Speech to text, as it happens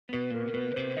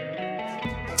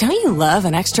Don't you love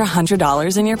an extra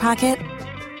 $100 in your pocket?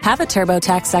 Have a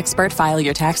TurboTax expert file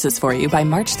your taxes for you by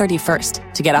March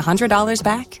 31st to get $100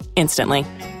 back instantly.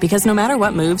 Because no matter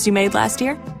what moves you made last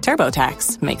year,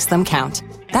 TurboTax makes them count.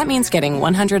 That means getting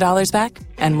 $100 back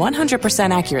and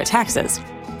 100% accurate taxes,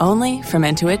 only from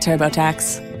Intuit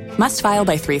TurboTax. Must file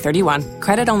by 3/31.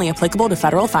 Credit only applicable to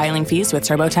federal filing fees with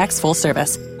TurboTax full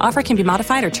service. Offer can be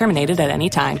modified or terminated at any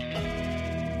time.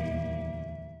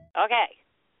 Okay.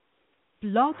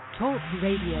 Blog Talk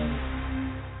Radio.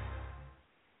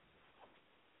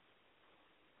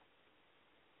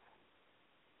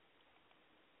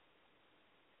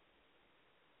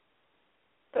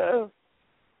 Oh.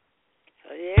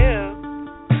 For you.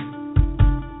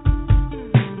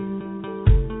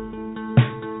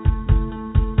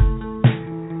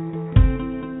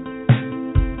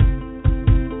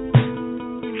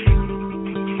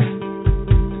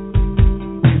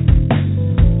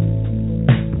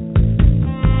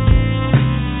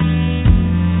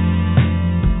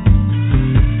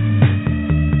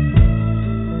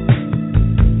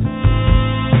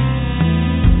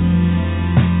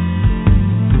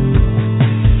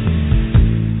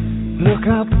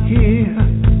 Up here,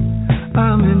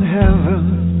 I'm in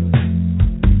heaven.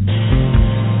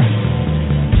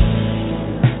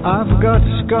 I've got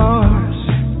scars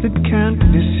that can't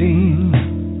be seen.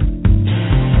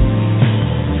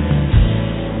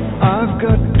 I've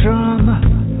got drama,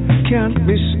 can't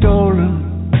be stolen.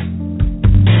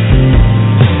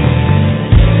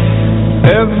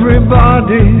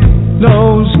 Everybody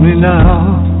knows me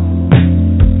now.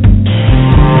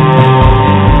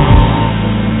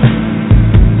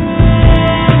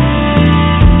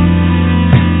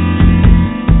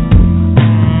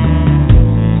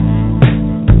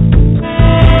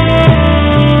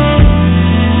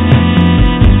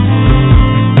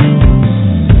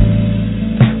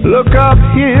 Look up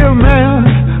here, man,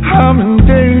 I'm in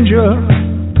danger.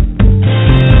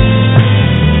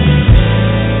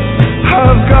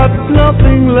 I've got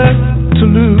nothing left to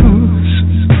lose.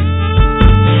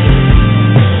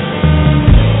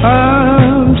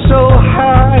 I'm so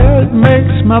high it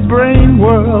makes my brain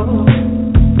whirl.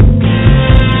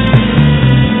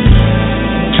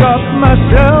 Drop my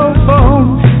cell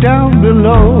phone down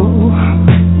below.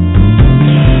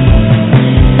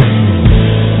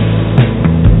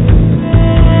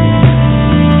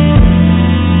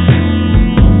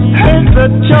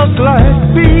 Just like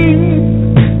me.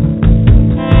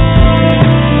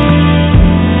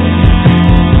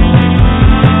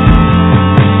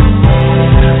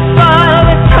 By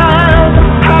the time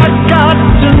I got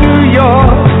to New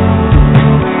York,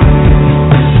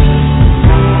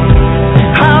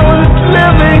 I was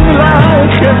living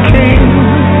like a king.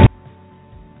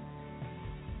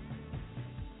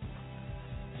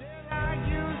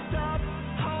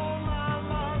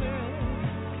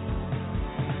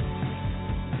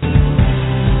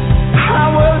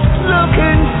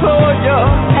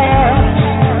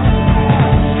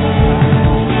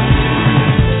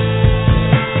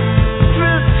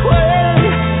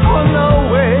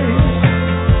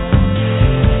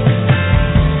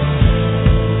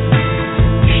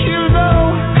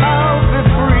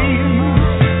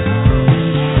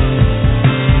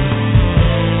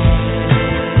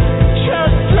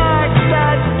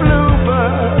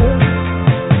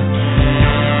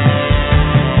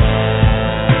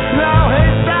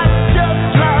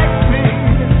 Like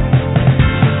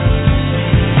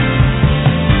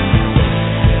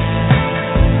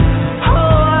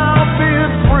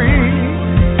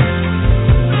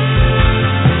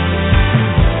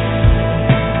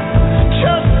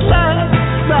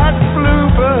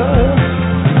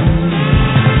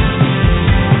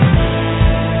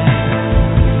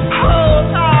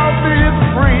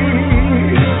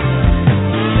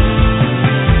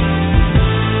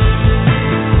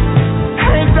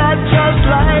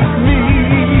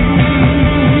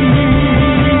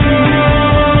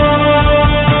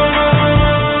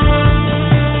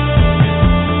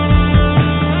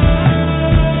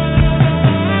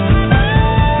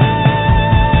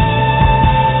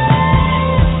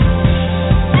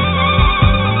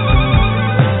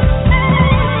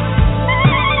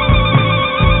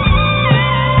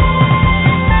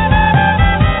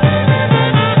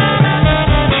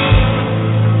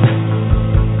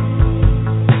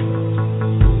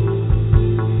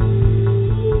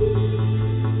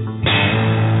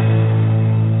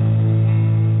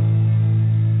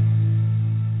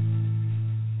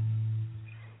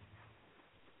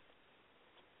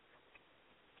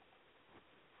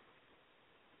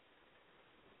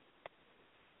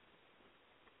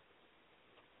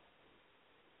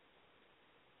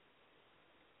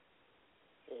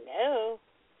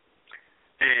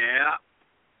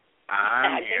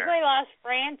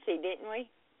Francie, didn't we?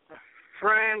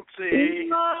 Francie.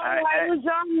 No, I was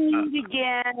on mute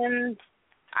again.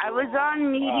 I was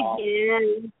on mute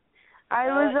again. I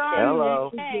was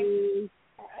on mute again.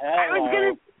 I was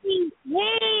going to say,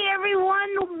 hey,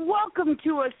 everyone, welcome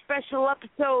to a special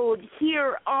episode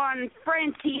here on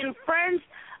Francie and Friends.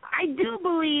 I do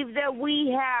believe that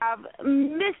we have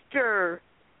Mr.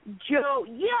 Joe,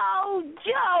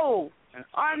 Joe,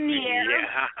 on the air.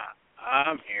 Yeah,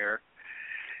 I'm here.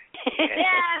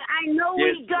 Yeah, I know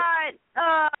we got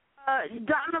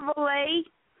Donna Valet.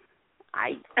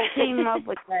 I came up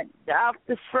with that off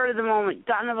the spur of the moment.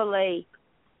 Donna Valet.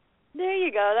 There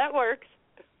you go. That works.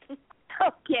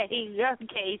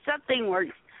 Okay, something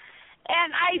works.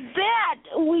 And I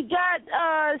bet we got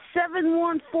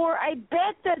 714. I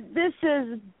bet that this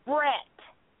is Brett.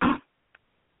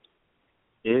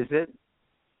 Is it?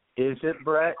 Is it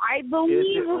Brett? I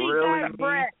believe we really got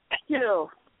Brett too.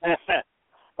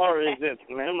 Or is it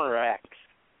Limericks?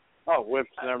 Oh, whoops,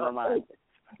 never mind.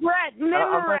 Brett,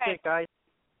 Limericks.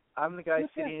 I'm the guy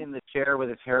sitting in the chair with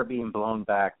his hair being blown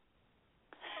back.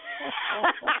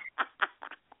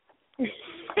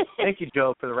 Thank you,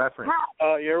 Joe, for the reference.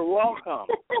 Oh, you're welcome.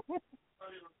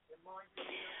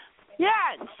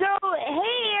 Yeah, so,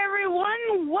 hey,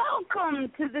 everyone,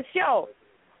 welcome to the show.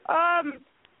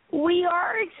 We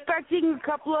are expecting a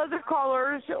couple other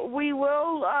callers. We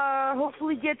will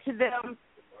hopefully get to them.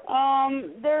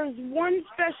 There's one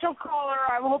special caller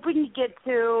I'm hoping to get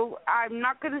to. I'm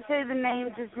not going to say the name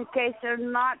just in case they're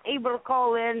not able to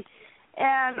call in,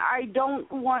 and I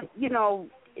don't want,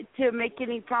 to make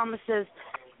any promises.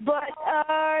 But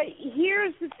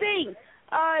here's the thing.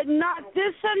 Not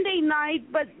this Sunday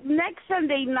night, but next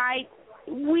Sunday night,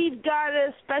 we've got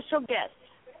a special guest.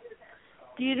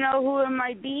 Do you know who it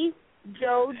might be?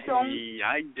 Joe, don't...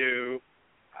 I do.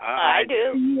 I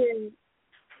do. Yeah.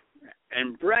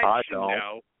 And Brett I should don't.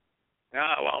 know.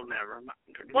 Oh, well, never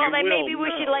mind. Well, then maybe we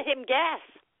should let him guess.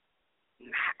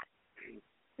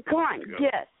 Come on,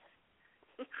 guess.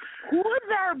 Who's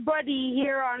our buddy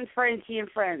here on Francie and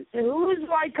Friends? Who's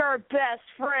like our best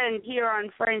friend here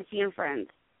on Francie and Friends?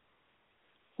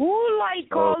 Who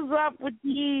calls up with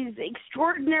these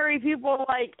extraordinary people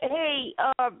like, hey,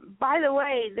 by the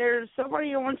way, there's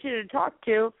somebody I want you to talk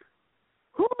to.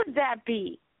 Who would that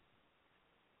be?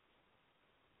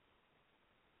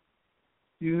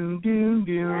 Doom, doom,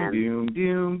 doom, doom,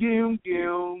 doom, doom,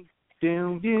 doom.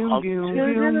 Doom, doom, doom,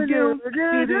 doom,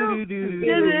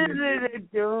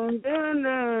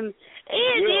 doom,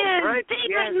 it is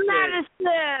David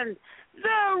Madison,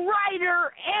 the writer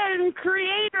and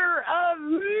creator of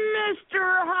Mr.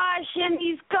 Hush, and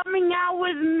he's coming out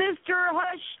with Mr.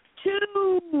 Hush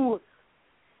 2.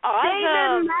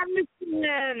 Awesome. David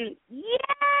Madison.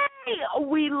 Yay!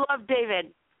 We love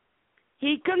David.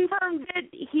 He confirmed it.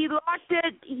 He locked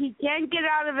it. He can't get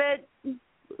out of it.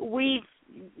 We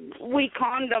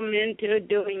conned him into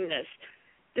doing this.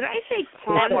 Did I say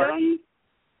condom?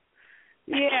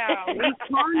 Yeah, we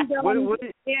conned him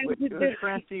into this.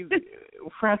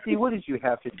 Francie, what did you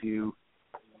have to do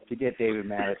to get David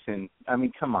Madison? I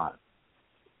mean, come on.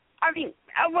 I mean,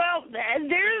 well,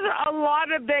 there's a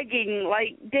lot of begging.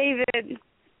 Like, David,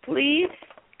 please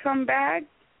come back.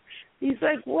 He's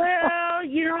like, well,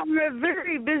 I'm a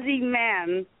very busy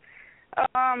man.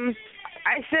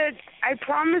 I said, I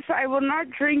promise I will not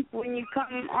drink when you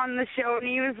come on the show. And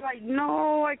he was like,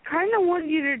 no, I kind of want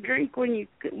you to drink when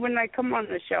I come on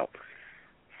the show.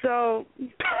 So,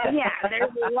 yeah,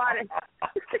 there's a lot of...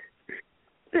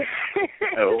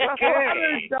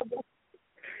 Okay.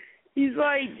 He's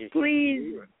like,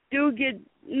 please do get...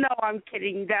 No, I'm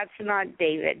kidding. That's not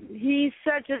David. He's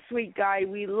such a sweet guy.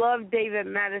 We love David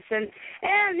Madison.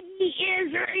 And he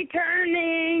is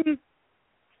returning.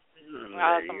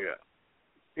 Awesome.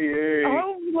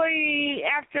 Hopefully,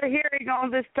 after hearing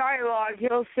all this dialogue,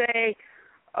 he'll say,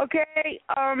 okay,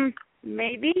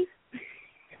 maybe.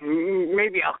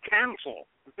 Maybe I'll cancel.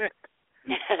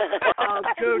 I'll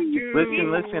go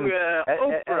to Listen.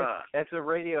 Oprah. As a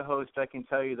radio host, I can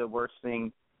tell you the worst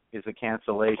thing is a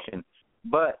cancellation.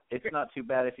 But it's not too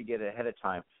bad if you get it ahead of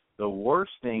time. The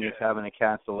worst thing is having a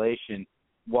cancellation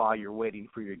while you're waiting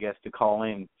for your guest to call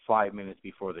in 5 minutes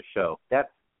before the show.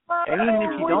 Even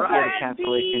if you don't get a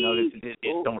cancellation notice, it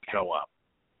just don't show up.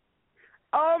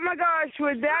 Oh, my gosh.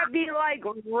 Would that be like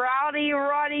Roddy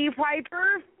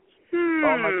Piper?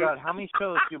 Oh, my God. How many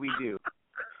shows do we do?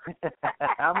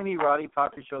 How many Roddy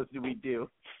Piper shows do we do?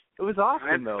 It was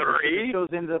awesome, though. The shows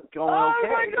ended up going okay.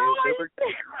 My gosh. They were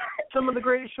some of the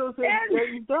greatest shows that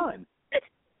you've done.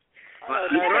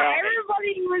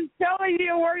 Everybody was telling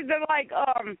me words that like,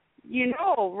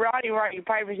 Roddy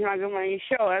Piper's not going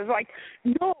to show. I was like,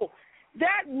 no,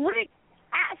 that Rick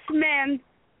Assman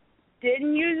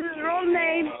didn't use his real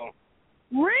name.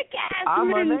 Rick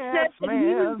Assman said that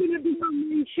he was going to be on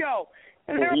the show.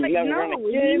 And they're like, no,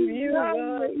 he's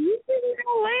in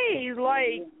LA.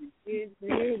 Like,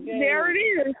 there it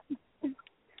is.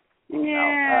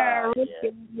 Yeah, Rick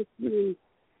Assman.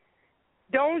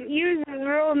 Don't use his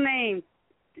real name.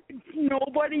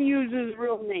 Nobody uses his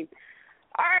real name.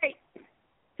 All right.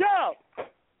 So,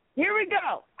 here we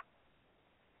go.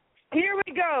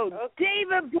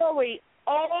 David Bowie,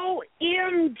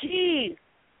 OMG.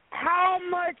 How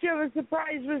much of a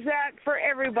surprise was that for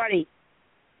everybody?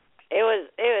 It was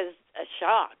a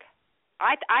shock.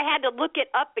 I had to look it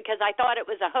up because I thought it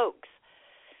was a hoax.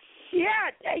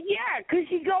 Yeah, because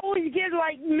you always get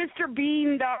like Mr.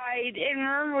 Bean died, and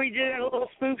remember we did a little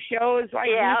spoof show. It's like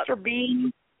Mr.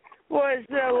 Bean was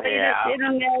the latest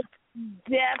internet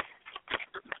death,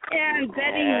 and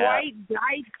Betty White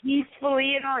died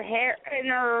peacefully in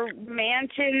her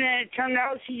mansion, and it turned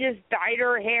out she just dyed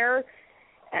her hair.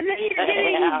 And then you're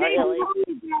getting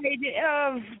David died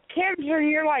of cancer, and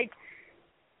you're like,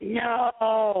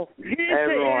 no,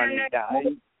 everyone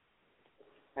died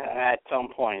at some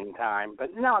point in time, but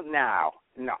not now.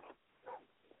 No.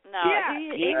 No,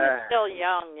 he was still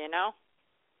young, you know.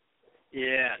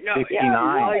 Yeah, no,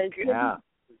 69.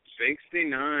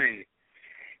 69.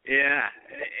 Yeah,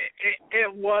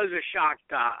 it was a shock,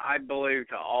 I believe,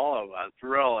 to all of us,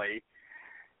 really,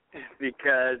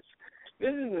 because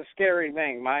this is a scary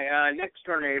thing. My next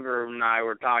door neighbor and I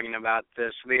were talking about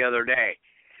this the other day,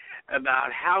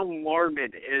 about how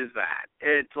morbid is that.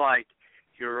 It's like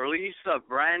you release a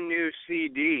brand new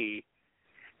CD,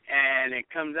 and it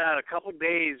comes out a couple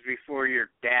days before your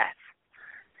death,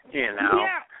 you know?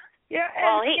 Yeah.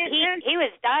 Well, he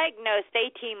was diagnosed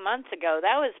 18 months ago.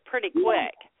 That was pretty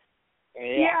quick.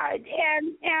 Yeah,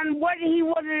 and what he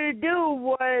wanted to do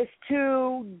was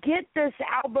to get this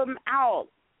album out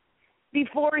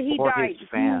before he died. He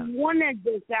wanted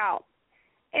this out.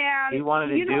 And he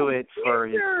wanted to do it for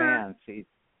his fans.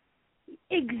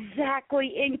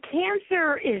 Exactly. And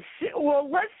cancer is, well,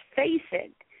 let's face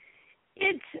it,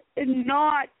 it's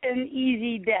not an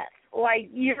easy death. Like,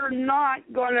 you're not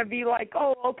going to be like,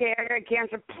 oh, okay, I got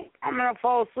cancer. I'm going to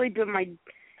fall asleep in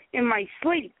my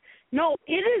sleep. No,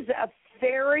 it is a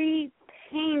very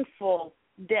painful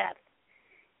death.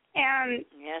 And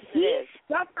he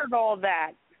suffered all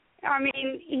that. I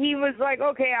mean, he was like,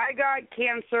 okay, I got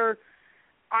cancer.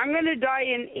 I'm going to die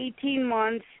in 18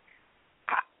 months.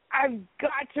 I've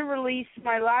got to release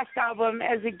my last album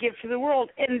as a gift to the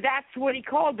world. And that's what he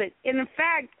called it. And in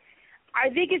fact, I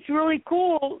think it's really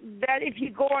cool that if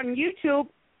you go on YouTube,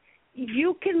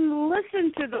 you can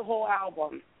listen to the whole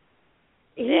album.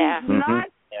 He's not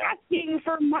asking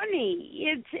for money.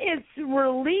 It's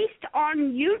released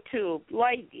on YouTube.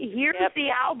 Like, here's the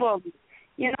album.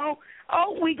 You know?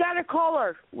 Oh, we got a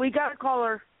caller.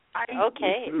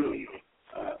 Okay.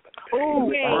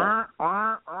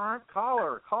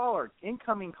 Caller,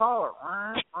 incoming caller.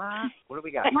 What do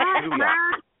we got?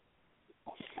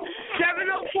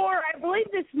 704. I believe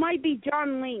this might be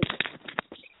John Link.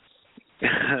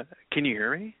 Can you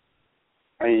hear me?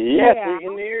 Yes, we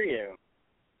can hear you.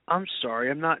 I'm sorry,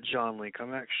 I'm not John Link.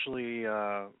 I'm actually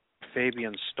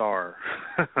Fabian Starr.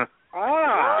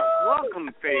 Welcome,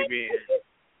 Fabian.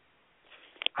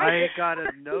 I got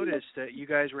a notice that you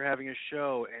guys were having a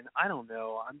show, and I don't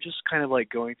know, I'm just kind of like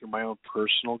going through my own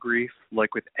personal grief,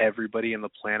 like with everybody on the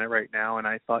planet right now, and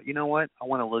I thought, you know what, I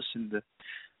want to listen to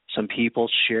some people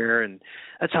share, and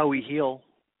that's how we heal.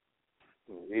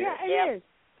 Yeah, it is.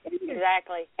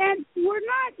 Exactly. And we're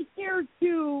not here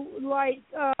to, like,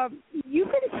 you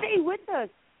can stay with us.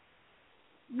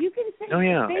 You can stay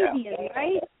with Fabian,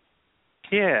 right?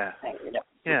 Yeah.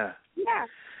 Yeah.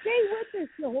 Stay with us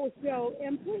the whole show,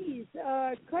 and please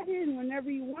cut in whenever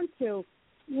you want to.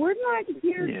 We're not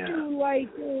here to, like,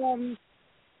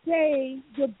 say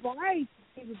goodbye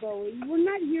to David Bowie. We're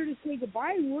not here to say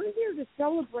goodbye. We're here to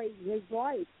celebrate his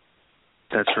life.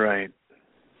 That's right.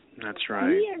 He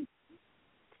has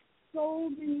so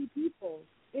many people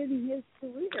in his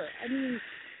career. I mean,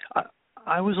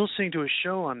 I was listening to a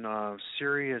show on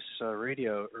Sirius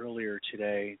Radio earlier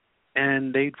today,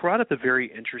 and they brought up a very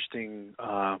interesting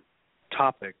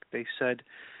topic. They said,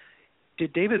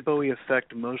 did David Bowie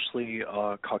affect mostly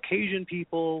Caucasian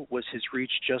people? Was his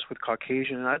reach just with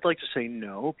Caucasian? And I'd like to say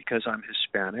no, because I'm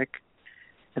Hispanic,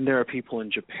 and there are people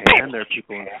in Japan, there are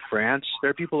people in France,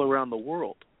 there are people around the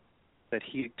world that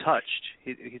he touched.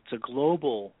 It's a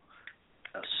global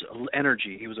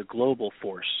energy. He was a global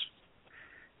force.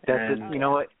 You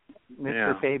know what,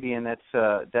 Mr. Fabian, that's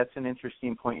an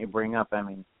interesting point you bring up. I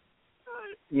mean,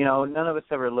 none of us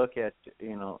ever look at,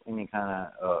 any kind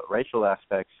of racial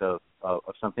aspects of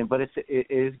something, but it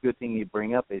is a good thing you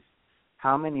bring up is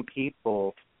how many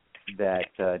people that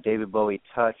David Bowie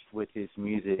touched with his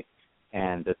music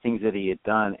and the things that he had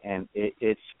done, and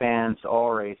it spans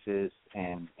all races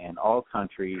and all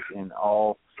countries and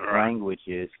all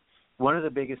languages. One of the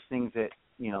biggest things that,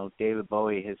 David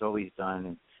Bowie has always done,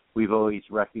 and we've always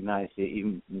recognized it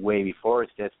even way before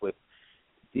his death, with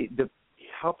the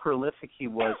how prolific he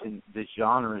was in the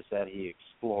genres that he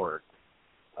explored.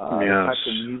 The type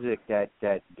of music that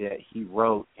he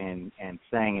wrote and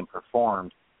sang and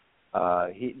performed.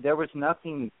 There was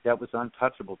nothing that was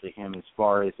untouchable to him as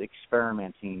far as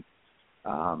experimenting.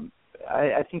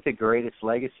 I think the greatest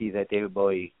legacy that David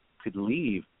Bowie could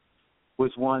leave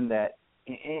was one that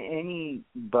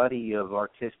anybody of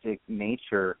artistic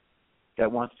nature that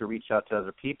wants to reach out to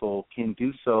other people can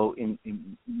do so in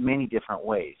many different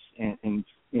ways. In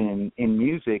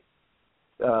music,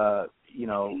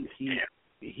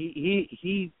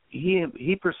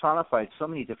 he personified so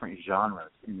many different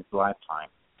genres in his lifetime.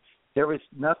 There was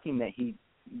nothing that he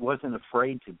wasn't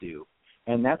afraid to do,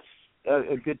 and that's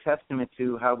a good testament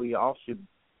to how we all should,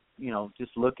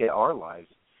 just look at our lives.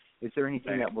 Is there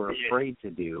anything that we're afraid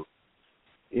to do?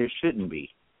 It shouldn't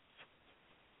be.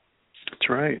 That's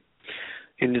right.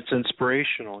 And it's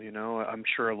inspirational, I'm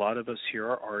sure a lot of us here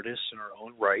are artists in our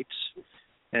own rights,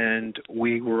 and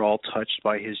we were all touched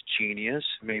by his genius.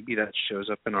 Maybe that shows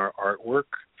up in our artwork.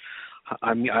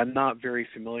 I'm not very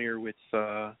familiar with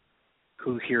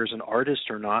who here is an artist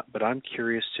or not, but I'm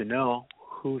curious to know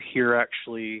who here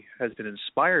actually has been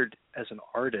inspired as an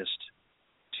artist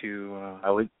to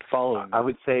follow him. I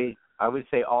would say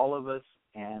all of us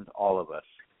and all of us.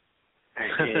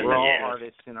 We're all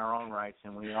artists in our own rights,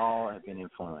 and we all have been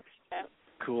influenced.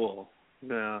 Cool.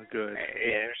 No, good.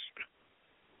 Yes,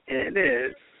 it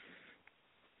is.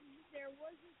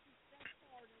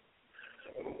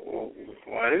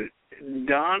 What?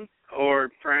 Don or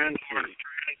Francie?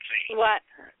 What?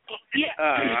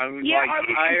 I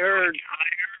heard.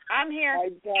 I'm here. I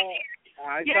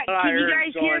thought I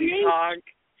heard someone talk.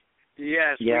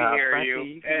 Yes, we hear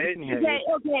Francie, you.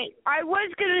 Okay. I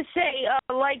was going to say,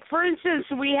 for instance,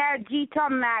 we had G.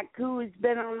 Tom Mack, who has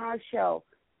been on our show.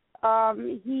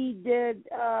 He did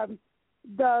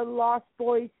the Lost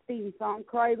Boys theme song,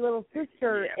 Cry Little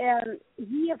Sister, and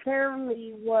he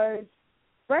apparently was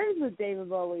friends with David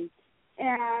Bowie.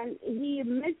 And he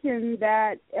mentioned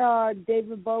that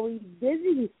David Bowie did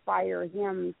inspire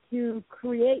him to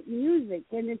create music.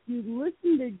 And if you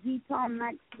listen to G. Tom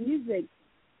Mack's music,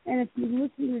 and if you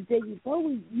listen to David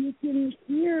Bowie, you can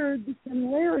hear the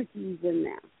similarities in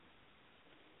that.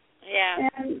 Yeah.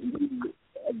 And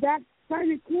that's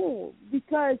kind of cool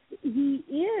because he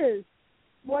is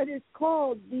what is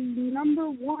called the number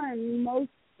one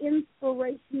most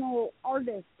inspirational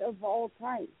artist of all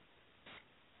time.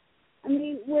 I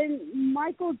mean, when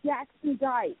Michael Jackson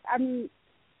died,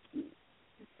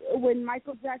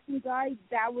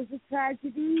 that was a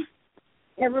tragedy.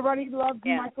 Everybody loved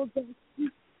Michael Jackson.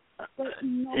 But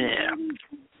nobody in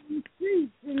the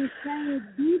streets and sang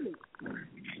Beat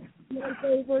It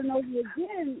over and over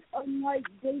again, unlike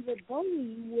David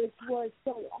Bowie, which was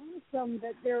so awesome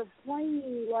that they're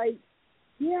playing like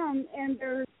him and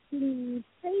they're singing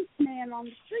Spaceman on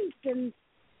the streets. And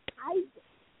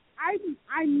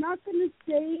I'm not going to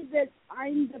say that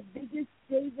I'm the biggest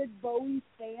David Bowie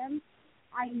fan.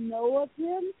 I know of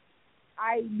him.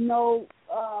 I know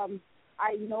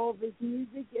of his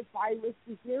music. If I was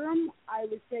to hear him, I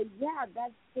would say, yeah,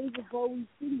 that's David Bowie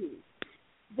singing.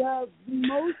 The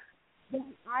most that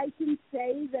I can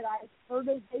say that I've heard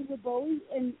of David Bowie,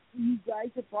 and you guys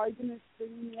are probably going to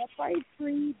string me up by a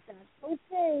tree. That's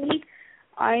okay.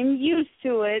 I'm used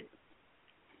to it.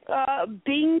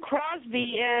 Bing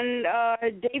Crosby and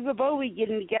David Bowie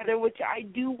getting together, which I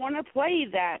do want to play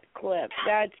that clip.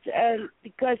 That's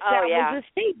because that was a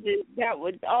statement. That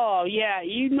would. Oh yeah,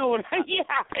 you know what? I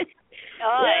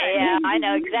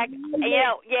know exactly.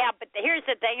 But here's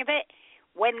the thing of it: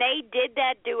 when they did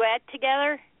that duet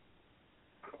together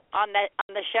on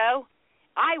the show,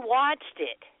 I watched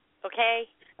it. Okay.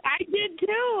 I did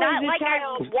too. Not like I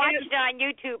watched it on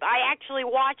YouTube. I actually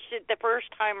watched it the first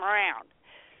time around.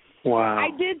 Wow. I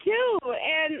did too,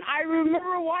 and I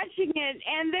remember watching it,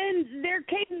 and then there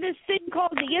came this thing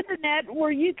called the internet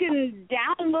where you can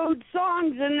download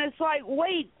songs, and it's like,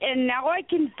 wait, and now I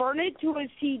can burn it to a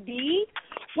CD?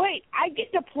 Wait, I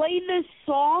get to play this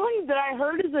song that I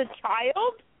heard as a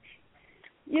child?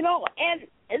 And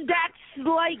that's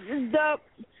like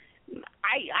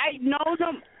I know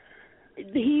them.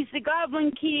 He's the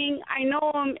Goblin King. I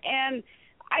know him, and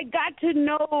I got to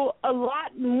know a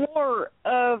lot more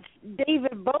of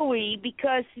David Bowie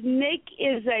because Nick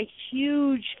is a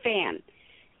huge fan.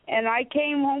 And I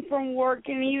came home from work,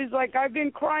 and he was like, I've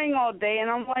been crying all day. And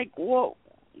I'm like, well,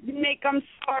 Nick, I'm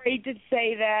sorry to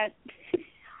say that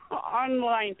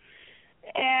online.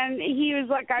 And he was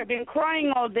like, I've been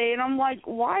crying all day. And I'm like,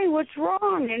 why? What's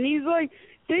wrong? And he's like,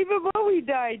 David Bowie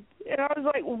died. And I was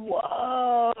like,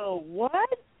 whoa,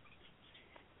 what?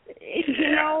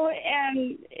 You know,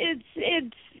 and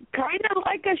it's kind of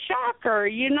like a shocker,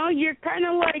 you know. You're kind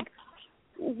of like,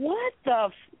 what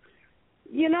the,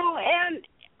 you know, and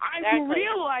I'm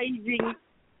realizing,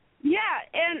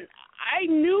 and I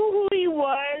knew who he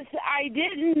was. I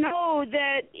didn't know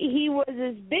that he was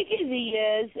as big as he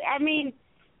is. I mean,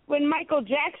 when Michael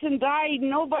Jackson died,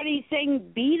 nobody sang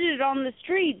Beat It on the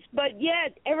streets, but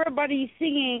yet everybody's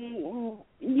singing,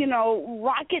 you know,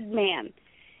 Rocket Man.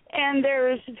 And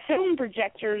there's film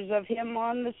projectors of him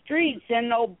on the streets,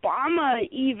 and Obama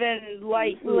even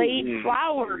laid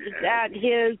flowers at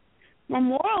his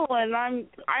memorial. And I'm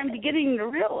beginning to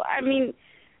realize. I mean,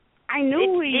 I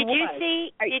knew who he was.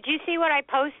 Did you see what I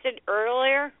posted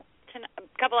earlier, a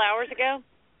couple hours ago?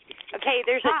 Okay,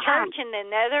 there's a church in the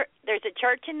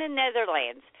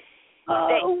Netherlands.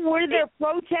 Were they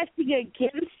protesting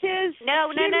against his?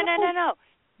 No.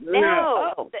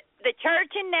 No, the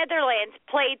church in Netherlands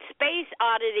played Space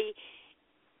Oddity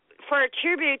for a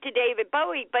tribute to David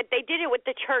Bowie, but they did it with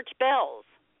the church bells.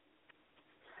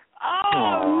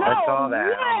 Oh, no I saw that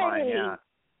way. online, yeah.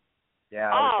 Yeah,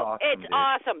 it was awesome, it's dude.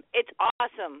 awesome. It's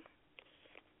awesome.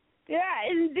 Yeah,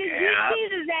 and did you see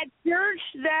that church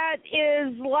that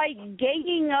is, like,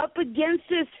 ganging up against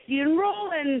his funeral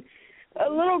and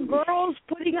little girls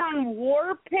putting on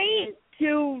war paint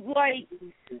to, like,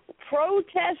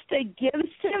 protest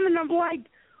against him? And I'm like,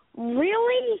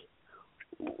 really?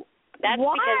 That's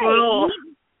why?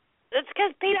 That's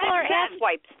because people are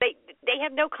asswipes. They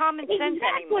have no common sense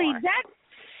anymore.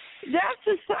 That's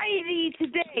society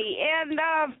today. And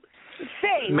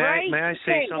Faye, right? May I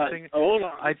say something? Hold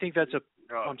on. I think that's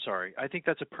I'm sorry. I think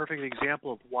that's a perfect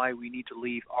example of why we need to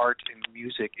leave art and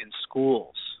music in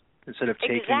schools instead of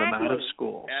taking them out of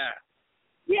schools.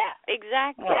 Yeah,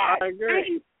 exactly. I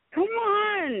agree. Come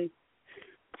on.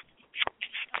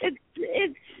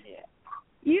 It's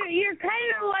you're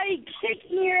kind of like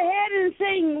shaking your head and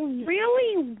saying,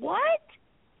 really? What?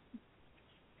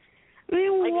 I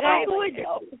mean, why would,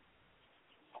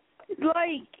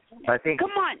 like,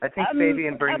 come on. I think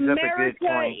Fabian brings America up a good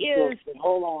point.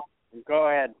 Hold on. Go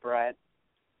ahead, Brett.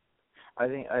 I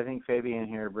think Fabian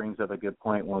here brings up a good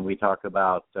point when we talk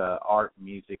about art and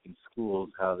music in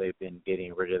schools, how they've been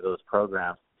getting rid of those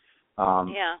programs.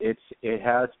 It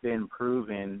has been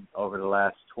proven over the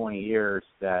last 20 years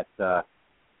that the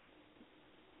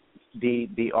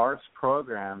arts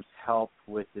programs help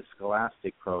with the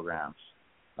scholastic programs,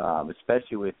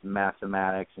 especially with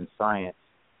mathematics and science,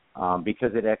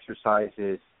 because it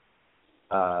exercises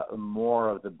more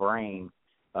of the brain.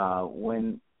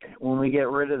 When we get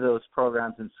rid of those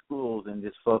programs in schools and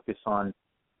just focus on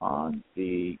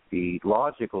the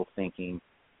logical thinking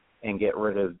and get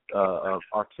rid of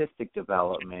artistic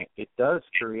development, it does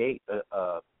create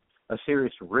a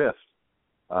serious rift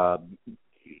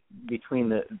between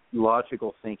the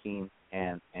logical thinking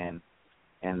and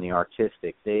the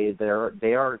artistic. They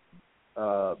are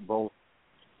both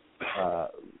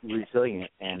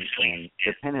resilient and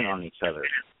dependent on each other.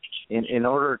 In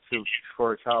order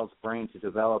for a child's brain to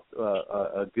develop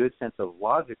a good sense of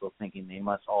logical thinking, they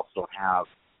must also have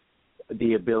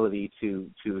the ability to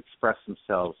express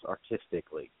themselves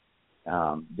artistically.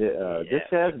 This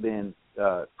has been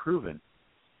proven.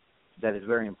 That is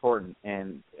very important,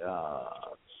 and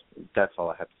that's all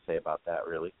I have to say about that,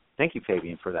 really. Thank you,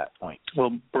 Fabian, for that point.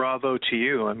 Well, bravo to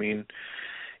you. I mean,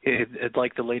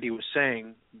 like the lady was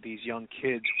saying, these young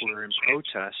kids were in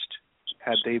protest.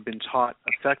 Had they been taught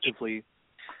effectively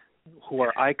who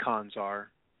our icons are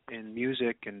in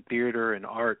music and theater and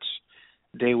arts,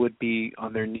 they would be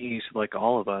on their knees, like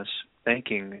all of us,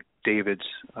 thanking David's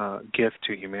gift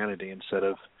to humanity instead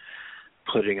of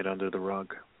putting it under the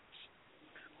rug.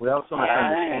 We also must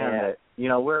understand that,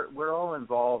 we're all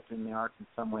involved in the arts in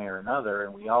some way or another,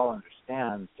 and we all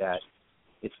understand that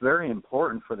it's very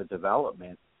important for the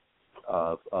development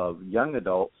of young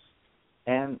adults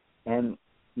and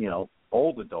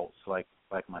old adults like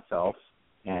myself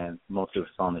and most of us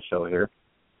on the show here.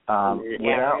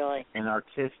 Without an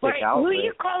artistic outlet. Who are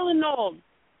you calling old?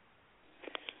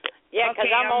 Yeah, because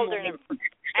I'm older than.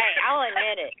 Hey, I'll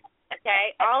admit it.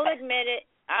 Okay, I'll admit it.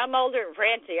 I'm older than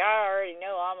Francie. I already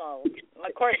know I'm old.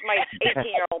 Of course, my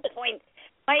 18-year-old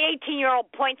My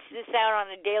 18-year-old points this out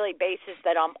on a daily basis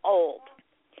that I'm old.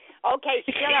 Okay,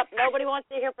 shut up. Nobody wants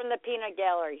to hear from the peanut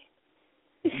gallery.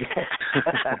 Go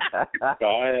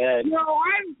ahead. No,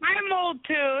 I'm old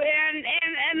too, and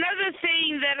another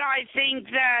thing that I think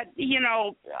that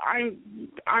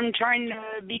I'm trying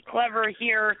to be clever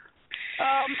here.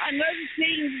 Another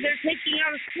thing they're taking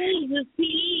out of schools is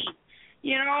PE.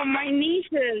 My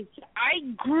nieces. I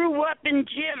grew up in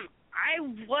gym. I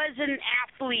was an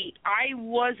athlete. I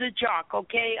was a jock.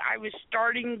 Okay, I was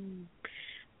starting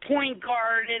point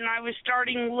guard and I was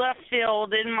starting left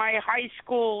field in my high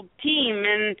school team,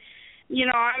 and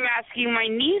I'm asking my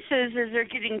nieces as they're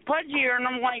getting pudgier, and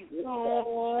I'm like,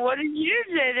 oh, what did you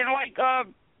do? They're like,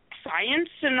 science,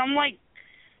 and I'm like,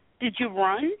 did you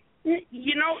run?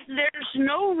 There's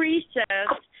no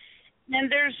recess,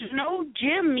 and there's no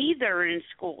gym either in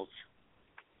schools.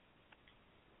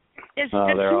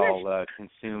 They're all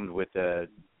consumed with the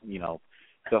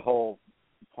whole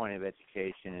point of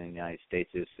education in the United States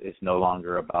is no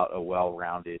longer about a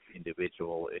well-rounded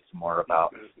individual. It's more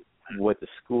about what the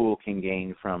school can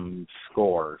gain from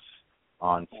scores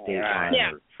on state-run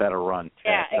or federal-run tests.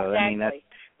 Yeah, so, exactly. I mean,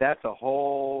 that's a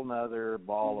whole other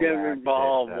ball of wax Different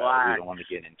ball that of wax. we don't want to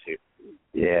get into.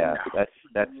 Yeah,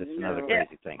 that's just another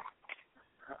crazy thing.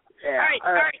 Yeah,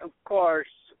 all right. Of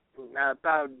course,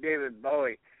 about David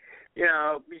Bowie.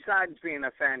 Besides being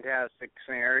a fantastic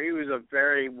singer, he was a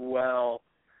very well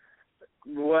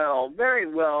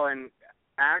an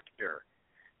actor.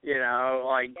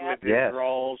 With his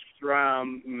roles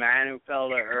from Man Who Fell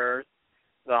to Earth,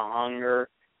 The Hunger,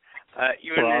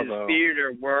 even his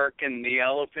theater work in The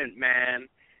Elephant Man,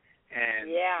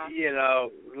 and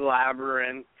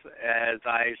Labyrinth, as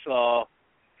I saw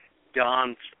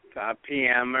Don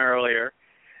PM earlier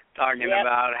talking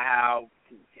about how.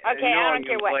 Okay, no I one don't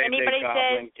care can what play anybody Big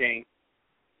Goblin says. King.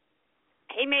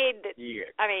 He made.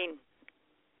 I mean,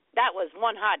 that was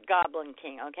one hot Goblin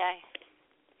King. Okay.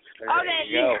 There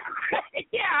you go.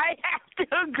 Yeah, I have to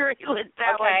agree with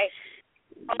that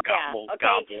one. Gobble,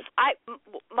 okay.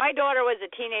 My daughter was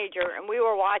a teenager, and we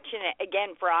were watching it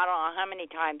again for I don't know how many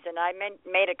times, and I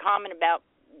made a comment about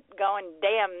going,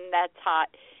 damn, that's hot.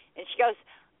 And she goes,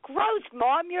 gross,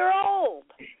 Mom, you're old.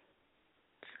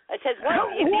 I said,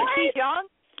 what? You think she's young?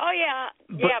 Oh, yeah.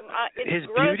 His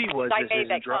beauty was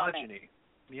his androgyny.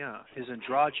 Yeah, his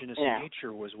androgynous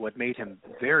nature was what made him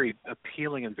very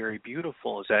appealing and very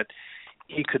beautiful, is that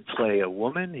he could play a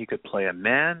woman, he could play a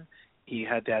man, he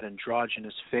had that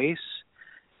androgynous face,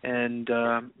 and,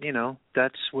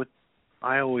 that's what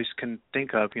I always can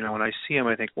think of. When I see him,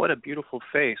 I think, what a beautiful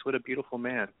face, what a beautiful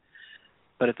man.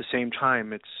 But at the same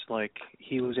time, it's like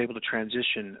he was able to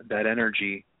transition that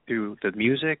energy through the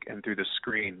music and through the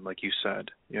screen, like you said.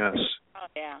 Yes. Oh,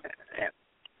 yeah.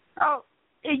 Oh,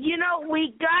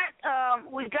 we got a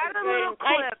little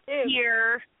clip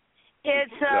here.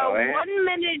 It's 1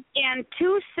 minute and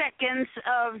 2 seconds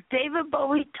of David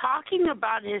Bowie talking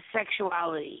about his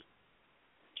sexuality.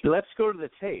 Let's go to the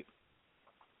tape.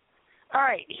 All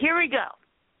right, here we go.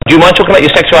 Do you mind talking about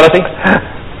your sexuality?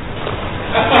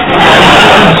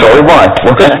 Sorry, why?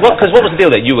 Because what was the deal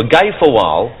there? You were gay for a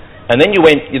while, and then you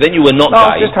were not gay.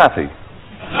 I was just happy.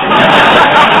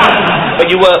 But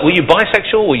were you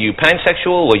bisexual? Were you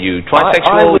pansexual? Were you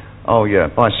trisexual? Oh yeah,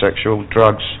 bisexual,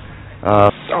 drugs.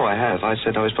 Oh, I have. I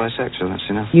said I was bisexual. That's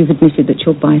enough. You've admitted that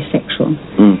you're bisexual.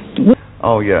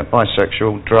 Oh yeah,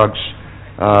 bisexual, drugs.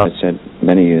 I said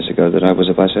many years ago that I was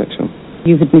a bisexual.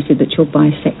 You've admitted that you're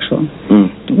bisexual.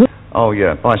 Oh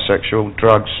yeah, bisexual,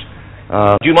 drugs.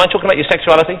 Do you mind talking about your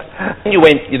sexuality? Then you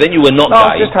were not gay.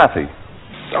 I was just happy.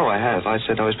 Oh, I have. I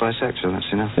said I was bisexual.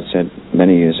 That's enough. I said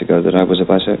many years ago that I was a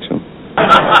bisexual.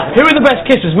 Who are the best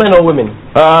kissers, men or women?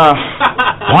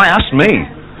 Why ask me?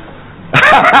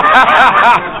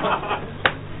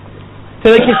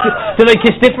 Do they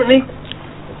kiss differently?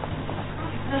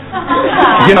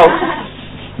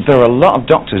 There are a lot of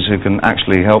doctors who can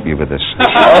actually help you with this.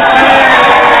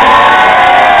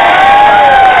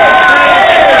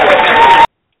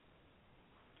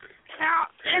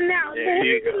 Now,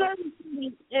 here's another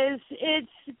thing, is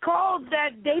it's called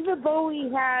that David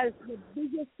Bowie has the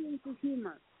biggest sense of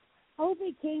humor. I hope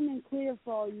it came in clear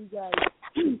for all you guys.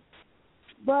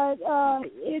 But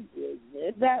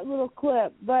that little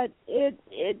clip. But they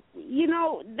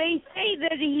say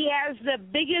that he has the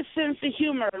biggest sense of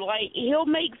humor. Like, he'll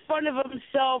make fun of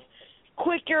himself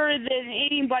quicker than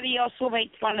anybody else will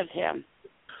make fun of him.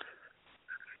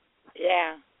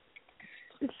 Yeah.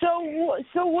 So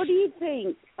what do you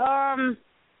think? I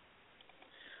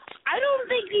don't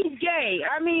think he's gay.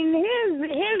 I mean,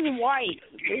 his wife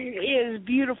is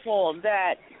beautiful.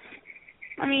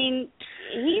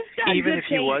 he's got Even good if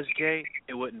he taste. was gay,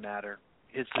 it wouldn't matter.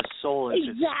 It's the soul, it's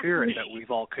its spirit that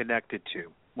we've all connected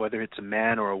to, whether it's a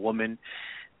man or a woman.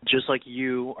 Just like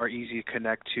you are easy to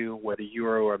connect to, whether you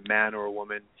are a man or a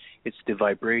woman, it's the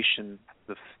vibration,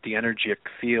 the energetic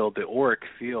field, the auric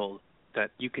field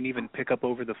that you can even pick up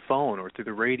over the phone or through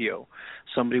the radio.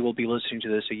 Somebody will be listening to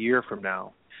this a year from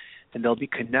now, and they'll be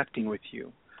connecting with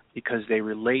you because they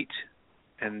relate,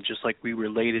 and just like we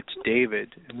related to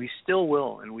David, and we still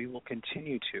will, and we will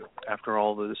continue to after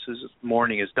all this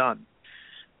morning is done.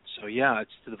 So, yeah,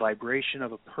 it's the vibration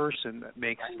of a person that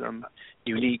makes them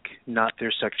unique, not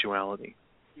their sexuality.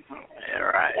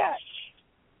 Right.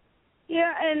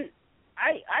 Yeah, and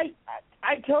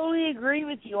I totally agree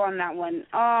with you on that one.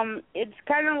 It's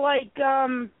kind of like,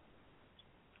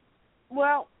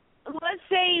 well, let's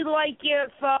say like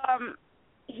if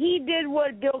he did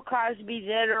what Bill Cosby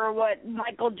did or what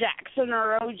Michael Jackson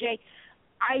or OJ,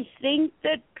 I think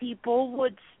that people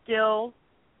would still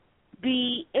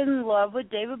be in love with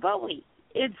David Bowie.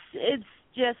 It's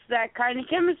just that kind of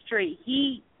chemistry.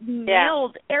 He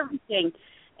nailed everything.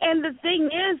 And the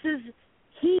thing is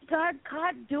he got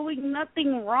caught doing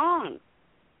nothing wrong.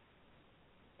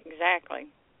 Exactly.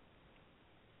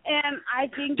 And I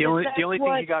think the only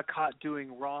what, thing he got caught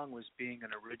doing wrong was being an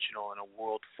original in a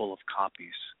world full of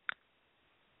copies.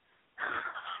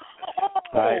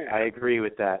 I agree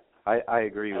with that. I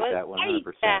agree with that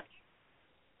 100%.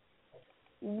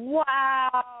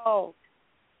 Wow.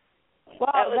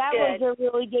 That was a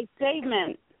really good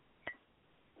statement.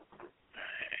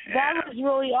 That was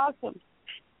really awesome.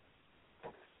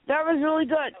 That was really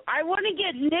good. I want to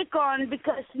get Nick on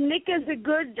because Nick is a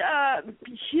good,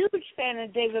 huge fan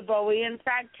of David Bowie. In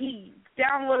fact, he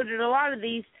downloaded a lot of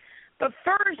these. But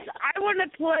first, I want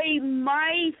to play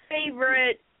my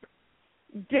favorite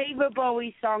David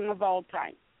Bowie song of all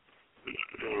time.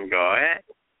 Go ahead.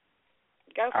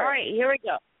 Go for it. All right, here we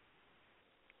go.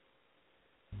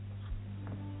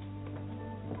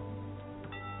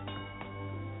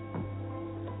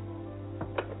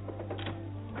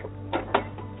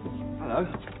 Hello.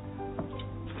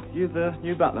 You the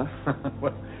new butler?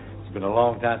 Well, it's been a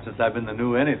long time since I've been the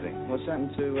new anything. What's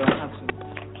happened to Hudson?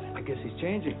 I guess he's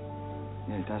changing.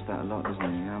 Yeah, he does that a lot, doesn't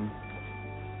he?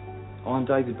 I'm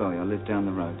David Bowie. I live down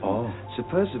the road. Oh. Sir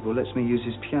Percival lets me use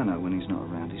his piano when he's not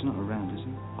around. He's not around, is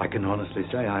he? I can honestly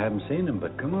say I haven't seen him,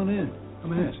 but come on in.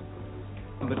 Come in.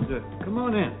 But come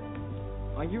on in.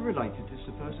 Are you related to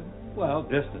Sir Percival? Well,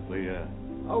 distantly,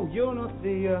 Oh, you're not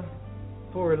the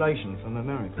poor relation from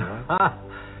America, right? Ha!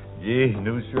 Gee,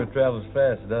 news sure travels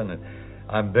fast, doesn't it?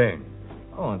 I'm Bing.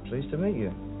 Oh, I'm pleased to meet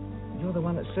you. You're the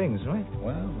one that sings, right?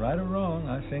 Well, right or wrong,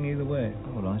 I sing either way.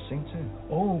 Oh, well, I sing too.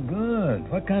 Oh, good.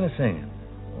 What kind of singing?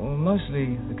 Well,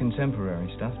 mostly the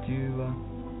contemporary stuff. Do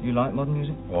you like modern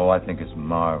music? Oh, I think it's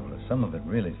marvelous. Some of it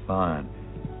really fine.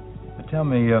 But tell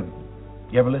me, you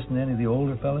ever listen to any of the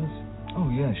older fellas? Oh,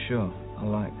 yeah, sure. I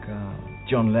like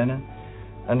John Lennon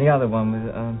and the other one with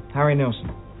Harry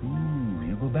Nilsson. Ooh,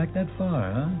 you go back that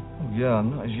far, huh? Oh, yeah, I'm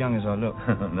not as young as I look.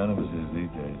 None of us is these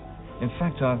days. In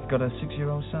fact, I've got a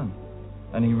 6-year-old son,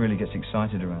 and he really gets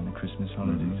excited around the Christmas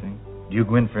holiday thing. Do you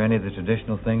go in for any of the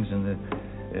traditional things in the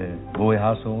Bowie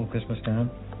household Christmas time?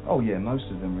 Oh, yeah, most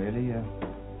of them, really.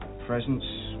 Presents,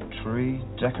 tree,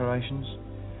 decorations,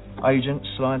 agents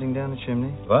sliding down the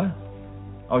chimney. What?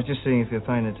 I was just seeing if you're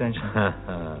paying attention.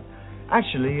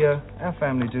 Actually, our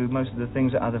family do most of the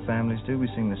things that other families do. We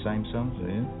sing the same songs. Do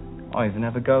you? I even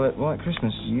have a go at White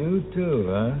Christmas. You too,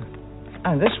 huh?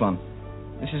 And this one.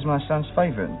 This is my son's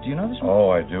favourite. Do you know this one? Oh,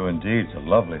 I do indeed. It's a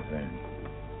lovely thing.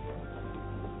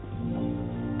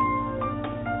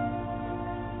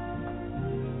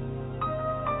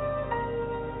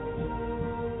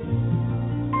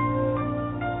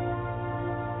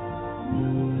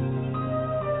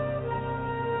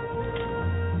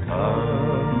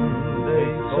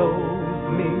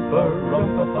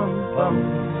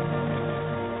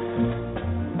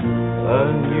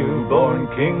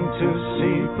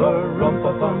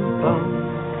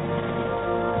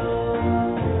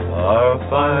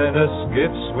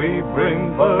 Gifts we bring,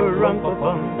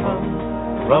 rum-pa-pum-pum,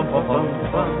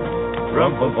 rum-pa-pum-pum,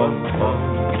 rum-pa-pum-pum.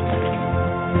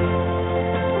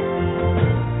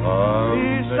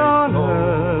 Peace on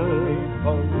earth,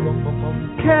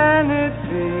 can it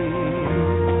be?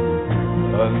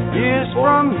 Years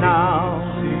from now,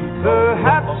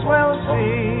 perhaps we'll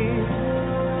see.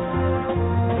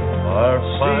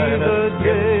 See the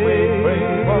day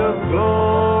of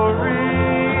glory.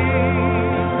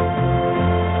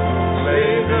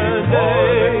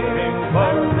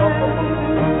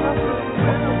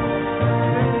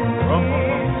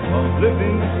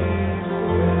 Living peace,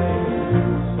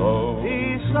 so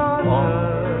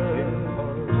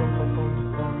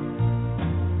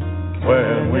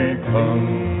come.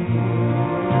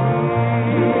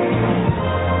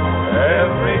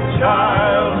 Every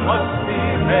child must be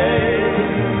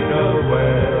made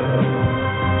aware.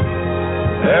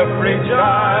 Every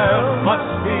child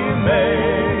must be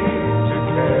made to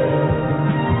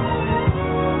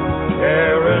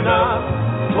care enough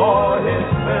for his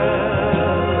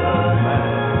fellow man,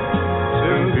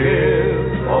 to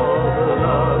give all the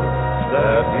love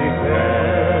that he can.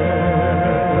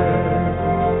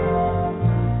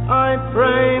 I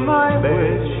pray my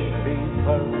wish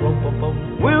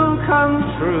will come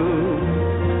true.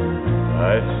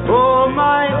 For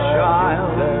my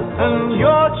child and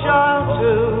your child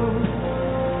too.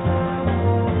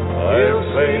 I'll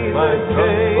see the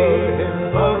day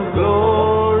of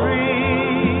glory.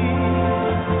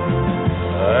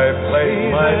 I play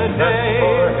my day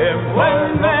for him when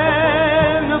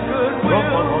men of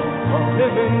goodwill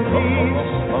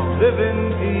live in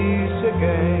peace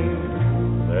again.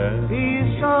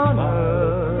 Peace on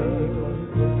earth.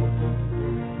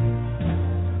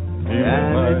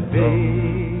 Can it be?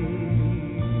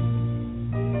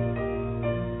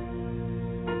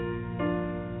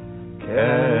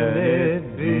 Can it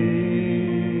be?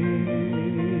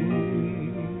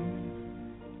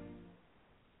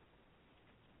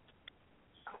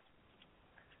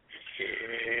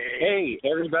 Hey,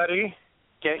 everybody.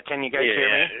 Can you guys hear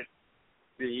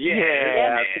me?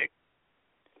 Yeah.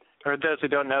 For those who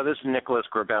don't know, this is Nicholas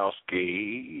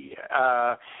Grabowski.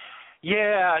 I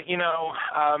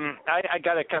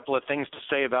got a couple of things to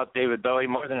say about David Bowie,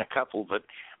 more than a couple, but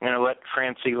I'm going to let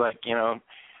Francie,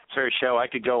 it's her show. I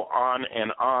could go on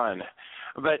and on.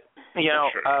 But,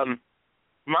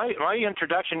 my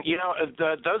introduction,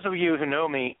 those of you who know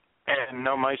me and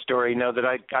know my story know that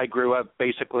I grew up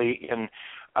basically in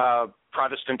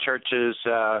Protestant churches,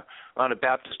 a lot of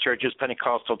Baptist churches,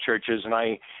 Pentecostal churches, and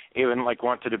I even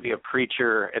wanted to be a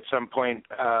preacher at some point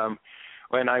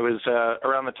when I was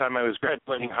around the time I was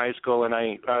graduating high school, and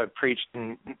I preached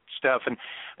and stuff. And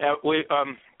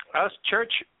us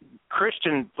church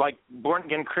Christian, born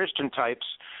again Christian types,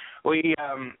 we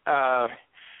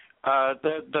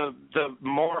the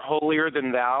more holier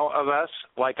than thou of us,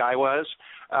 like I was,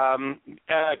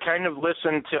 kind of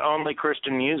listened to only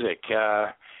Christian music,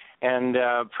 and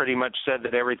pretty much said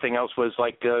that everything else was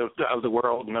of the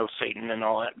world, no Satan and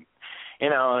all that,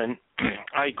 and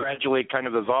I gradually kind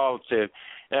of evolved to,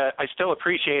 I still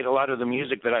appreciate a lot of the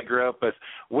music that I grew up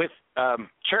with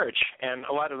church, and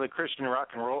a lot of the Christian rock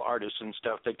and roll artists and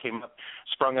stuff that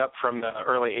sprung up from the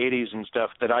early 80s and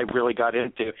stuff that I really got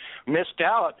into. Missed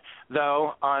out,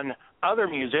 though, on other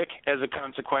music as a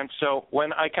consequence. So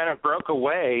when I kind of broke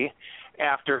away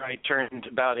after I turned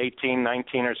about 18,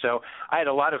 19 or so, I had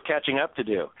a lot of catching up to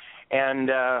do. And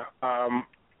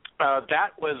that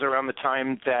was around the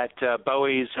time that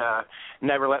Bowie's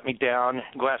Never Let Me Down,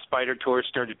 Glass Spider tour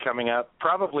started coming up,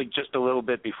 probably just a little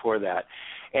bit before that.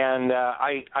 And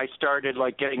I started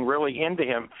getting really into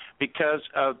him because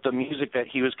of the music that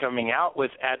he was coming out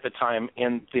with at the time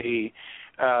in the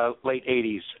late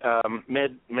 80s,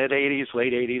 mid 80s,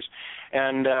 late 80s.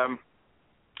 And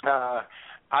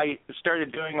I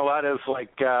started doing a lot of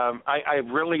I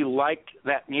really liked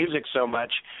that music so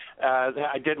much that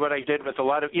I did what I did with a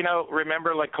lot of,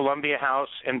 remember Columbia House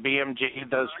and BMG,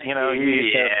 those,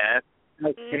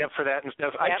 for that and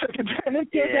stuff. Yep. I took advantage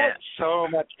of that so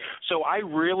much. So I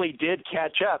really did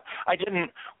catch up. I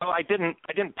didn't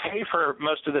pay for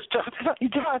most of the stuff that I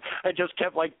got. I just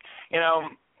kept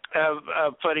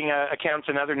putting accounts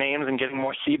in other names and getting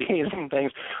more CDs and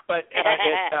things. But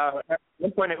at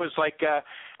one point it was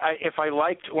if I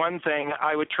liked one thing,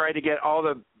 I would try to get all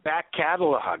the back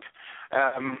catalog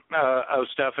of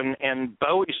stuff, and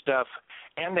Bowie stuff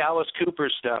and Alice Cooper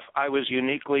stuff I was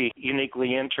uniquely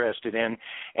interested in.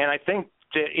 And I think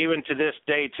even to this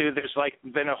day, too, there's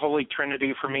been a holy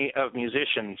trinity for me of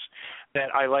musicians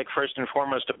that I like first and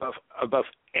foremost above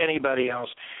anybody else.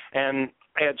 And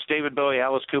it's David Bowie,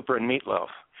 Alice Cooper, and Meatloaf.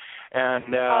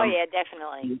 And oh yeah,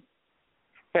 definitely.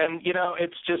 And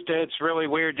it's really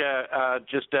weird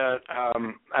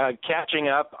catching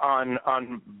up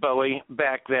on Bowie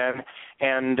back then,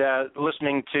 and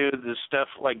listening to the stuff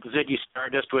like Ziggy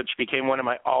Stardust, which became one of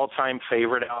my all-time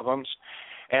favorite albums,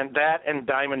 and that and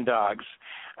Diamond Dogs.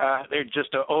 They're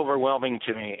just overwhelming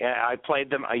to me. I played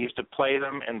them. I used to play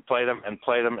them and play them and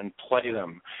play them and play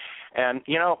them. And,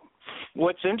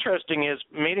 what's interesting is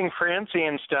meeting Francie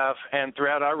and stuff, and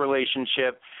throughout our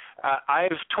relationship,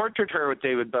 I've tortured her with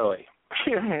David Bowie.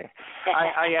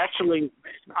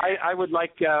 I would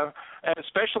like,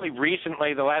 especially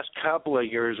recently, the last couple of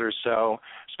years or so,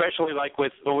 especially like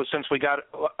since we got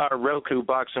our Roku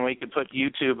box and we could put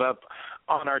YouTube up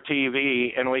on our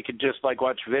TV and we could just like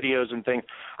watch videos and things.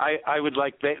 I would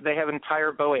like, they have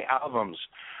entire Bowie albums,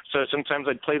 so sometimes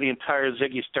I'd play the entire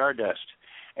Ziggy Stardust,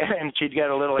 and she'd get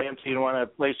a little antsy and want to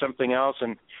play something else,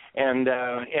 and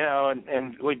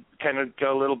we'd kind of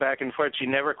go a little back and forth. She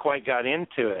never quite got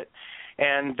into it.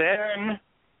 And then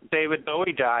David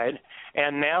Bowie died,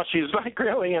 and now she's like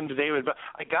really into David Bowie.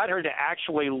 I got her to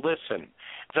actually listen.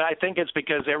 So I think it's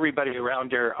because everybody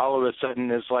around her all of a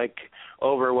sudden is like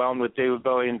overwhelmed with David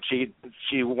Bowie, and she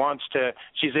wants to.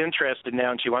 She's interested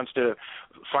now, and she wants to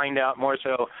find out more.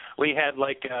 So we had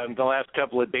like the last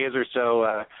couple of days or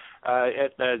so,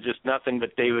 just nothing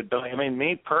but David Bowie. I mean,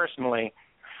 me personally,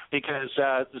 because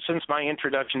since my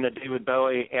introduction to David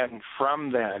Bowie and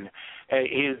from then,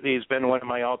 he's been one of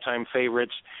my all-time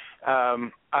favorites.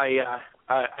 I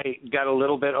got a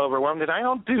little bit overwhelmed, and I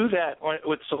don't do that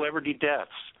with celebrity deaths.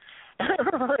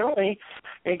 Really,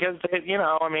 because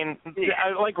I mean,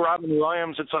 I like Robin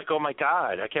Williams. It's like, oh my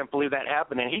God, I can't believe that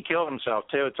happened, and he killed himself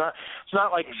too. It's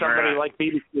not like somebody like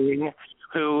B.B. King,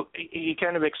 who you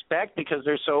kind of expect because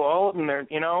they're so old and they're,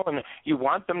 and you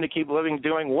want them to keep living,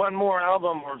 doing one more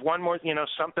album or one more,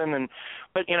 something,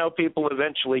 but people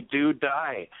eventually do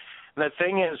die. And the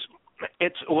thing is,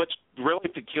 it's what's really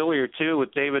peculiar too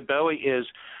with David Bowie is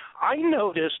I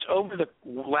noticed over the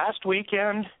last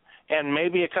weekend and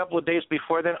maybe a couple of days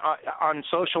before then on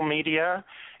social media,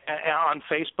 on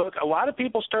Facebook, a lot of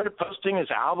people started posting his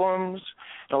albums.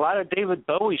 A lot of David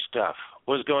Bowie stuff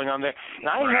was going on there, and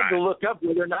I had to look up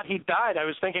whether or not he died. I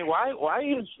was thinking, why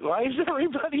is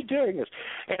everybody doing this?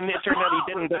 And it turned out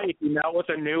he didn't die. He came out with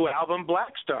a new album,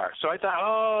 Black Star. So I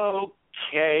thought,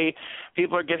 okay,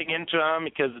 people are getting into him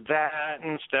because of that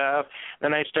and stuff.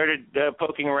 Then I started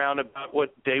poking around about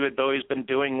what David Bowie's been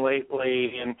doing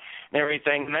lately and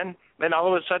everything. And then all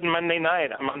of a sudden Monday night,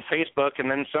 I'm on Facebook, and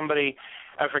then somebody,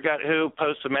 I forgot who,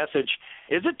 posts a message.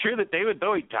 Is it true that David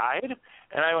Bowie died?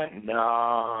 And I went,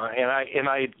 no. And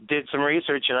I did some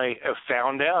research, and I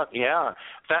found out, yeah.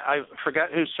 I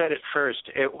forgot who said it first.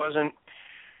 It wasn't.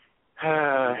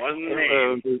 It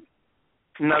wasn't me.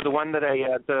 No, the one that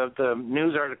the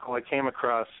news article I came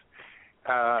across.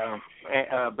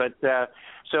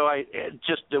 So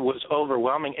it was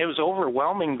overwhelming. It was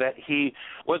overwhelming that he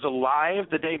was alive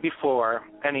the day before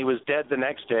and he was dead the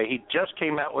next day. He just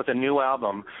came out with a new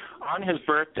album on his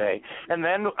birthday, and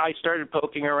then I started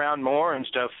poking around more and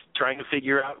stuff, trying to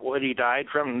figure out what he died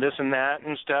from, this and that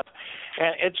and stuff.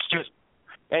 And it's just.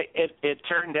 It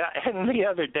turned out, and the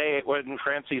other day when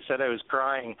Francie said I was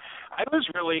crying, I was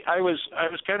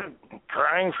kind of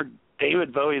crying for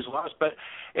David Bowie's loss, but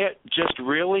it just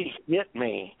really hit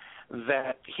me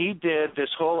that he did this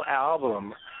whole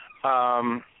album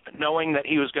knowing that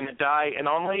he was going to die, and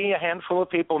only a handful of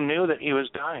people knew that he was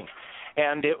dying.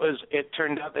 And it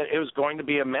turned out that it was going to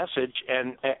be a message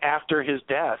and after his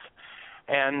death.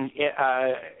 And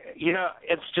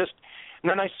it's just. And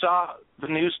then I saw the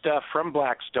new stuff from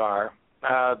Black Star,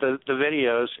 the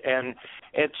videos, and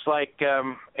it's like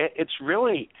it's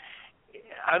really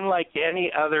unlike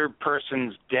any other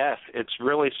person's death. It's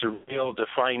really surreal to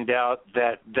find out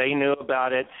that they knew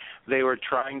about it. They were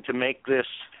trying to make this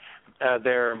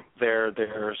their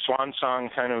swan song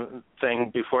kind of thing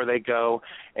before they go,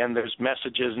 and there's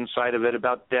messages inside of it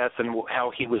about death and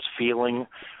how he was feeling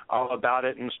all about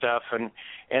it and stuff. And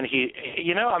he,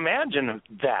 imagine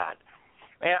that.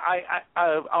 And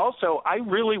I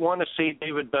really want to see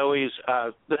David Bowie's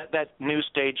that new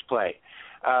stage play,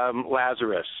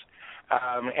 Lazarus.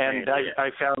 And I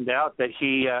found out that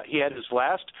he had his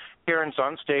last appearance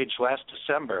on stage last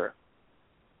December,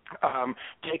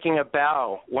 taking a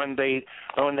bow when they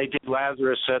did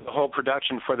Lazarus, the whole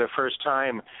production for the first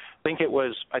time. I think it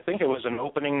was an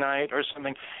opening night or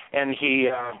something, and he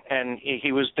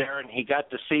was there and he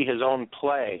got to see his own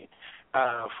play.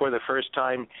 For the first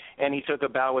time, and he took a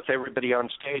bow with everybody on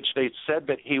stage. They said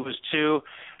that he was too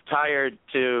tired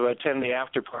to attend the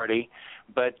after party,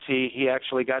 but he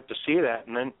actually got to see that.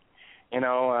 And then,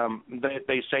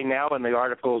 they say now in the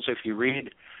articles, if you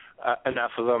read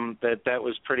enough of them, that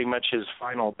was pretty much his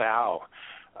final bow.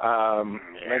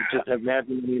 Just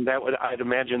imagine I'd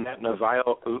imagine that in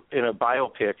a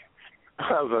biopic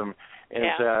of him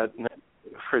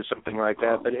for something like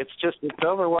that. But it's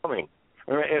overwhelming.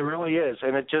 It really is,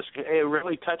 and it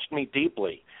really touched me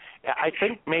deeply. I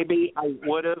think maybe I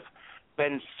would have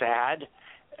been sad.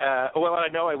 I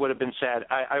know I would have been sad.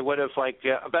 I would have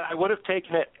but I would have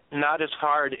taken it not as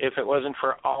hard if it wasn't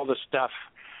for all the stuff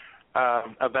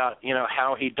about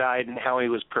how he died and how he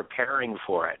was preparing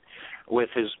for it with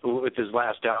his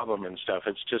last album and stuff.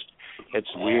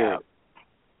 It's weird.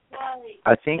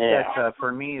 I think that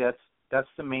for me that's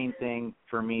the main thing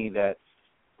for me that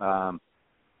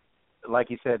like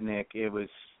you said, Nick, it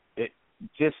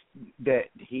just that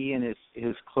he and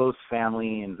his close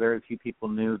family and very few people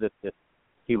knew that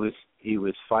he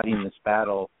was fighting this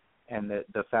battle, and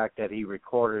the fact that he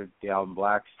recorded the album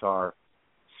Black Star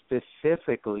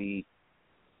specifically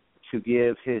to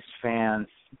give his fans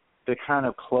the kind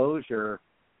of closure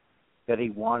that he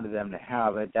wanted them to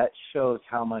have. That shows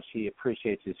how much he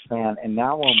appreciates his fan. And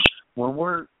now when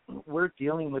we're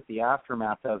dealing with the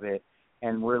aftermath of it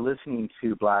and we're listening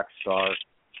to Black Star,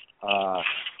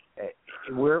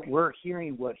 we're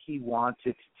hearing what he wanted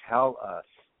to tell us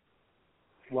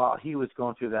while he was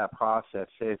going through that process.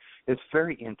 It's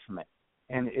very intimate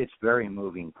and it's very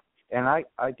moving. And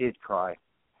I did cry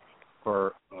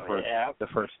for the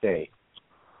first day.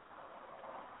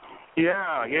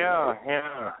 Yeah.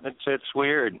 It's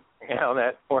weird how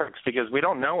that works because we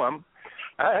don't know him.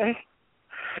 That's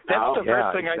the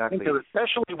first thing I think of,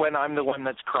 especially when I'm the one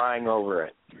that's crying over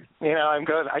it. I'm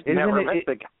going. I never met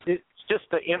the guy. It's just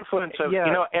the influence of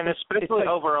and especially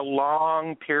over a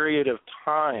long period of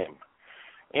time.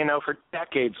 For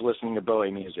decades listening to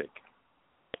Bowie music.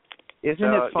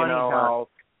 Isn't it funny how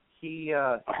he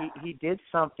did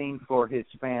something for his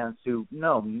fans who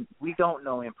we don't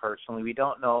know him personally, we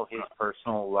don't know his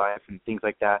personal life and things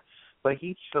like that, but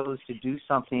he chose to do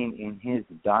something in his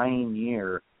dying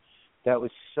year that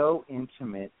was so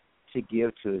intimate to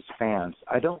give to his fans.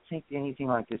 I don't think anything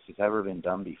like this has ever been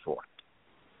done before.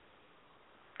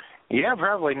 Yeah,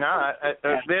 probably not.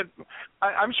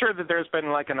 I'm sure that there's been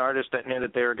like an artist that knew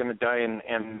that they were going to die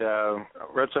and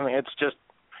wrote something. It's just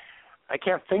I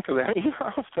can't think of any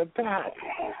off the bat.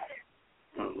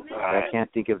 I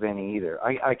can't think of any either.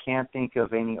 I can't think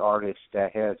of any artist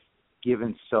that has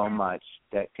given so much,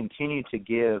 that continued to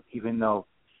give, even though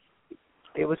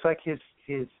it was like his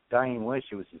dying wish.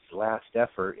 It was his last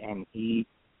effort, and he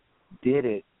did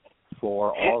it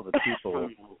for all the people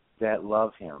that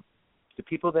love him. The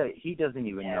people that he doesn't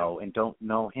even know and don't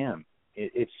know him.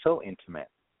 It's so intimate.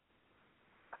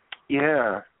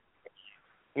 Yeah,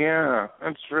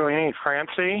 that's really neat.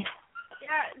 Francie?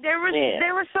 Yeah, there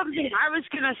was something I was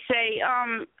gonna say.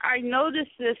 I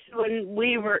noticed this when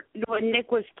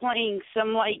Nick was playing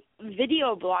some like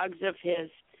video blogs of his,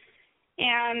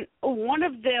 and one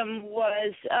of them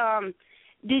was,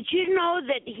 did you know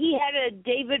that he had a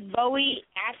David Bowie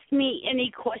Ask Me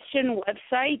Any Question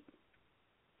website?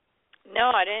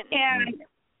 No, I didn't. And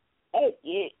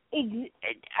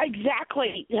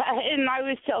exactly. And I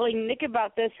was telling Nick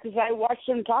about this because I watched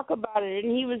him talk about it,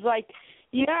 and he was like,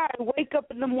 yeah, I wake up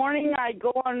in the morning, I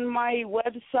go on my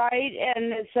website,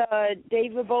 and it's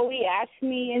David Bowie Ask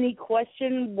Me Any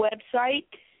Question website,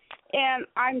 and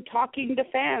I'm talking to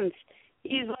fans.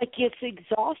 He's like, it's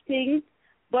exhausting,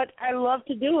 but I love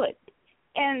to do it.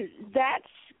 And that's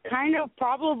kind of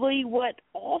probably what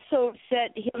also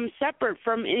set him separate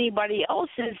from anybody else,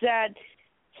 is that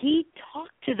he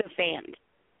talked to the fans.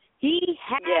 He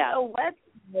had a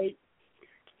website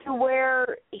to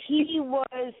where he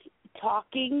was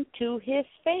talking to his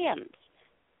fans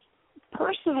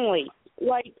personally.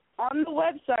 Like on the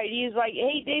website, he's like,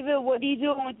 hey, David, what are you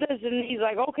doing with this? And he's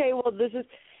like, okay, well,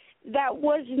 that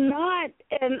was not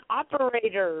an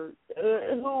operator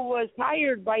who was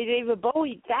hired by David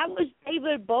Bowie. That was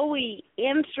David Bowie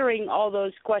answering all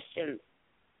those questions.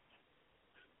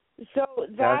 So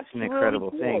that's an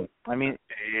incredible really cool thing. I mean,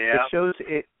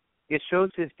 it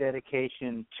shows his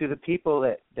dedication to the people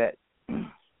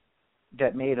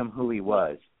that made him who he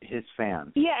was, his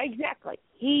fans. Yeah, exactly.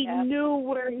 He knew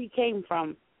where he came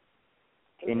from.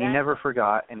 And he never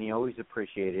forgot, and he always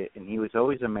appreciated it, and he was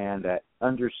always a man that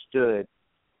understood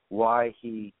why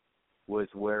he was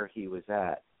where he was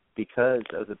at, because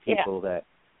of the people that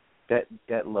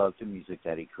loved the music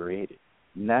that he created.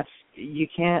 And that's you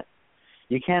can't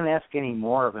ask any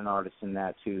more of an artist than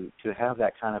that, to have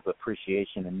that kind of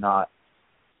appreciation and not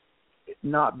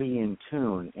be in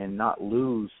tune and not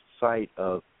lose sight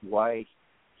of why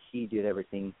he did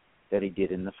everything that he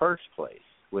did in the first place,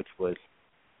 which was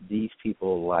these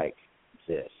people like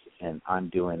this, and I'm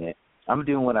doing it. I'm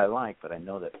doing what I like, but I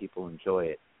know that people enjoy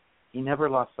it. He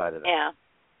never lost sight of that. Yeah.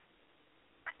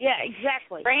 Yeah,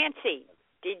 exactly. Francie,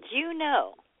 did you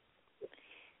know?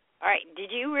 All right, did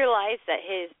you realize that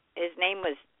his name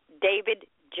was David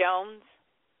Jones?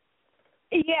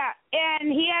 Yeah,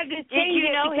 and he had to change it. Did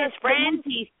you know his friends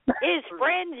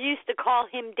friends used to call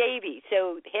him Davy,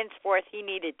 so henceforth he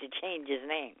needed to change his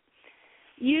name.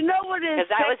 You know what his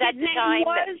that was at second the name time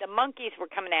was? that the monkeys were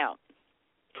coming out.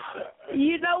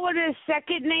 You know what his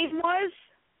second name was?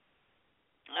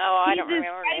 Oh, I don't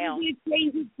remember now. He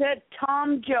changed it to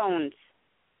Tom Jones.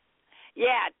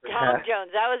 Yeah, Tom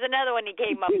Jones. That was another one he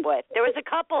came up with. There was a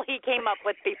couple he came up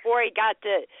with before he got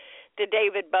to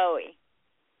David Bowie.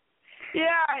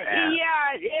 Yeah, and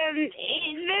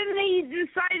then he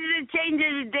decided to change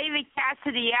it to David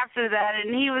Cassidy after that,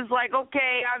 and he was like,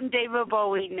 okay, I'm David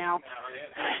Bowie now.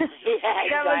 Yeah,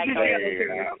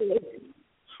 exactly.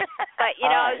 But,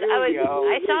 you know,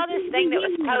 I saw this thing that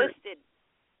was posted.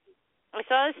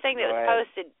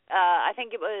 I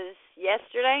think it was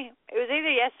yesterday. It was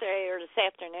either yesterday or this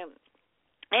afternoon.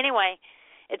 Anyway,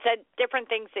 it said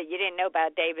different things that you didn't know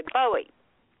about David Bowie.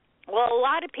 Well, a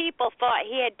lot of people thought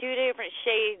he had two different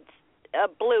shades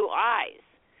of blue eyes.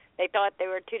 They thought they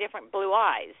were two different blue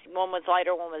eyes. One was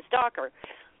lighter, one was darker.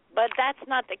 But that's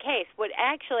not the case. What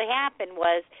actually happened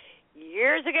was,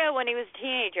 years ago when he was a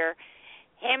teenager,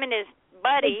 him and his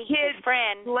buddy, his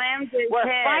friend, were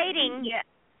fighting. Yeah.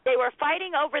 They were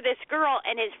fighting over this girl,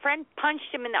 and his friend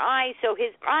punched him in the eye, so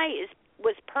his eye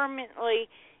was permanently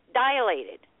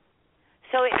dilated.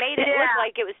 So it made it look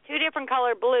like it was two different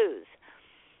color blues.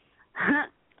 I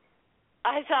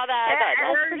saw that.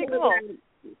 That's pretty cool.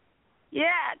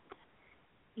 Yeah.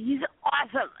 He's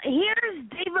awesome. Here's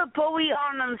David Bowie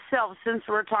on himself, since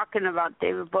we're talking about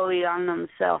David Bowie on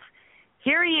himself.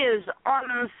 Here he is on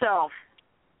himself.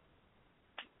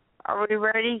 Are we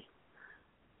ready?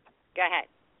 Go ahead.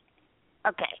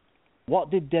 Okay.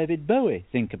 What did David Bowie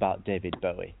think about David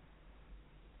Bowie?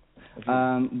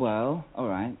 Well, all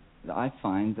right. I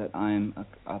find that I'm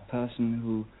a person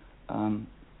who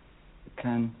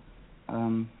can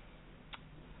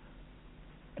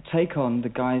take on the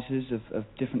guises of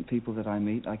different people that I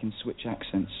meet. I can switch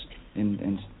accents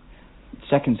in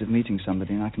seconds of meeting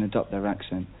somebody, and I can adopt their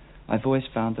accent. I've always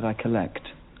found that I collect.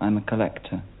 I'm a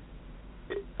collector.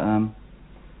 And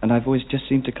I've always just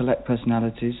seemed to collect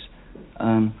personalities,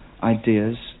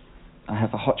 ideas. I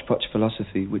have a hodgepodge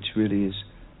philosophy, which really is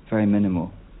very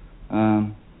minimal.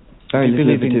 Do you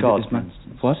believe in God?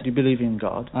 What? Do you believe in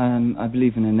God? I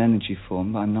believe in an energy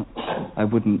form, but I'm not. I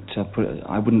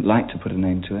wouldn't like to put a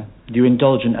name to it. Do you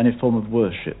indulge in any form of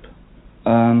worship?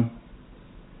 Life.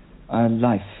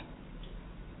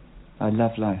 I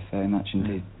love life very much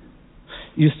indeed.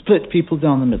 You split people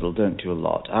down the middle, don't you, a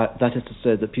lot? That is to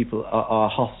say that people are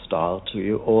hostile to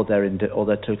you, or they're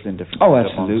totally indifferent. Oh,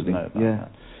 absolutely. Yeah.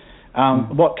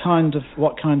 What kind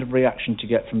of reaction do you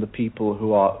get from the people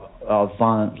who are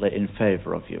violently in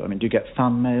favour of you? I mean, do you get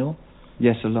fan mail?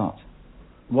 Yes, a lot.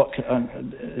 What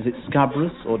is it?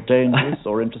 Scabrous or dangerous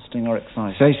or interesting or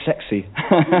exciting? Very sexy.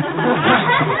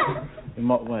 In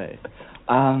what way?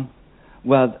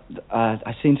 Well,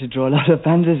 I seem to draw a lot of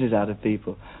fantasies out of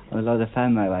people. A lot of the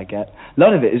fan mail I get. A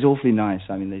lot of it is awfully nice.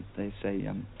 I mean, they say,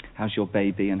 how's your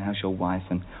baby and how's your wife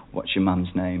and what's your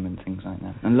mum's name and things like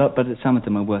that. But some of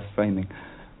them are worth framing.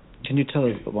 Can you tell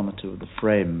us one or two of the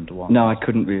framed ones? No, I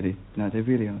couldn't really. No, they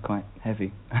really are quite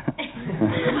heavy.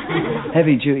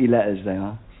 Heavy duty letters they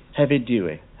are. Heavy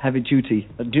duty? Heavy duty.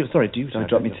 Duty. So I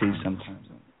drop me T's sometimes.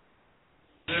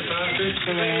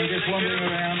 Just wandering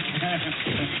around.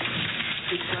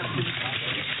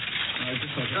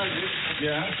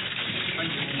 Yeah.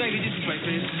 David, this way,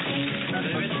 please.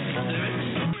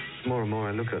 More and more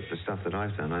I look at the stuff that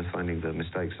I've done, I'm finding the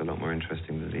mistakes a lot more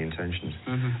interesting than the intentions.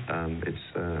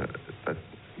 But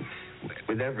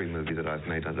with every movie that I've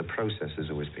made, the process has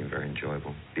always been very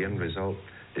enjoyable. The end result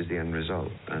is the end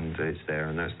result, and it's there,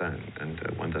 and that's that. And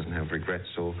one doesn't have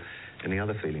regrets or any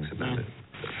other feelings about it.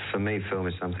 For me, film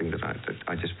is something that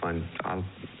I just find,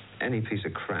 any piece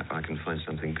of crap, I can find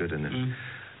something good in it. Me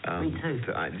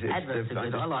too. I like adverts. I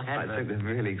think they're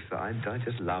really exciting. I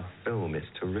just love film. It's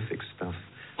terrific stuff.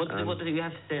 What do you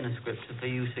have to say in a script for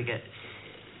you to get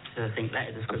to think that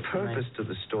is a script? A purpose to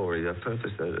the story, a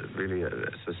purpose that really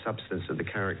is the substance of the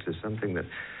character, something that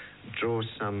draws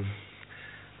some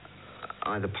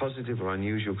either positive or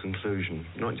unusual conclusion,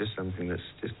 not just something that's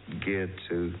just geared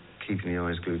to keeping the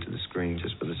eyes glued to the screen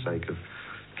just for the sake of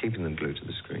keeping them glued to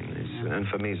the screen. And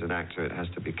for me as an actor, it has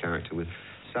to be a character with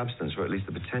substance, or at least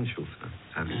the potential for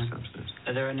having substance.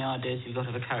 Are there any ideas you've got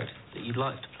of a character that you'd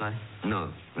like to play? No,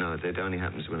 it only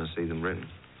happens when I see them written.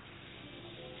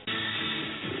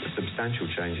 A substantial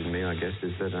change in me, I guess,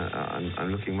 is that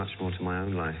I'm looking much more to my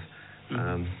own life.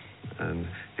 And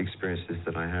the experiences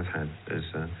that I have had has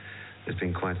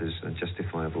been quite as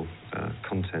justifiable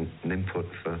content and input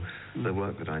for the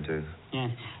work that I do. Yeah.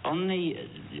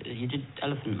 You did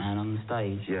Elephant Man on the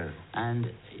stage. Yeah.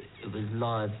 And it was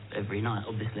live every night,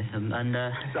 obviously.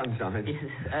 Sometimes.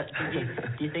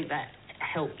 Do you think that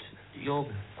helped your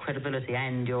credibility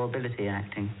and your ability in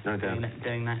acting? No doubt.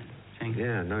 Doing that thing?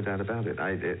 Yeah, no doubt about it.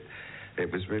 It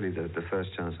was really the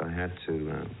first chance I had to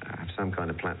have some kind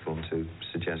of platform to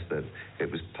suggest that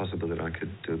it was possible that I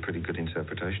could do a pretty good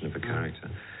interpretation of a character,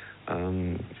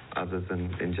 other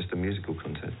than in just a musical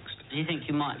context. Do you think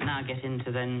you might now get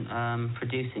into then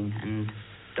producing and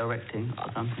directing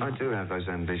or something? I do have those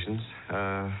ambitions.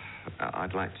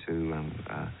 I'd like to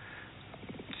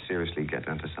seriously get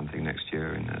into something next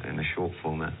year in a short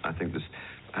format. I think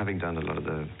having done a lot of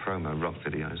the promo rock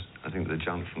videos, I think the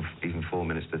jump from even 4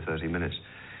 minutes to 30 minutes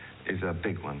is a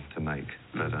big one to make.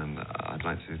 But I'd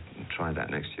like to try that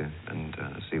next year and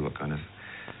see what kind of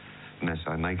mess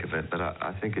I make of it. But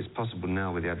I think it's possible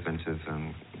now with the advent of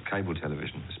cable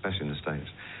television, especially in the States,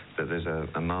 that there's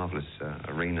a marvellous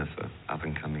arena for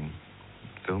up-and-coming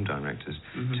film directors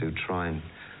to try and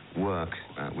work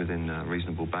within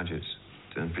reasonable budgets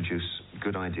and produce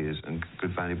good ideas and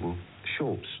good, valuable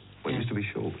shorts. What used to be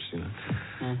shorts, you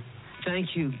know.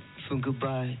 Thank you for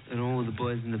goodbye and all the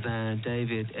boys in the band,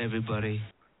 David, everybody.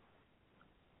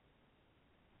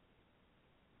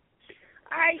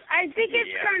 I think it's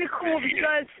kind of cool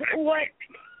because what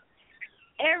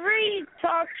every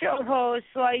talk show host,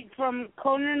 like from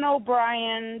Conan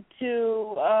O'Brien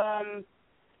to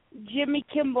Jimmy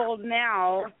Kimmel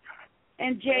now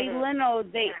and Jay Leno,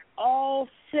 they all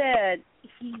said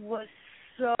he was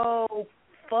so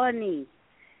funny.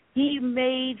 He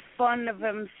made fun of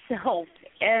himself,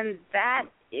 and that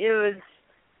is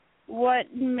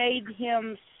what made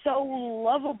him so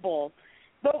lovable.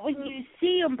 But when you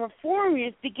see him perform,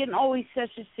 you're thinking, oh, he's such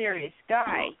a serious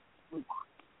guy.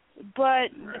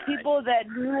 But the people that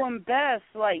knew him best,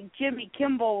 like Jimmy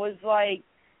Kimmel, was like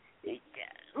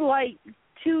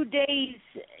 2 days,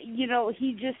 you know,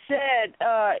 he just said,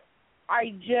 I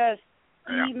just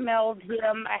emailed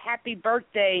him a happy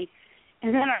birthday,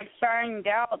 and then I found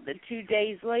out that 2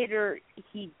 days later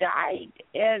he died.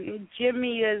 And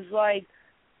Jimmy is like,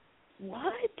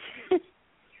 what?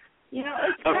 You know,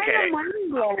 it's kind of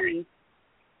mind-blowing.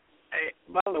 Hey,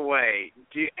 by the way,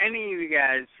 do any of you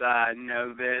guys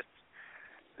know this?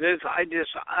 I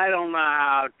don't know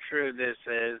how true this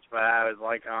is, but I was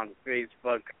like on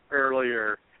Facebook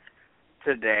earlier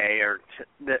today or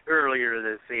earlier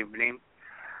this evening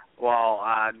while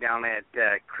down at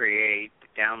Create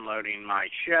downloading my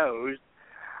shows.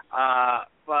 But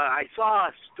I saw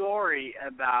a story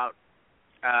about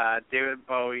David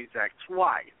Bowie's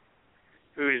ex-wife,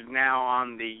 who is now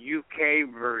on the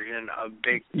UK version of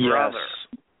Big Brother.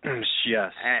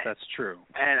 Yes, that's true.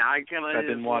 And I've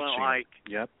been watching. Like,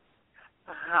 yep.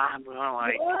 I'm going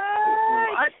like,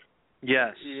 what?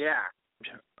 Yes. Yeah.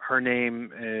 Her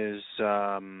name is.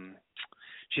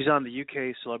 She's on the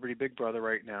UK Celebrity Big Brother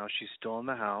right now. She's still in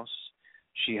the house.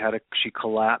 She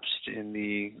collapsed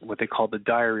in what they call the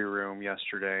diary room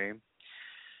yesterday.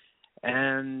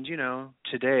 And, you know,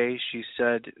 today she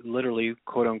said, literally,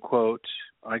 quote unquote,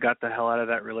 I got the hell out of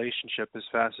that relationship as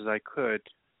fast as I could.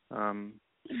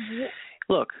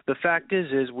 Look, the fact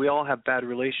is we all have bad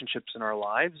relationships in our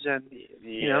lives, and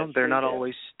you know they're not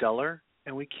always stellar,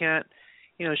 and we can't.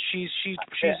 You know, she's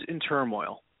in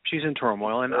turmoil. She's in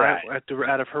turmoil, and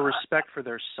out of her respect for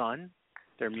their son,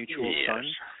 their mutual son,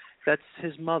 that's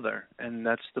his mother, and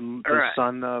that's the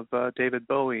son of David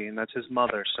Bowie, and that's his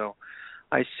mother. So,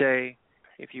 I say,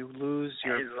 if you lose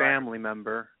your family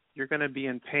member, you're going to be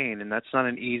in pain, and that's not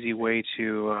an easy way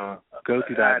to go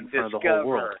through that in front of the whole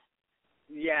world.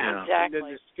 Yeah, exactly.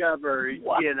 To discover,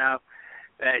 you know,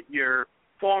 that your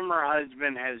former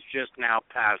husband has just now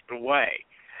passed away.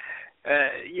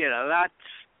 You know, that's,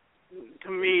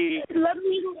 to me, not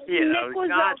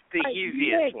the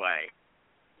easiest way.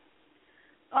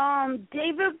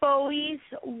 David Bowie's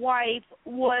wife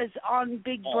was on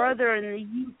Big Brother in the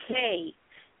UK,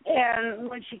 and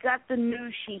when she got the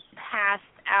news, she passed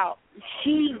out.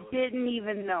 She didn't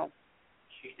even know.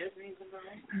 She didn't even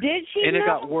know? Did she And know? it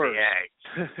got worse.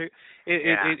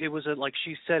 Yeah. It was, like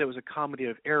she said, it was a comedy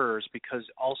of errors because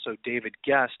also David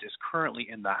Guest is currently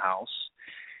in the house.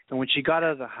 And when she got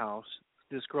out of the house,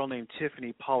 this girl named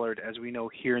Tiffany Pollard, as we know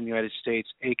here in the United States,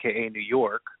 a.k.a. New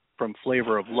York, from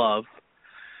Flavor of Love,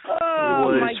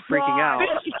 was freaking out.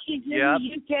 She's in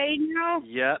the UK now?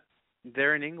 Yep.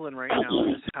 They're in England right now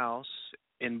in this house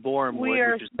in Bournemouth,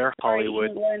 which is their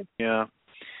Hollywood. England. Yeah.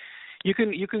 You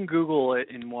can Google it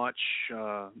and watch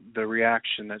the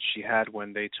reaction that she had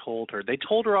when they told her. They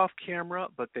told her off camera,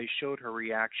 but they showed her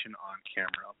reaction on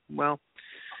camera. Well,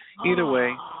 either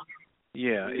way,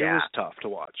 it was tough to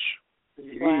watch.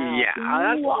 Wow. Yeah,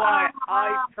 that's why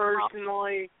I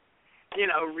personally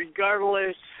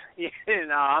regardless,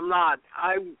 I'm not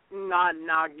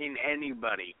knocking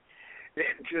anybody.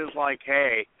 It's just like,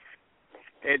 hey,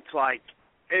 it's like,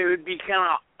 it would be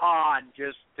kind of odd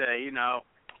just to,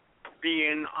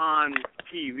 being on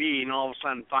TV and all of a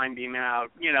sudden finding out,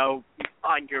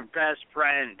 like your best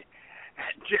friend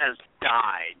just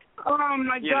died. Oh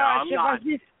my gosh, if I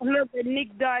just found out that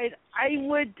Nick died, I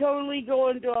would totally go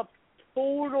into a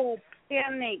total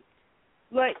panic.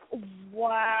 Like,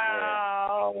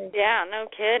 wow. Yeah, no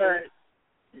kidding.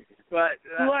 But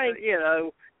like,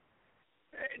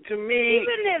 to me,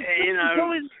 even if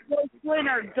Flynn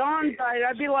or Don died,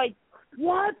 I'd be like,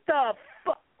 what the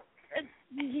fuck?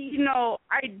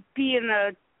 I'd be in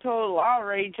a total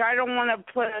outrage. I don't want to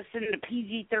put us into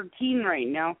PG-13 right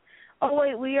now. Oh,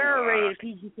 wait, we are rated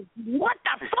PG-13. What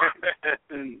the fuck?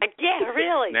 Yeah,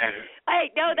 really.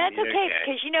 Hey, no, that's okay,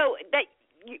 because,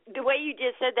 the way you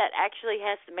just said that actually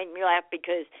has to make me laugh,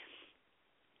 because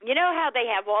you know how they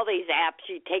have all these apps,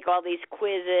 you take all these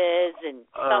quizzes and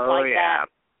stuff like that?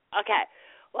 Okay.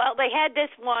 Well, they had this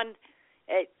one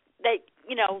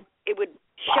it would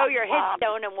show your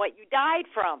headstone and what you died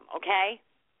from, okay?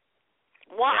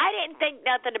 Well, I didn't think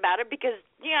nothing about it because,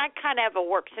 I kind of have a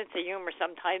work sense of humor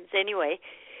sometimes anyway.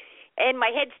 And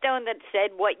my headstone that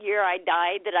said what year I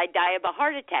died, that I die of a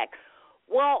heart attack.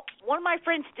 Well, one of my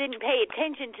friends didn't pay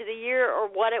attention to the year or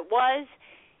what it was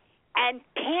and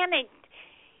panicked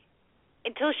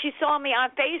until she saw me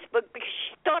on Facebook because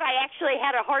she thought I actually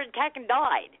had a heart attack and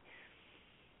died.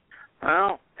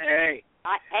 Well, hey.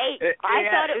 I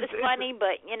thought it was funny,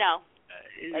 but, like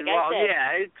I said.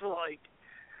 Yeah, it's like,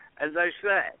 as I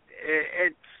said,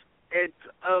 it's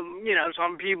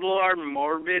some people are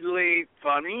morbidly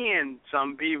funny and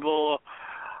some people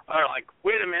are like,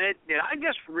 wait a minute, did I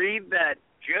just read that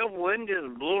Joe Flynn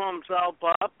just blew himself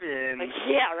up? And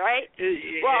yeah, right?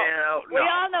 We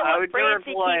all know what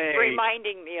Francie keeps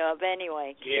reminding me of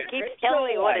anyway. She keeps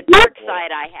telling me what a dark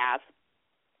side I have.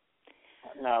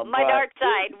 No, my dark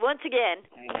side, once again.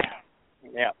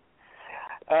 Yeah.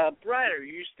 Brad, are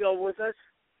you still with us?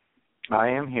 I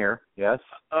am here, yes.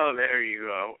 Oh, there you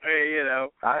go.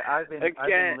 I've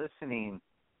been listening.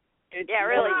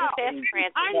 Really, just ask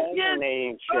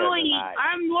Francis.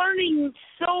 I'm learning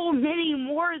so many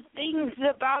more things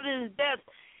about his death.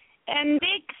 And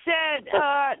Nick said,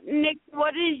 Nick,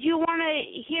 what did you want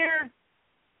to hear?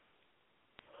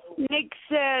 Nick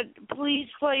said, please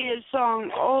play his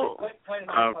song. Oh.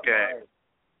 Okay.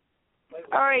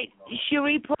 All right. Should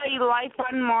we play Life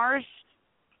on Mars?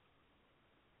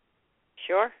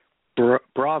 Sure.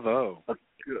 Bravo. Go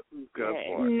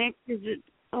for it. Nick,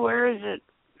 where is it?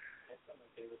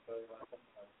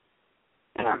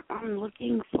 I'm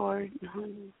looking for it.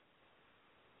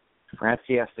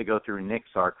 Francie has to go through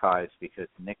Nick's archives because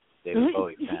Nick's a David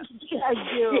Bowie fan. I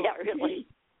do. Yeah, really.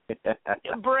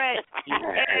 Brett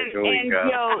and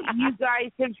Joe, you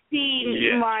guys have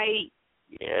seen my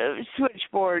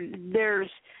switchboard. There's,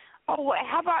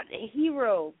 how about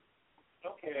Hero?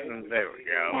 Okay. There we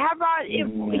go. How about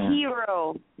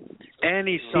Hero?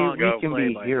 Any song we can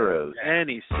be heroes.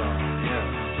 Any song,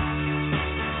 yeah.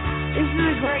 This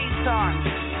is a great song.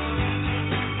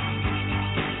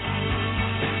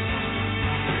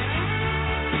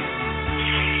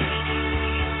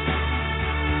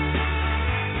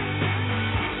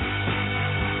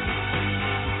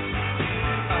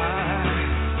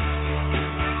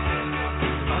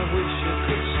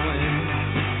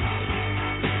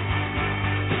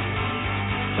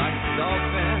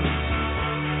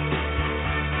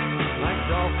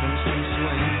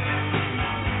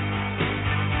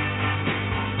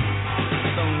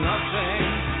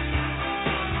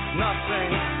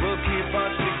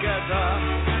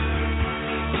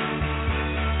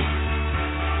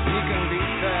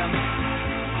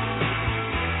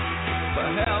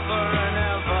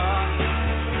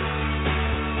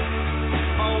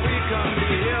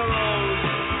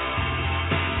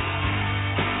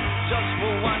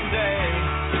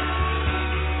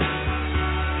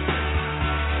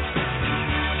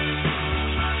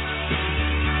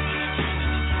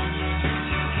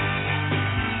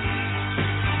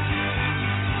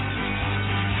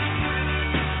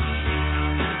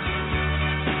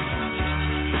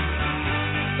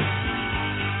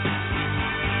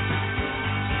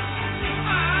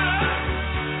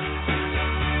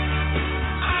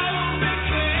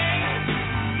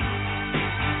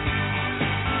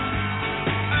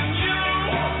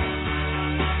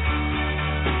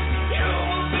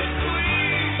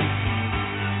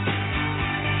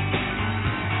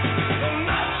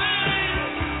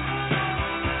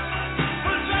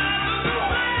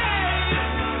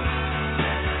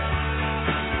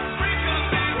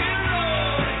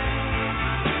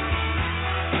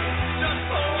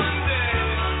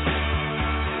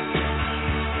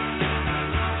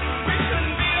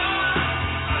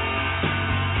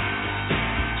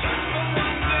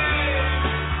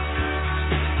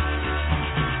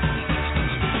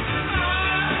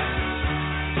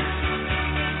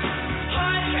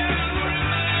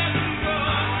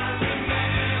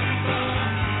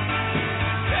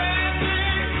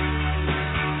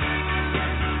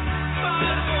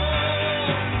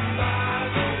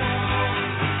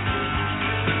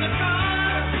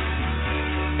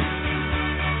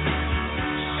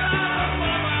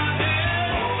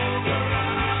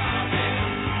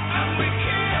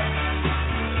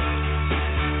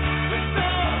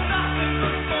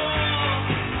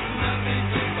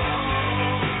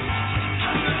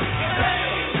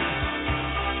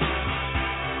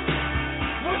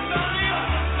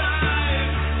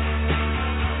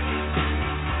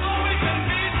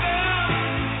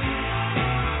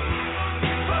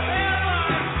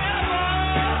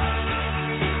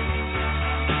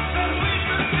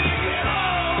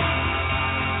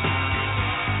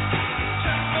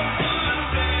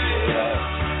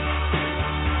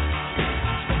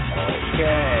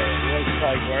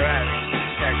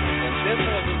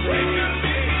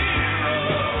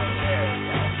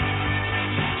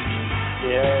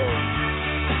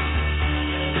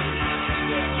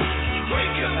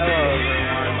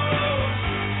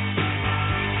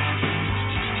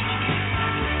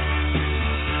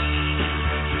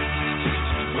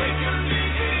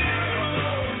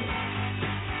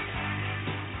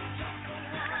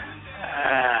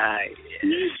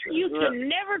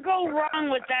 wrong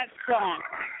with that song.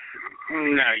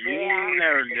 No, you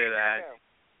never do that.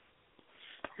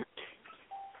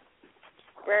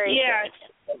 Very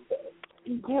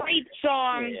good. Great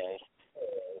song.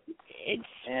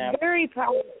 It's very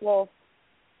powerful.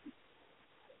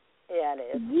 Yeah, it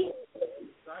is.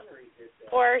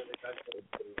 Or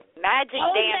Magic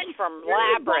Dance from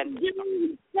Labyrinth.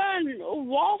 Sun,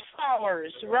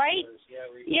 Wallflowers, right?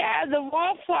 Yeah, the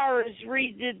Wallflowers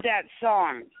redid that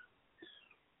song.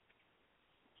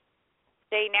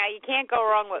 See, now you can't go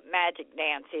wrong with Magic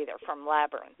Dance either from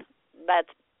Labyrinth.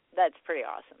 That's pretty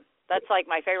awesome. That's like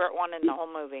my favorite one in the whole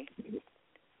movie.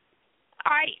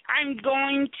 I'm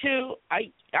going to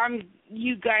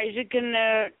you guys are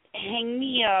gonna hang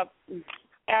me up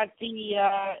at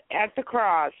the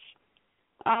cross.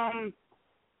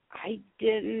 I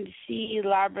didn't see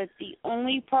Labyrinth. The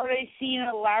only part I seen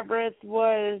in Labyrinth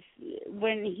was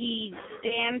when he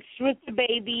danced with the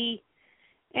baby.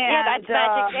 And, that's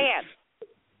Magic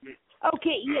Dance.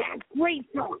 Okay, yeah, great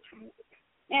song.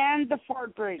 And the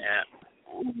fart break. Yeah.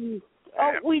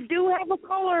 We do have a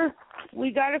caller.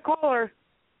 We got a caller.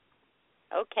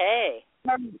 Okay.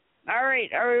 All right.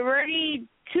 Are we ready?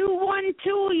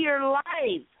 212, you're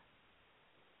live.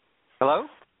 Hello?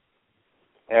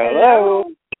 Hello.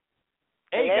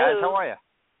 Hey, guys, how are you?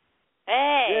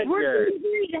 Hey. We're doing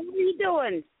great. How are you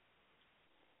doing?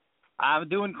 I'm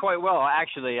doing quite well.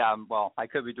 Actually, I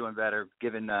could be doing better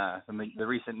given the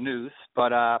recent news.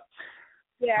 But,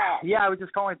 yeah, I was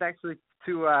just calling actually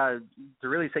to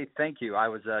really say thank you. I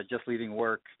was just leaving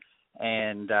work,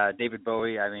 and David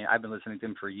Bowie, I mean, I've been listening to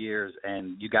him for years,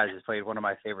 and you guys just played one of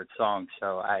my favorite songs.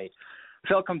 So I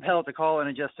felt compelled to call in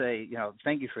and just say,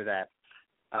 thank you for that.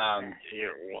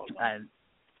 You're welcome. And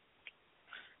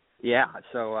yeah,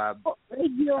 so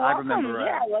you're I welcome. remember.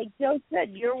 Like Joe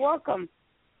said, you're welcome.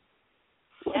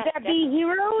 Would that be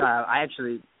Heroes?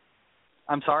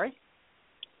 I'm sorry?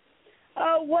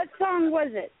 What song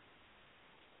was it?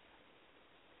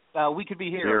 We Could Be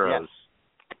Heroes.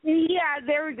 Yeah,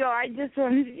 there we go. I just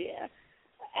wanted to...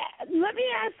 Let me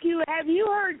ask you, have you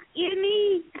heard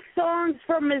any songs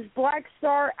from his Black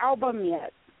Star album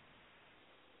yet?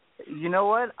 You know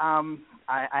what?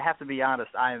 I have to be honest.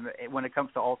 When it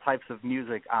comes to all types of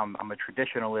music, I'm a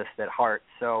traditionalist at heart.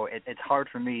 So it's hard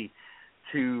for me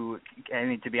to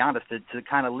be honest, to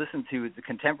kind of listen to the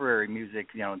contemporary music,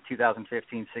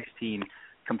 2015, 16,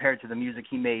 compared to the music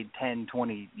he made 10,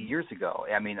 20 years ago.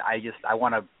 I mean, I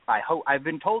hope, I've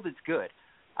been told it's good.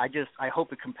 I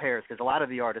hope it compares, because a lot of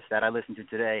the artists that I listen to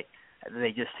today, they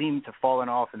just seem to fallen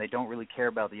off and they don't really care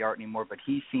about the art anymore, but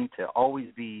he seemed to always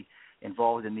be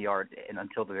involved in the art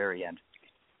until the very end.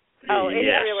 Oh,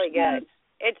 it's really good.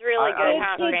 It's really good.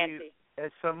 How fancy.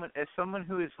 As someone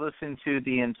who has listened to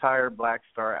the entire Black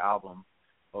Star album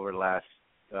over the last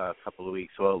couple of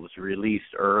weeks, well, it was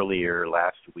released earlier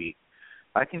last week,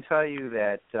 I can tell you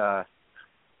that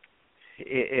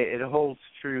it holds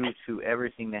true to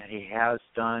everything that he has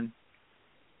done,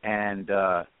 and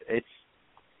it's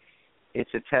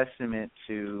a testament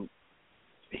to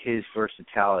his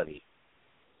versatility.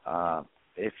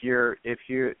 If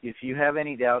you have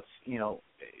any doubts,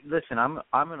 listen,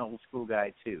 I'm an old school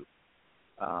guy too.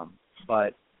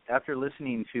 But after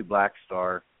listening to Black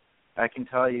Star, I can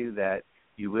tell you that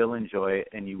you will enjoy it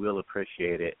and you will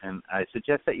appreciate it, and I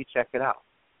suggest that you check it out.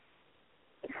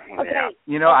 Okay.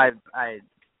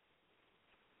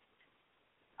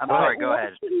 I'm sorry, go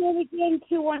ahead. What's your name again,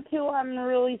 212? I'm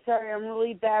really sorry. I'm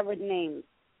really bad with names.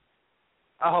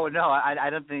 Oh, no, I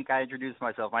don't think I introduced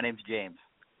myself. My name's James.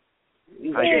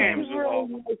 Hi, James. It's really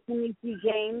nice to meet you,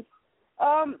 James.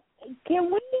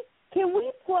 Can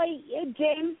we play,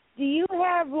 James, do you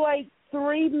have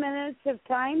 3 minutes of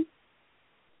time?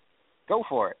 Go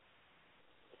for it.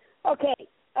 Okay.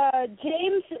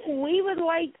 James, we would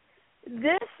like,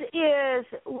 this is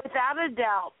Without a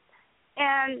Doubt,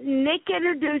 and Nick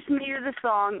introduced me to the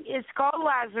song. It's called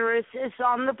Lazarus. It's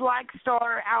on the Black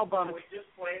Star album.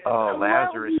 Oh,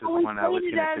 Lazarus is one I was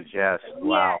going to suggest.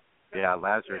 Wow. Yeah,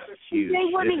 Lazarus is huge. They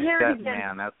want to hear it again.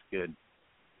 Man, that's good.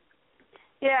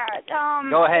 Yeah.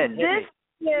 Go ahead. This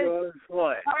is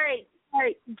all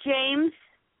right, James.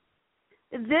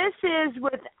 This is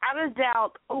without a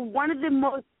doubt one of the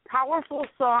most powerful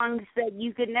songs that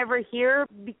you could never hear,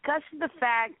 because of the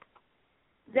fact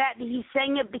that he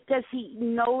sang it because he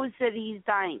knows that he's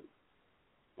dying.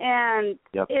 And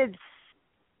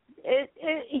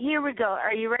here we go.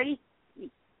 Are you ready?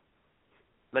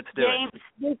 Let's do it.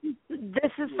 James,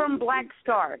 this is from Black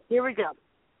Star. Here we go.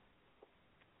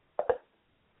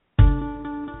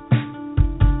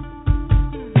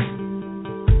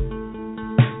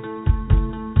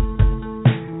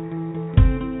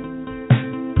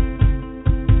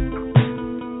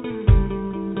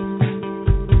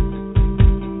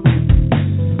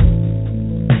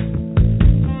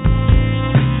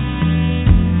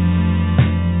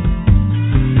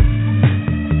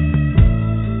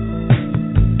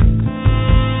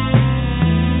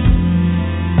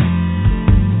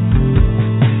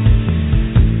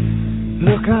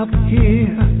 Look up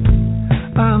here,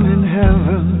 I'm in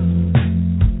heaven.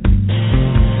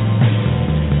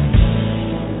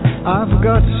 I've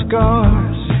got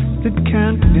scars that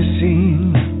can't be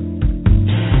seen.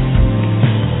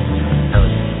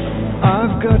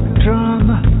 I've got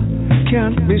drama,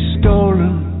 can't be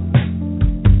stolen.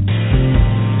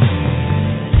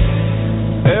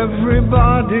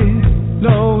 Everybody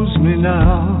knows me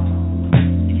now.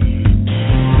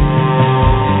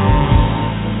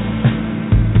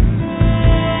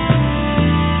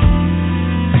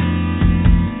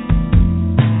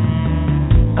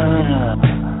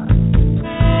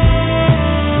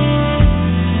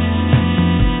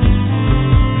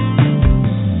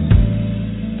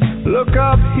 Look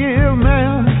up here,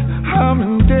 man, I'm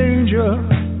in danger.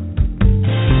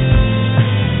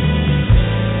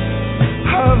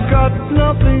 I've got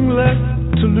nothing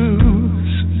left to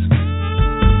lose.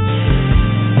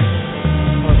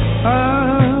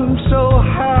 I'm so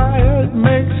high it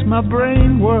makes my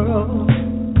brain whirl.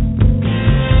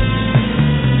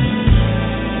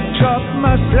 Drop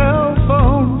my cell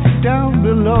phone down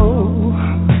below.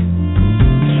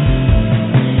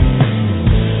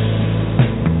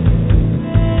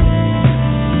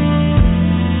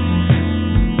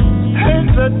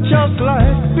 Just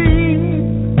like me.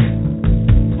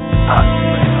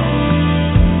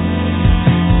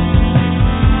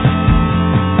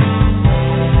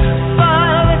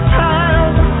 By the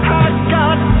time I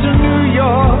got to New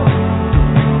York,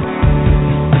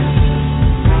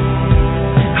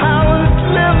 I was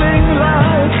living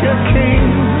like a king.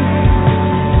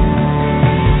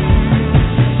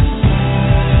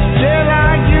 Then I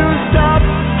used up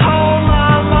all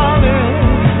my money.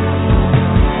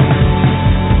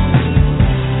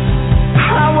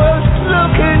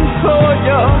 Looking for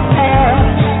your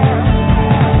ass.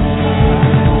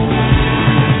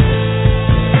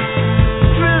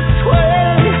 This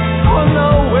way or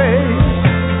no way.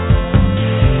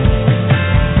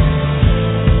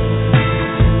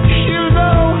 You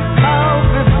know I'll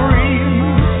be free.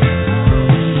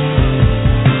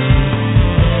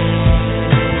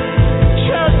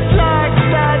 Just like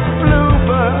that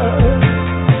bluebird.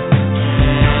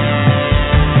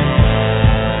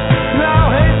 Now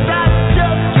ain't that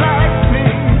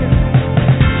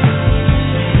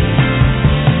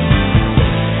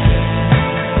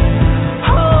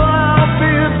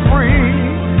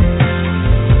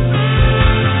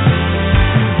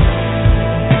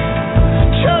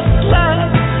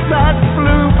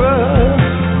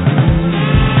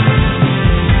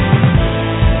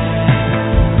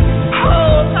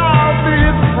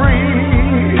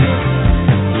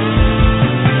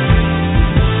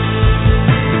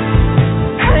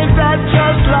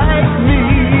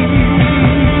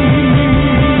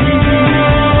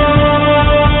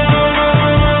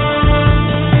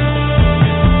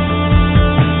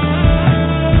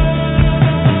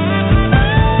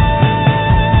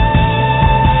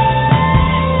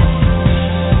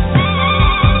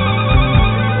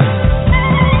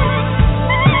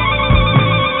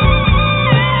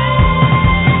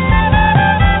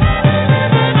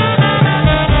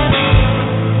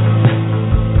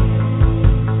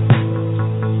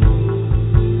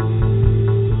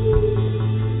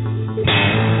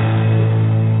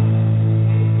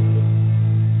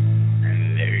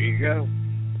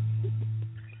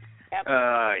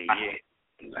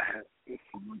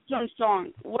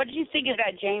song. What did you think of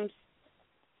that, James?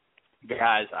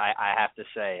 Guys, I have to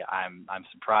say I'm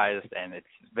surprised, and it's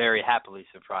very happily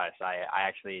surprised. I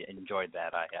actually enjoyed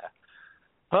that. I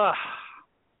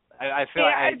feel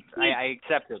I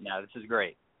accept it now. This is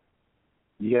great.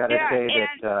 You got to say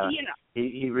that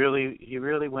he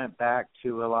really went back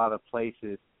to a lot of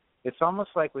places. It's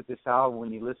almost like with this album,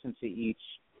 when you listen to each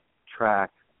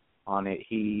track on it,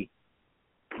 he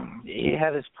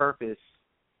had his purpose.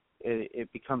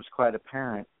 It becomes quite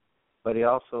apparent, but he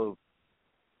also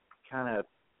kind of,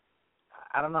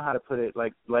 I don't know how to put it,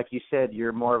 like you said,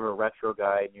 you're more of a retro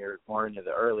guy and you're more into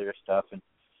the earlier stuff, and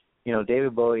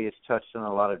David Bowie has touched on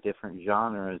a lot of different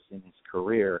genres in his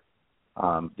career.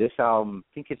 This album,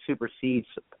 I think it supersedes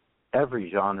every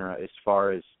genre as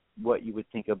far as what you would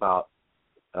think about,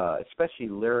 especially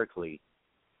lyrically,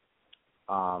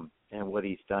 and what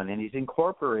he's done, and he's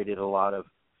incorporated a lot of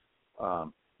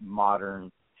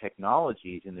modern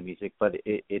technologies in the music, but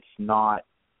it's not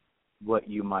what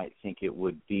you might think it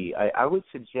would be. I would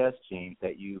suggest, James,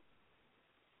 that you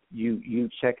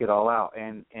check it all out.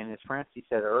 And as Francie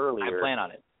said earlier, I plan on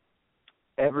it.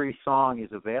 Every song is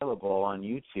available on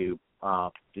YouTube.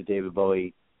 The David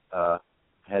Bowie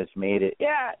has made it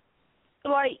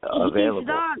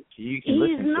available. You can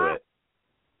listen to it.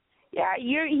 Yeah,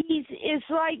 it's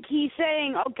like he's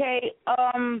saying, okay,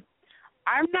 I'm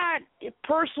not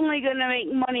personally going to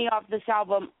make money off this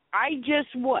album. I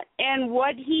just want, and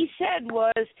what he said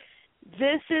was,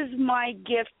 this is my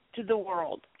gift to the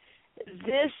world.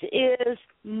 This is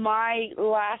my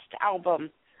last album.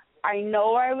 I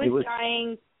know I was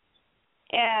dying,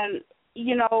 and,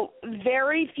 you know,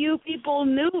 very few people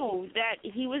knew that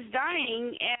he was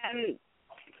dying, and,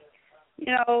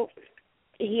 you know,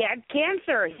 he had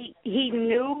cancer. He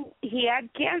knew he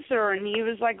had cancer, and he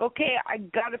was like, okay, I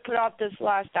got to put out this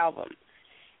last album.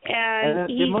 And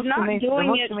he's not doing it. The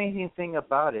most amazing thing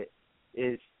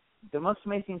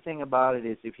about it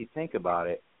is, if you think about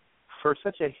it, for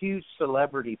such a huge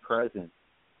celebrity presence,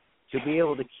 to be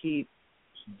able to keep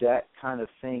that kind of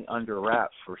thing under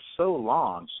wraps for so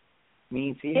long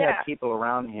means he had people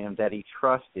around him that he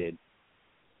trusted.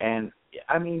 And,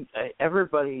 I mean,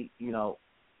 everybody, you know,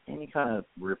 any kind of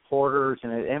reporters,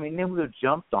 and I mean, they would have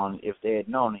jumped on if they had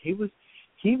known. He was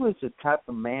the type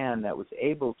of man that was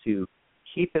able to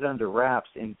keep it under wraps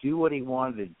and do what he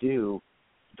wanted to do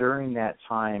during that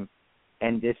time,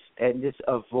 and just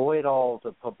avoid all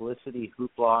the publicity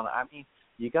hoopla. And I mean,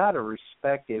 you got to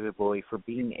respect David Bowie for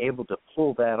being able to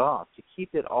pull that off, to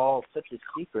keep it all such a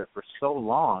secret for so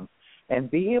long,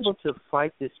 and be able to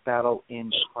fight this battle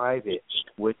in private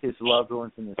with his loved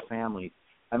ones and his family.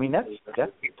 I mean, that's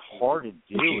hard to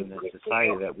do in the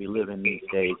society that we live in these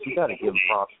days. You got to give him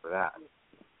props for that.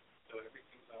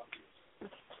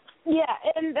 Yeah,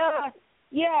 and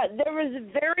there was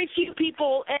very few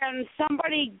people, and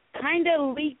somebody kind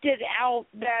of leaked it out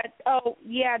that, oh,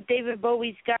 yeah, David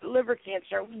Bowie's got liver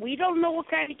cancer. We don't know what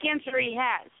kind of cancer he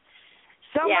has.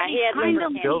 Somebody he had liver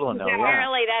cancer. Still don't know.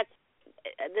 Apparently,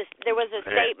 there was a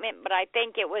statement, but I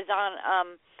think it was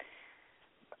on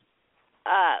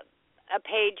a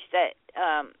page that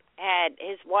had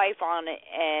his wife on it,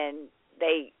 and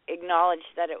they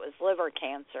acknowledged that it was liver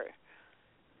cancer.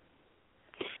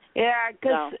 Yeah,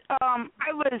 because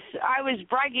I was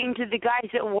bragging to the guys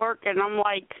at work, and I'm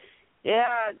like,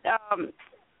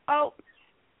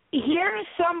 here's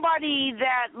somebody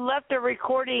that left a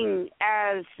recording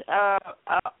as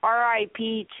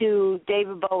R.I.P. to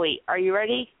David Bowie. Are you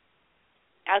ready?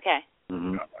 Okay.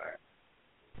 Mm-hmm.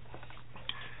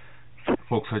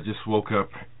 Folks, I just woke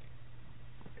up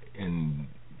and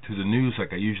to the news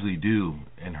like I usually do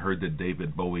and heard that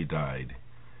David Bowie died.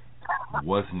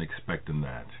 Wasn't expecting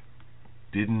that.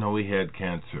 Didn't know he had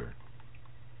cancer.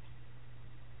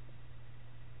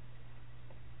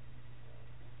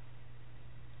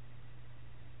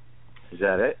 Is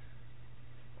that it?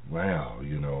 Well,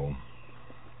 you know.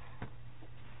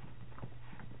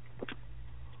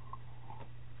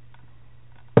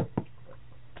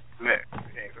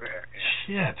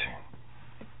 Shit.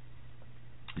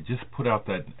 He just put out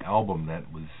that album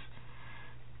that was,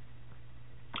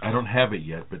 I don't have it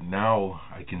yet, but now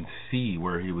I can see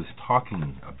where he was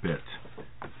talking a bit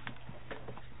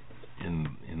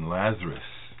in Lazarus,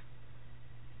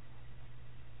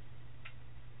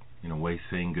 in a way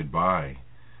saying goodbye.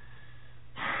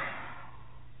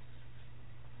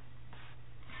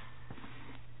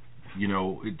 You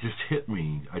know, it just hit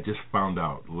me. I just found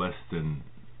out less than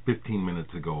 15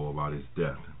 minutes ago about his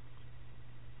death.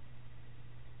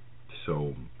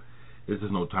 So this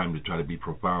is no time to try to be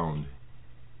profound.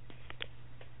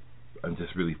 I'm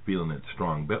just really feeling it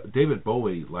strong. But David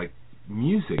Bowie, like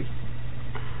music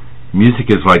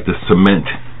is like the cement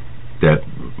that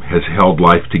has held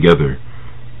life together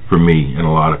for me and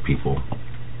a lot of people.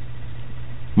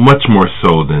 Much more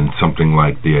so than something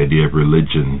like the idea of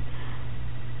religion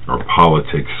or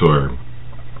politics, or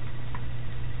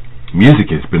music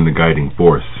has been the guiding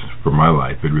force for my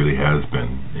life. It really has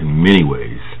been in many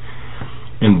ways.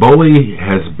 And Bowie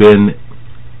has been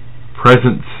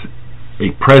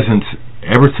a presence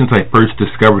ever since I first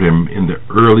discovered him in the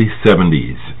early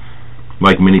 70s.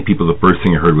 Like many people, the first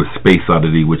thing I heard was Space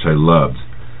Oddity, which I loved.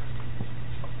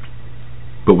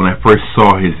 But when I first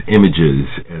saw his images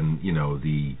and, you know,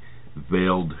 the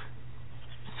veiled,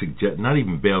 not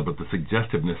even veiled, but the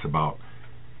suggestiveness about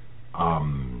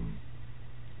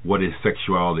what is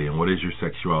sexuality and what is your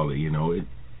sexuality, you know, it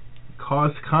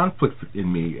caused conflict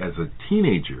in me as a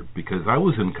teenager because I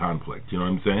was in conflict, you know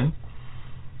what I'm saying?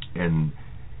 And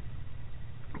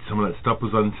some of that stuff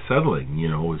was unsettling, you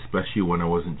know, especially when I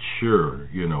wasn't sure,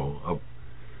 you know, of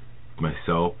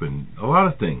myself and a lot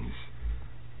of things.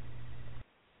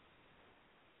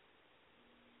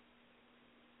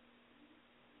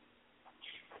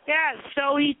 Yeah,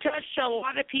 so he touched a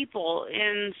lot of people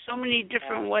in so many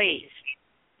different ways.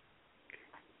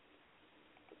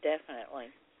 Definitely.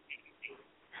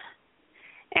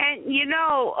 And, you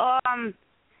know,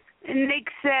 Nick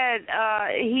said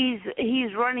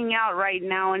he's running out right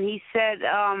now, and he said,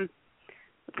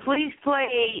 please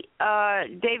play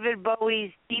David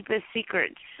Bowie's Deepest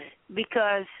Secrets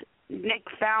because Nick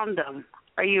found them.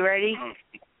 Are you ready?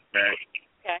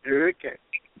 Okay.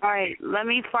 All right, let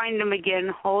me find them again.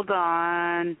 Hold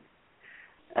on.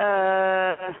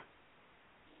 All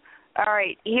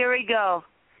right, here we go.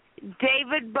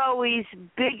 David Bowie's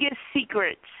Biggest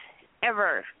Secrets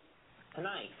Ever.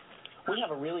 Tonight, we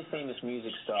have a really famous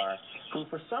music star who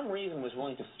for some reason was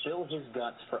willing to spill his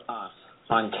guts for us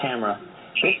on camera.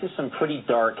 This is some pretty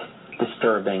dark,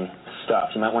 disturbing stuff.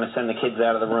 You might want to send the kids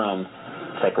out of the room.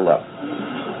 Take a look.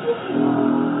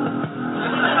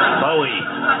 Bowie.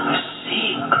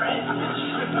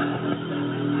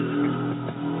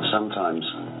 Sometimes,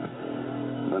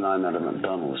 when I'm at a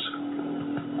McDonald's,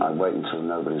 I wait until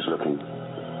nobody's looking,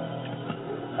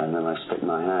 and then I stick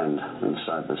my hand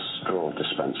inside the straw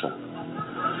dispenser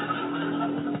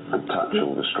and touch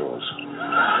all the straws.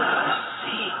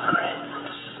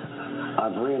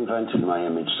 I've reinvented my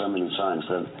image so many times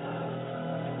that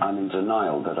I'm in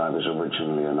denial that I was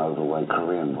originally an overweight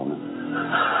Korean woman.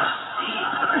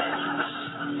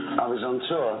 I was on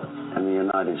tour in the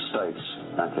United States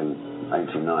back in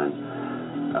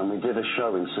 '89, and we did a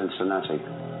show in Cincinnati.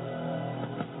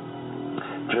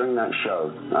 During that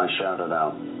show, I shouted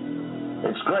out,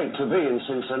 "It's great to be in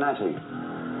Cincinnati."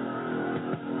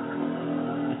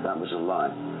 That was a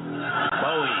lie.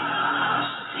 Bowie.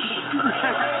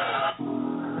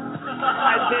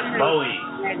 Bowie.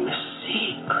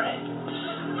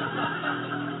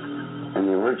 In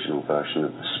the original version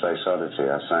of Space Oddity,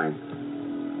 I sang,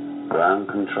 "Ground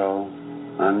control,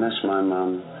 I miss my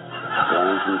mum.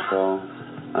 Ground control,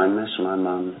 I miss my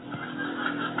mum."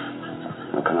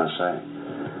 What can I say?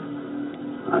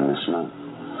 I miss mum.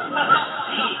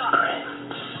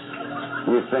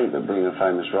 You'd think that being a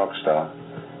famous rock star,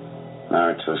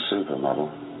 married to a supermodel,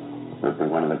 would be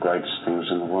one of the greatest things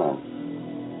in the world.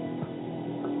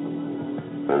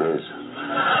 It is.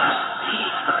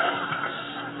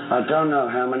 I don't know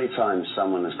how many times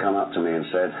someone has come up to me and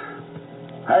said,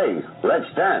 "Hey, let's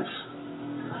dance."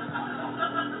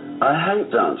 I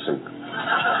hate dancing.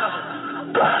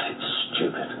 God, it's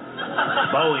stupid.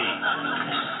 Bowie.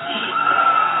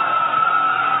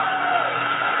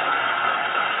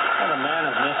 What a man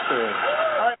of mystery.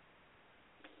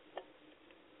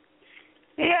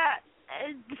 Yeah,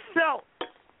 so...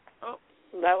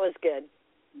 That was good.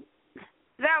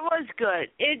 That was good.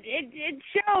 It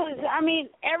shows, I mean,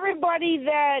 everybody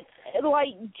that,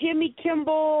 like, Jimmy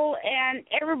Kimmel and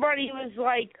everybody was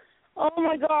like, oh,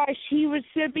 my gosh, he would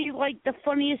send me, like, the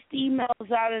funniest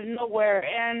emails out of nowhere.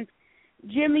 And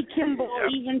Jimmy Kimmel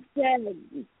even said,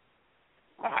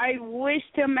 I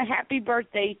wished him a happy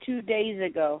birthday 2 days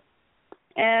ago.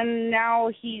 And now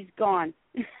he's gone.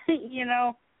 You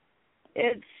know,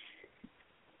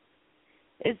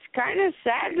 it's kind of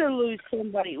sad to lose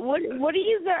somebody. What do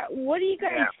you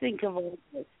guys think of all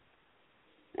this?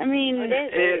 I mean,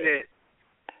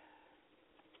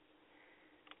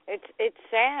 it's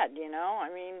sad, you know. I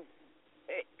mean,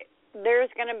 there's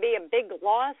going to be a big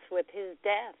loss with his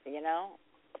death, you know,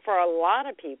 for a lot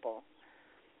of people.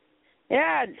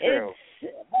 Yeah,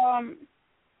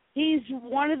 he's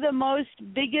one of the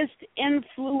biggest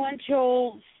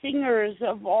influential singers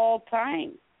of all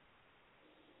time.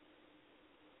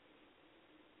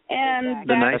 And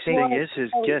the nice thing is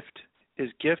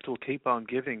his gift will keep on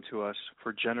giving to us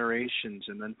for generations,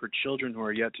 and then for children who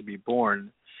are yet to be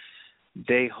born.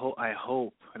 I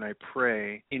hope and I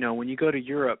pray. You know, when you go to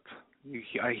Europe,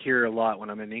 I hear a lot when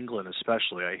I'm in England,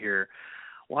 especially. I hear,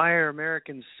 "Why are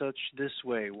Americans such this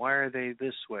way? Why are they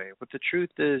this way?" But the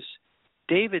truth is,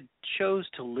 David chose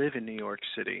to live in New York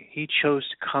City. He chose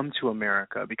to come to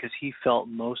America because he felt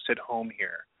most at home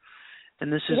here,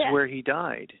 and this is where he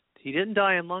died. He didn't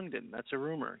die in London. That's a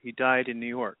rumor. He died in New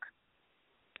York.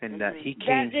 And that he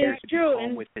came here to be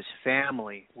home with his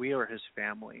family. We are his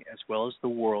family as well as the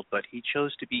world, but he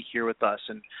chose to be here with us.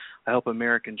 And I hope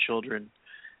American children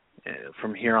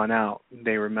from here on out,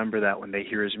 they remember that when they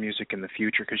hear his music in the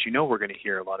future, because you know we're going to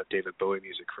hear a lot of David Bowie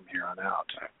music from here on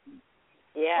out.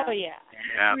 Yeah. Oh, yeah.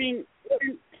 I mean,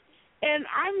 and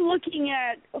I'm looking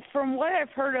at, from what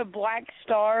I've heard of Black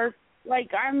Star,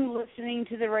 like I'm listening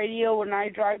to the radio when I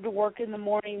drive to work in the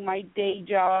morning, my day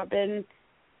job, and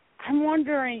I'm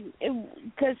wondering,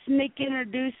 because Nick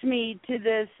introduced me to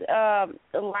this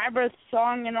Labyrinth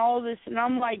song and all this, and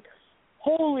I'm like,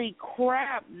 holy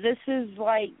crap, this is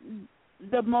like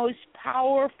the most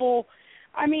powerful.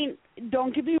 I mean,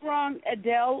 don't get me wrong,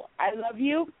 Adele, I love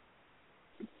you,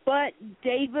 but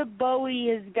David Bowie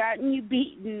has gotten you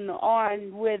beaten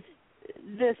on with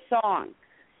this song.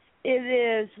 It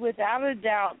is, without a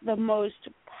doubt, the most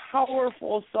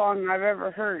powerful song I've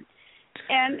ever heard.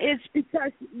 And it's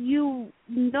because you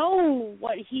know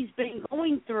what he's been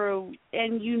going through,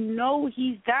 and you know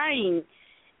he's dying.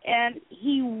 And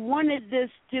he wanted this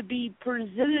to be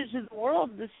presented to the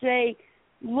world to say,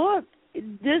 look,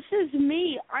 this is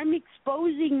me. I'm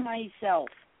exposing myself.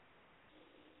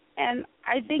 And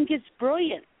I think it's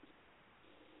brilliant.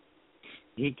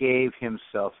 He gave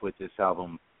himself with this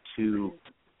album to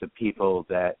the people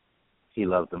that he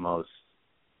loved the most.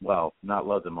 Well, not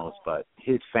loved the most, but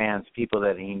his fans, people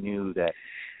that he knew that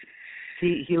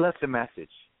he left a message,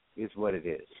 is what it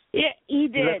is. Yeah, he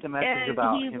did. He left a message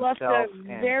about he himself left a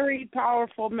very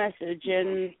powerful message,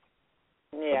 and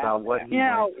about what he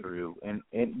went through, and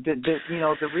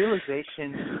the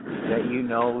realization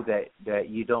that that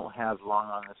you don't have long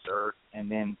on this earth, and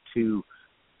then to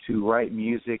write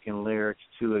music and lyrics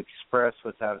to express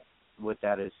what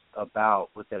that is about,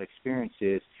 what that experience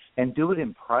is, and do it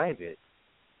in private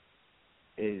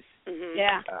is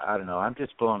I don't know. I'm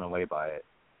just blown away by it.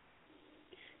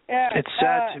 It's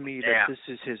sad to me that this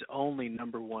is his only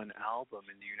number one album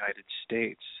in the United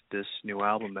States, this new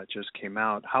album that just came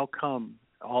out. How come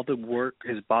all the work,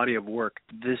 his body of work,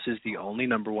 this is the only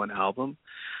number one album?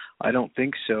 I don't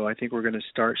think so. I think we're going to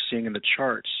start seeing in the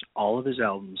charts all of his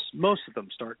albums, most of them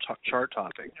start chart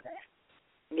topping.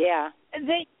 Yeah.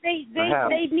 They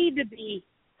need to be.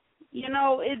 You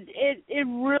know, it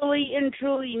really and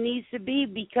truly needs to be,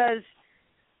 because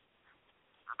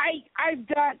I've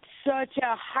got such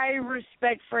a high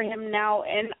respect for him now,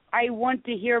 and I want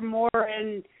to hear more.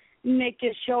 And Nick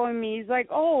is showing me, he's like,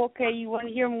 oh, okay, you want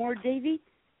to hear more, David?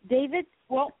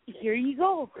 Well, here you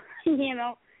go. You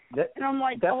know, and I'm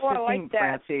like, that's I the like thing,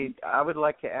 that. Francie, I would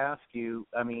like to ask you.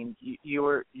 I mean, you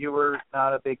were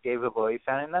not a big David Bowie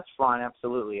fan, and that's fine,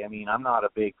 absolutely. I mean, I'm not a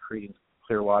big Creedence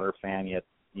Clearwater fan yet.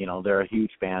 You know, they're a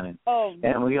huge fan,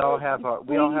 and we all have our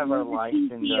likes and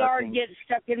things. Gets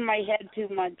stuck in my head too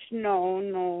much.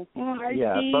 No. But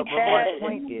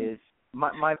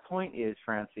my point is,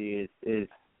 Francie, is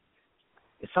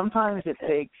sometimes it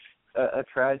takes a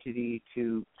tragedy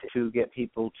to get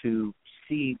people to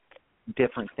see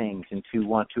different things and to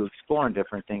want to explore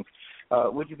different things.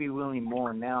 Would you be willing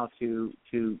more now to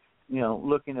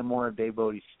look into more of Dave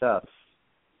Bowie's stuff?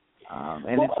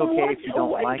 It's okay if you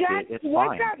don't like it. It's fine.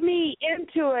 What got me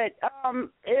into it?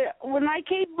 When I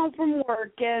came home from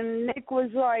work, and Nick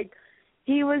was like,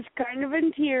 he was kind of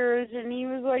in tears, and he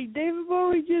was like, David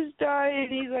Bowie just died,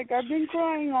 and he's like, I've been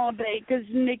crying all day, because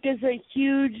Nick is a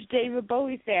huge David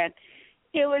Bowie fan.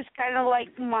 It was kind of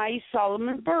like my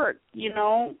Solomon Burke, you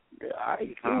know. We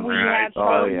had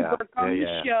Solomon Burke on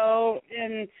the show,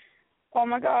 and oh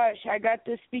my gosh, I got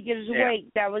to speak at his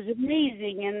wake. That was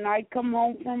amazing. And I come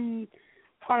home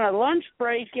on a lunch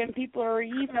break, and people are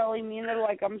emailing me, and they're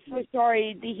like, I'm so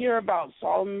sorry to hear about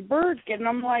Solomon Burke. And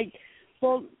I'm like,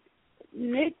 well,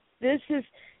 Nick, this is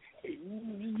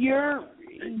your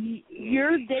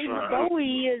David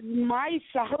Bowie is my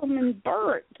Solomon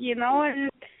Burke, you know.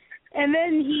 And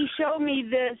then he showed me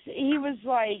this. He was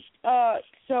like,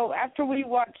 so after we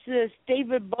watched this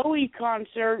David Bowie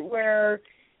concert where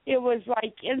it was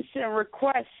like instant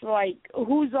requests, like,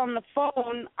 who's on the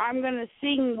phone? I'm going to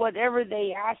sing whatever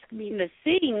they ask me to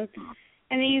sing.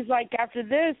 And he's like, after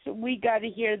this, we got to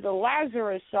hear the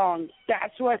Lazarus song.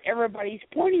 That's what everybody's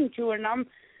pointing to. And I'm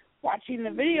watching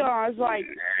the video, and I was like,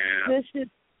 this is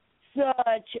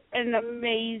such an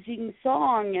amazing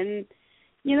song. And,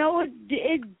 you know,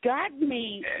 it got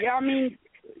me. I mean,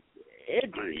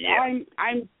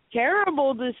 I'm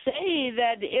terrible to say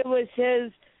that it was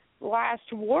his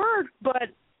last work,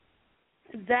 but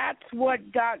that's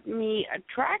what got me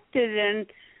attracted. And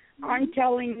I'm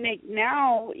telling Nick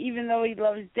now, even though he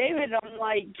loves David, I'm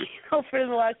like, for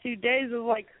the last 2 days, I was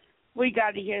like, we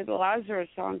got to hear the Lazarus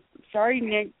song. Sorry,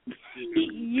 Nick,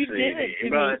 you did it to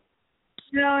me.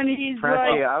 No, and he's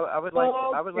Francie, like, I would like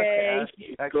to ask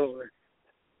you.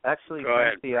 Actually,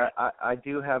 Francie, I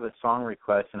do have a song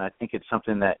request, and I think it's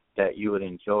something that you would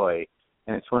enjoy.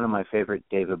 And it's one of my favorite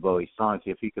David Bowie songs.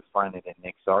 If you could find it in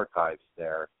Nick's archives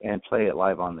there and play it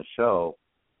live on the show,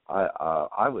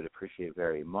 I would appreciate it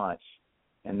very much.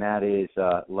 And that is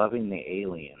Loving the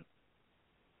Alien.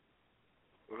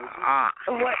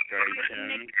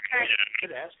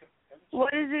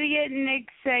 What is it again? Nick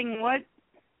saying what?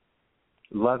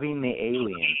 Loving the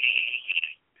Alien.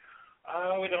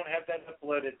 Oh, we don't have that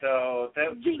uploaded, though.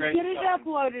 That's great. Get it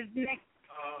uploaded, Nick.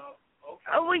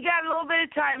 Okay. Oh, we got a little bit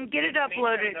of time. Get it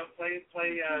uploaded. Play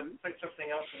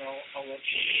something else, and I'll let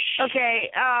you.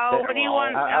 Okay. What do you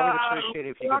want? I would appreciate it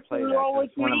if you could play that.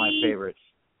 It's one of my favorites.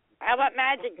 How about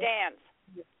Magic Dance?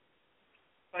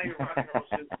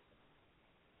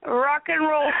 Rock and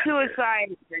Roll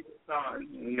Suicide.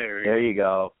 There you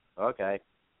go. Okay.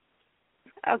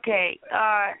 Okay.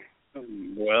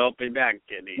 Well, be back,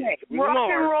 kiddies. Okay. Rock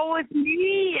and Roll with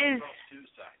Me is.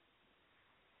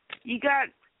 You got.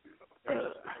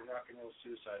 Rock and Roll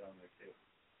Suicide on there too.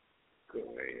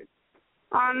 Great.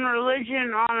 On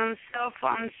religion, on himself,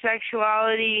 on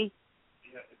sexuality.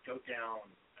 Yeah, go down.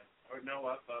 Or no,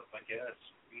 up, I guess.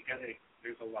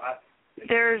 There's a lot.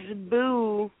 There's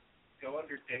Boo. Go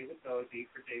under David Bowie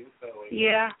for David Bowie.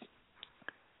 Yeah.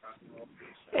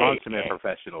 Consummate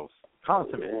professionals.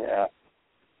 Consummate. Yeah.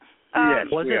 Yes,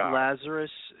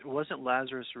 wasn't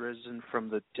Lazarus risen from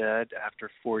the dead after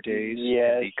 4 days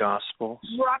in the Gospels?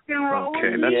 Rock and Roll.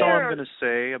 Okay, that's all I'm going to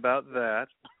say about that.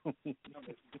 A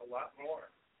lot more.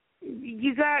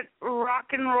 You got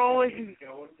Rock and Roll with.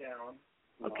 Going down.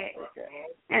 Okay.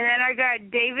 And then I got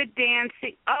David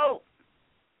dancing. Oh.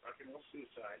 Rock and Roll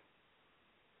Suicide.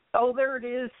 Oh, there it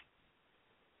is.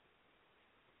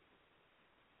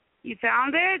 You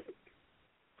found it?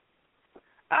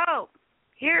 Oh,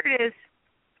 here it is.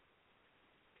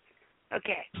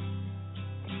 Okay.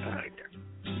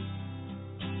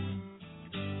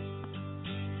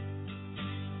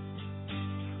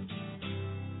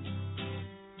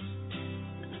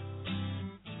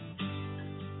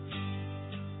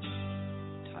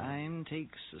 Time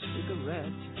takes a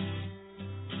cigarette,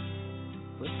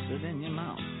 puts it in your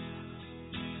mouth.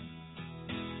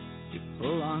 You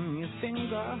pull on your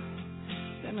finger,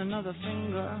 then another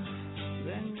finger,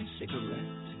 then a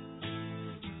cigarette.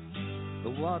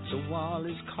 The water wall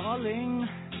is calling,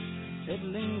 it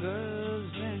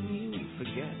lingers, then you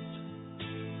forget.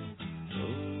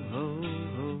 Oh, ho,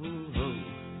 ho, ho,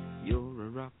 you're a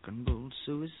rock and roll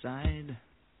suicide.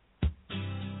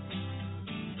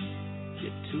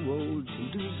 You're too old to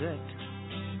lose it,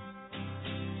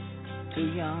 too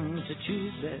young to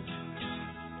choose it.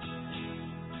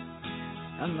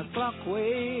 And the clock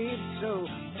waits so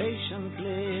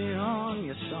patiently on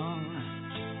your song.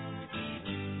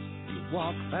 You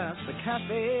walk past the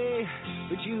cafe,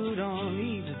 but you don't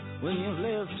eat when you've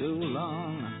lived too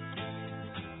long.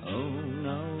 Oh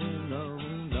no, no,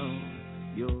 no,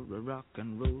 you're a rock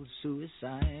and roll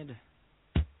suicide.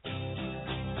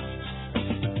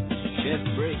 Shit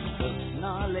breaks the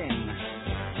snarling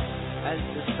as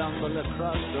you stumble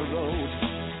across the road.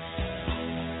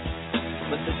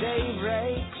 But the day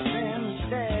breaks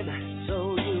instead,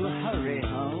 so you hurry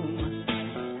home.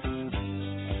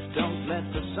 Don't let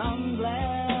the sun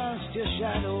blast your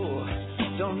shadow.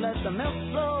 Don't let the milk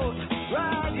float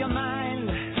drive your mind.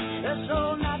 They're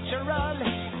so natural,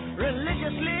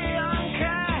 religiously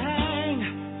unkind.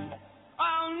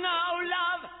 Oh no,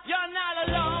 love, you're not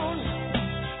alone.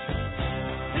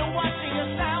 You're watching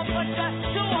yourself, but you're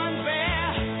too unfair.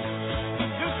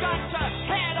 You've got to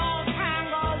head on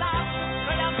tangled up.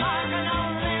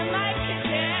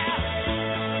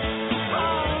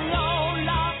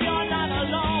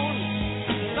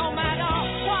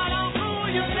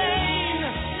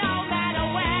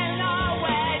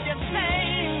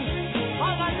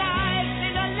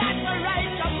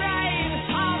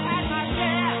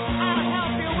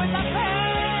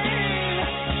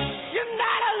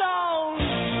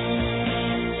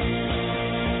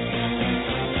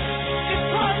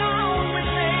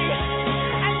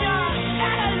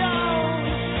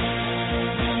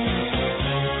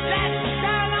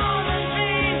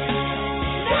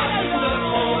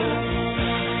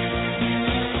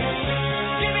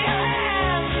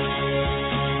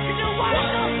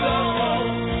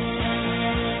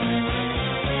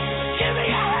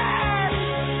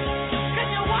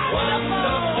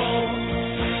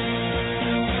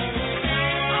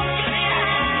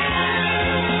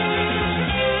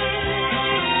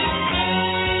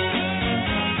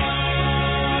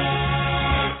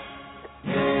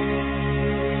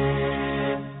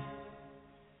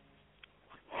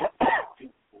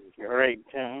 Great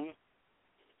tune.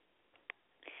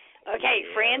 Okay,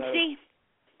 Francie.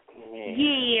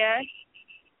 Yeah.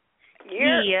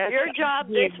 Your job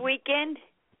this weekend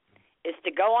is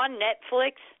to go on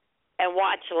Netflix and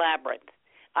watch Labyrinth.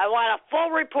 I want a full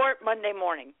report Monday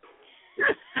morning.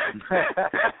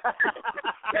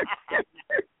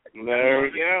 There we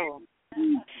go.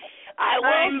 I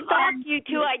will stalk you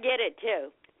till I get it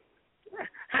too.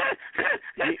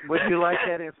 Would you like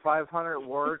that in 500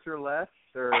 words or less?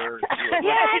 Or yeah,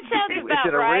 that sounds about right. Is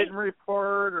it a written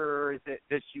report, or is it?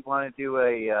 Does she want to do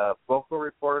a vocal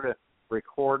report,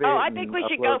 record it? Oh, I think we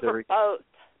should go for both.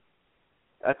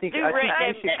 I think we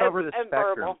should cover the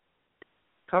spectrum. Verbal.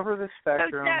 Cover the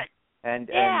spectrum, and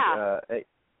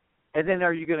And then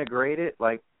are you going to grade it?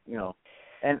 Like, you know,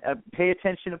 and pay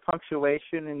attention to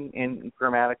punctuation and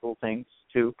grammatical things,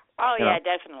 too. Oh, you yeah,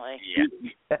 know? definitely.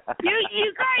 Yeah.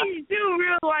 You guys do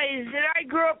realize that I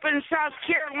grew up in South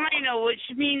Carolina, which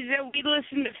means that we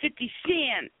listen to 50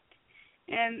 Cent.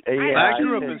 And I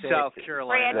grew up in South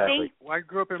Carolina. Francie? I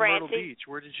grew up in Myrtle Beach.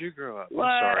 Where did you grow up? I'm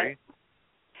What? sorry.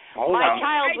 My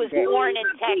child was born in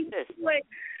Texas.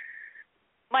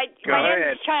 My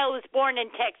youngest child was born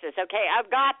in Texas, okay? I've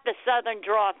got the southern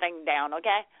draw thing down,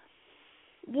 okay?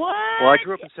 What? Well, I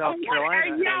grew up in South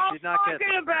Carolina. What are y'all I did not get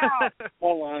talking about?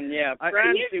 Hold on, yeah.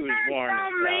 Francie was born in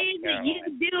South that Carolina. you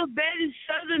can do a better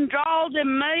southern drawl than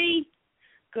me?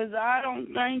 Because I don't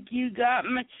think you got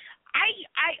me.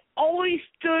 I always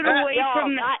stood away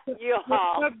from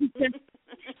the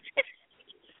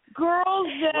girls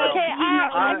that... Okay,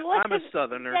 I'm a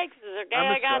southerner. Texas, okay?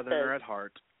 I'm a I got southerner this. at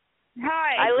heart.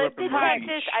 Hi. I lived in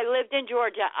Texas. I lived in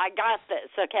Georgia. I got this,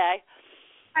 okay?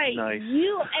 Hey, nice.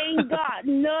 You ain't got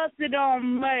nothing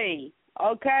on me,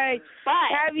 okay?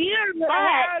 But have you ever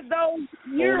had those?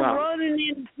 You're running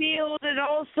in the field and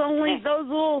all suddenly those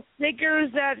little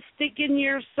stickers that stick in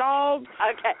your sock.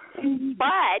 Okay,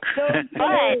 but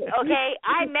okay,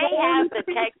 I may have the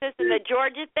Texas and the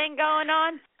Georgia thing going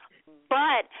on,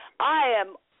 but I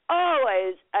am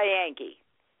always a Yankee.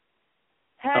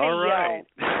 All right.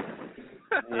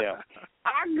 Yeah.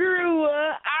 I grew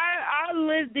up. I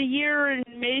lived a year in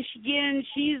Michigan.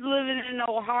 She's living in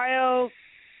Ohio.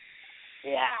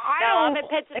 Yeah, I'm in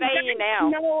Pennsylvania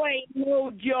now. Snow ain't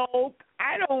no joke.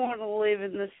 I don't want to live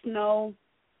in the snow.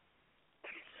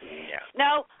 Yeah.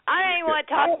 Snow? I don't even want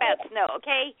to talk about snow,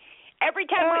 okay? Every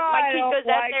time my kid goes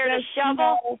out there to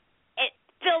shovel, it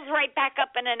fills right back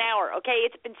up in an hour, okay?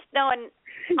 It's been snowing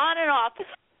on and off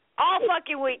all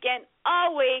fucking weekend,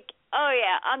 all week. Oh,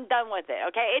 yeah, I'm done with it,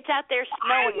 okay? It's out there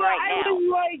snowing right now. I was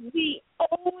like the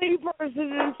only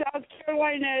person in South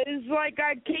Carolina. It's like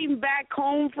I came back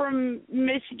home from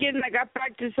Michigan. I got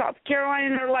back to South Carolina,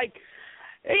 and they're like,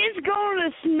 it's going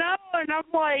to snow. And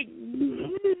I'm like,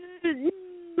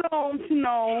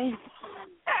 no.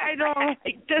 I don't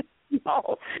like the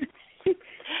snow.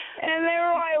 And they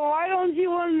were like, why don't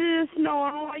you want to snow?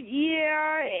 And I'm like,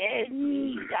 yeah,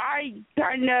 and I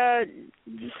kind of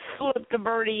flipped the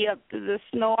birdie up to the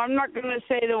snow. I'm not going to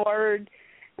say the word.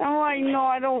 I'm like, no,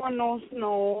 I don't want no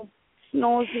snow.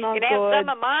 Snow's not good. You can have some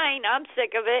of mine. I'm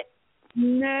sick of it.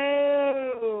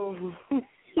 No.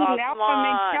 Now come I'm on.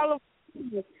 in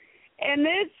California. And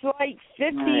it's like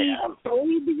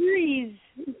 53 degrees.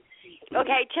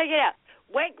 Okay, check it out.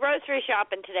 Went grocery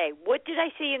shopping today. What did I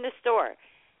see in the store?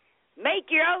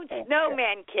 Make your own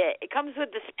snowman kit. It comes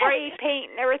with the spray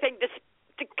paint and everything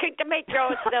to make your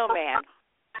own snowman.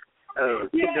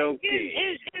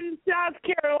 In South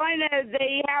Carolina,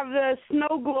 they have the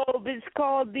snow globe. It's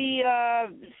called the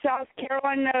South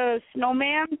Carolina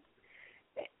Snowman.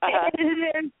 And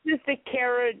there's just a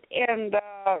carrot and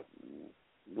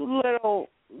little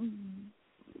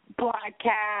black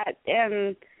cat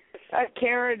and a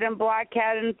carrot and black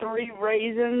cat and 3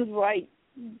 raisins, like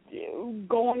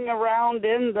going around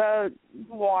in the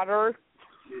water.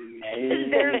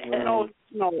 There's no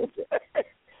snow.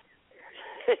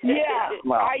 Yeah,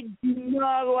 well, I do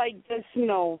not like the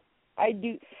snow. I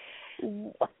do.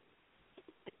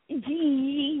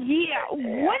 Yeah,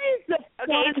 what is the fun?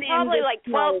 Okay, it's probably in the like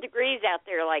 12 degrees out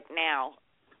there, like now,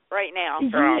 right now.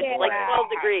 Yeah. Like 12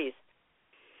 degrees.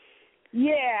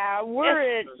 Yeah,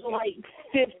 we're at like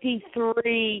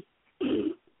 53.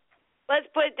 Let's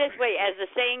put it this way, as the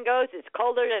saying goes, it's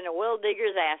colder than a will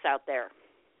digger's ass out there.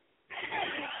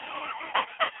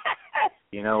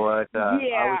 You know what?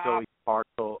 Yeah.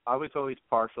 I was always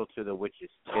partial to the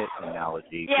witch's tit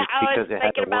analogy. Yeah, just I because was it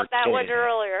had thinking the word about that tit one in it.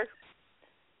 earlier.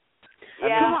 I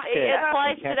Yeah, mean, it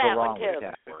applies you to can't that go one wrong too. with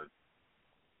that word.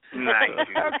 Nice.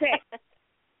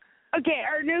 Okay,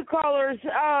 our new callers,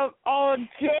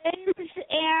 James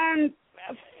and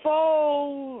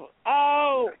Fo.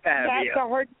 Oh, that's a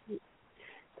hard.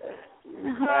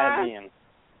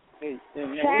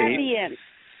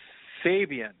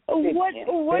 Fabian.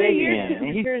 What are your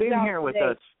and he's been here with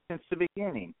us since the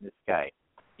beginning. This guy.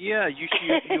 Yeah,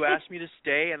 you asked me to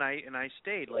stay, and I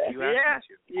stayed. Like you asked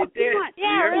me to. You did.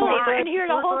 Yeah, really. I've been here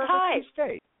the whole time.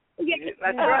 Yeah,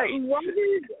 that's right.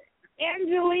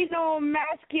 Angelino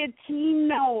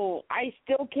Mascatino. I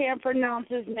still can't pronounce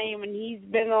his name, and he's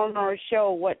been on our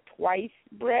show, twice,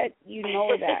 Brett? You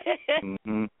know that.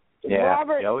 Mm-hmm. Yeah.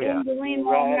 Robert Mascatino.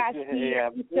 Angelino Mascatino. Yeah,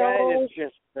 Brett is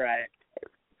just Brett.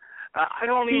 I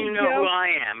don't even know who I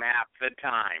am half the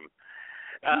time.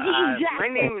 My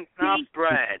name is not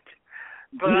Brett,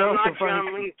 but I'm not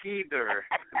John Link either.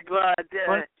 But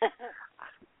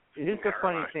Here's the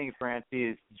funny thing, Francie,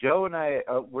 is Joe and I,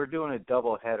 we're doing a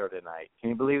double header tonight. Can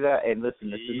you believe that? And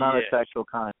listen, this is not a sexual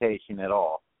connotation at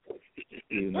all.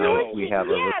 You know, we have a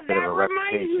little bit of a reputation.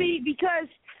 That reminds me, because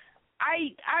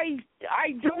I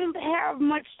don't have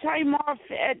much time off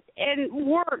at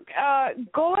work.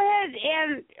 Go ahead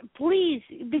and please,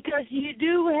 because you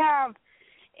do have,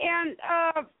 and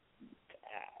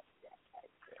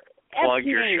plug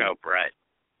your show, Brett.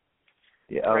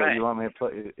 Yeah, right. You want me to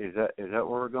put? Is that where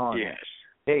we're going? Yes.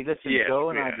 Hey, listen, yes, Joe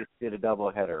and I just did a double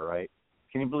header, right?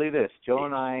 Can you believe this? Joe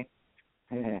and I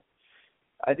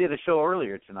did a show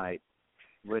earlier tonight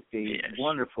with the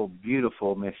wonderful,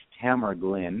 beautiful Miss Tamara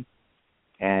Glynn,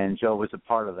 and Joe was a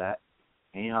part of that,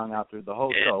 and he hung out through the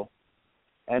whole show.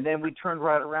 And then we turned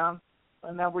right around,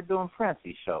 and now we're doing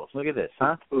Francie's show. Look at this,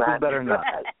 huh? Who's better than us?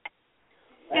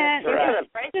 And right.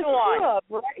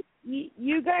 Right?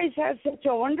 You guys have such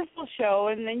a wonderful show,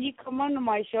 and then you come onto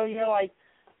my show, and you're like,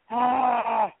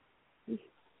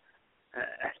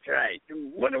 That's right.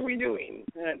 What are we doing?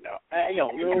 No, I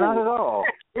don't know. Not at all.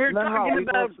 We're no, talking no,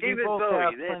 about both, David we both Bowie.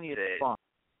 have That's plenty of it. spunk.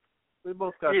 We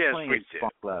both got plenty of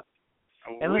spunk left.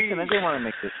 And listen, I didn't want to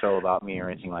make this show about me or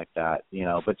anything like that, you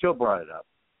know, but Joe brought it up.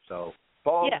 So,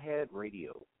 Baldhead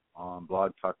Radio on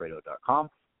blogtalkradio.com.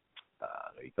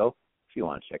 There you go, if you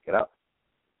want to check it out.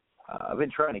 I've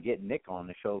been trying to get Nick on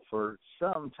the show for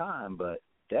some time, but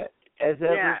that, as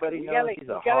everybody knows, he's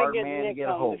a hard man to get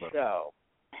a hold of.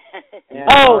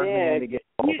 Hard man to get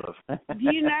a hold of.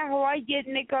 Do you know how I get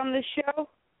Nick on the show?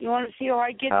 You want to see how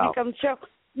I get Nick on the show?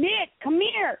 Nick, come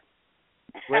here.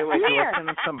 Wait, so let's send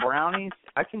him some brownies.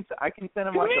 I can send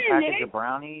him like a package of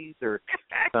brownies or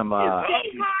some.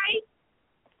 Say hi.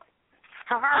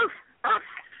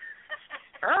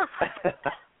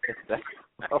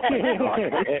 I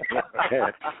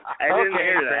didn't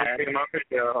hear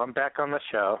that. I'm back on the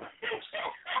show.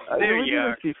 There you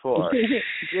are. Before.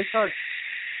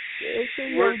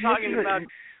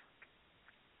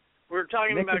 We're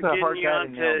talking about getting you on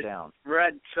to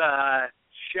Brett's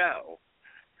show.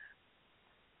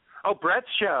 Oh, Brett's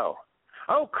show.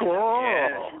 Oh, cool.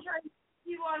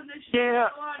 Yeah.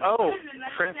 Oh,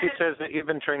 Francie says that you've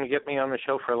been trying to get me on the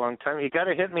show for a long time. You got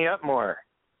to hit me up more.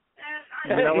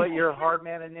 You know what? You're a hard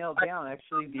man to nail down.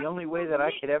 Actually, the only way that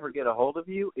I could ever get a hold of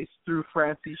you is through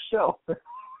Francie's show.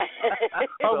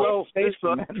 Oh, well,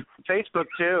 Facebook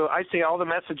too. I see all the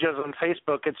messages on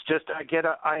Facebook. It's just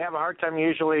I have a hard time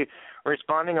usually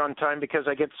responding on time because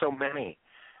I get so many.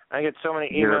 I get so many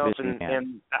emails,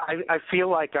 and I feel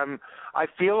like I'm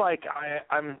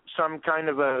some kind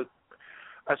of a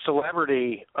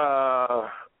celebrity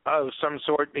of some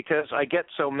sort because I get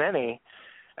so many.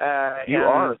 You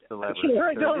are a celebrity.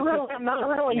 I'm not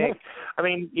really. Nick. I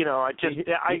mean, you know,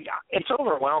 it's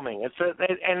overwhelming.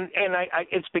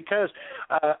 It's because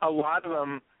a lot of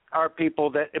them are people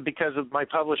that, because of my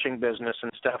publishing business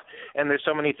and stuff, and there's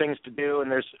so many things to do, and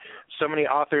there's so many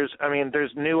authors. I mean,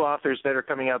 there's new authors that are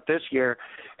coming out this year,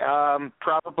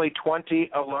 probably 20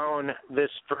 alone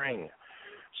this spring.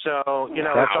 So, you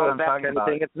know, it's all that kind of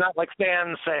thing. It's not like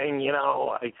fans saying, you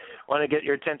know, I want to get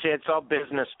your attention. It's all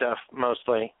business stuff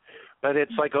mostly, but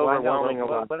it's like overwhelming.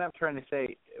 What I'm trying to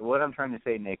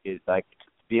say, Nick, is like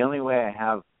the only way I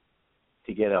have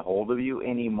to get a hold of you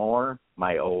anymore,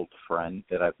 my old friend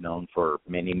that I've known for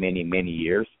many, many, many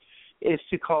years, is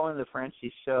to call in the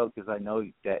Francie show because I know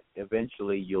that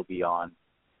eventually you'll be on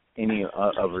any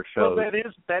of her shows. Well,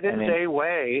 that is a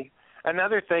way.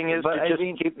 Another thing is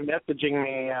keep messaging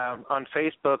me on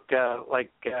Facebook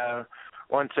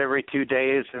once every 2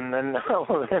 days, and then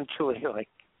I'll eventually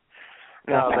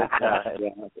I'm not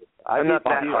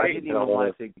that hard.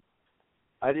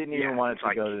 I didn't even want it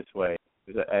to go this way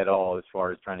at all as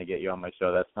far as trying to get you on my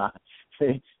show. That's not.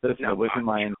 It wasn't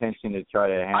my intention to try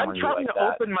to hammer you like that. I'm trying to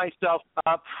open myself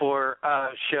up for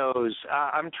shows.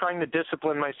 I'm trying to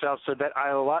discipline myself so that I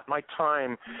allot my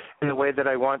time in the way that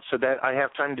I want so that I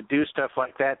have time to do stuff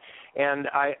like that. And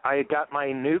I got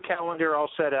my new calendar all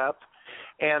set up.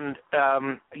 And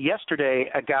yesterday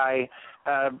a guy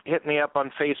hit me up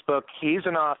on Facebook. He's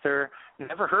an author.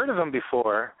 Never heard of him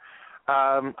before.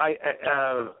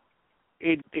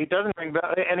 He doesn't ring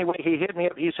bell. Anyway, he hit me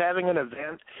up. He's having an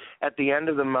event at the end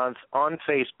of the month on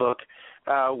Facebook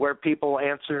where people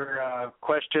answer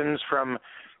questions from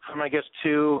I guess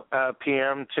 2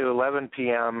 p.m. to 11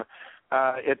 p.m.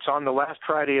 It's on the last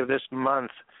Friday of this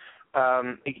month.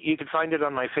 You can find it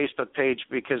on my Facebook page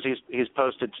because he's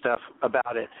posted stuff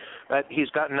about it. But he's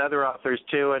gotten other authors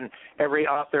too, and every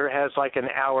author has like an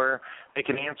hour. They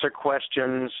can answer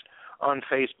questions on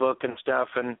Facebook and stuff,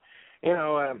 and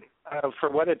for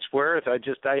what it's worth, I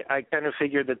kind of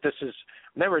figured that this is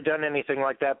never done anything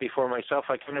like that before myself.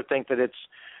 I kind of think that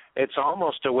it's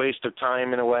almost a waste of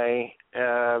time in a way,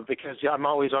 because I'm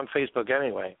always on Facebook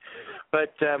anyway.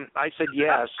 But I said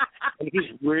yes, and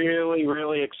he's really,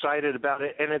 really excited about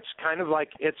it. And it's kind of like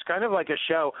a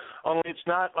show, only it's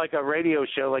not like a radio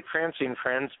show like Francie and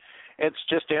Friends. It's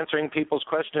just answering people's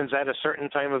questions at a certain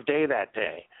time of day that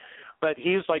day. But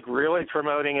he's like really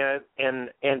promoting it,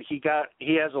 and he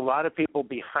has a lot of people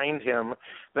behind him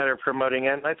that are promoting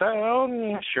it. And I thought, oh,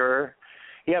 yeah, sure.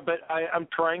 Yeah, but I'm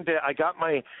trying to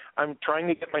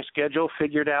get my schedule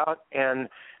figured out, and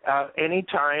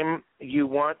anytime you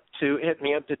want to hit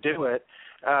me up to do it,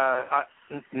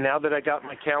 now that I got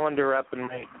my calendar up and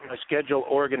my schedule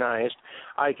organized,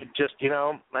 I could just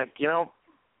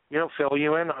fill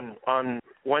you in on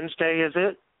Wednesday, is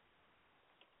it?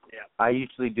 Yeah. I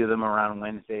usually do them around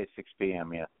Wednesday at 6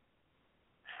 p.m. Yeah.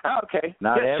 Oh, okay.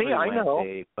 Not yeah, every see, I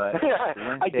Wednesday, know. but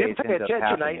I did pay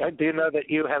attention. I do know that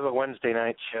you have a Wednesday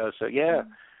night show. So yeah.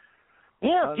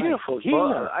 Yeah, beautiful.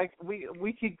 Nice. Well,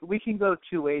 we can go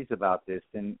two ways about this,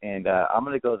 and I'm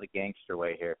going to go the gangster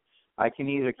way here. I can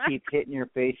either keep hitting your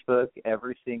Facebook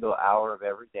every single hour of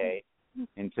every day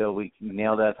until we can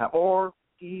nail that time, or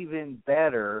even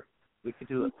better, we could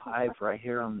do it live right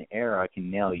here on the air. I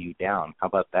can nail you down. How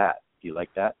about that? Do you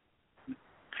like that?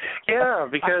 Yeah,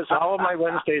 because all of my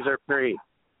Wednesdays are free.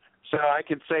 So I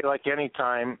could say like any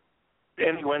time,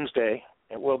 any Wednesday,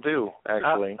 it will do,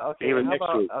 actually. Okay. Even next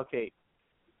week. Okay.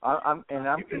 I'm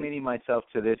committing myself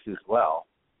to this as well.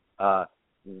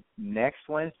 Next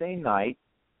Wednesday night,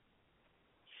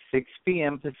 6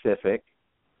 p.m. Pacific,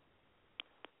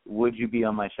 would you be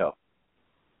on my show?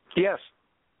 Yes.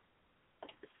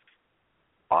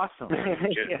 Awesome.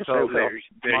 Yes, so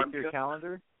mark your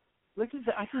calendar. Look at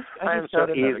that. I just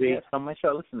started another guest on my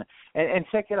show. Listen, and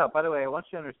check it out. By the way, I want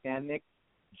you to understand, Nick,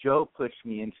 Joe pushed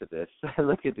me into this.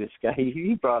 Look at this guy.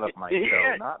 He brought up my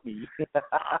show, not me.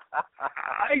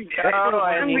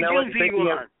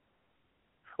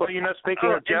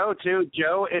 Speaking of Joe, too,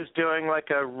 Joe is doing like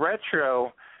a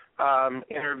retro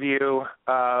interview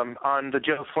on the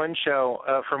Joe Flynn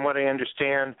Show, from what I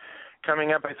understand,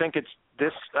 coming up. I think it's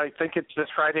this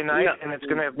Friday night, and it's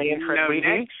going to have me and Fred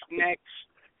Weedy.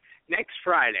 Next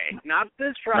Friday, not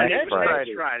this Friday, next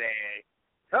Friday.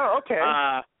 Oh, okay.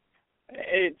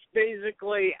 It's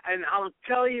basically, and I'll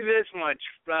tell you this much,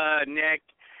 Nick,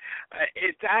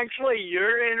 it's actually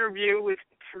your interview with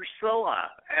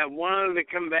Priscilla at one of the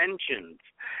conventions,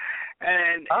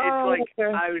 and it's like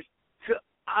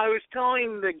I was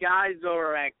telling the guys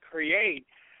over at Create,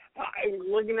 I was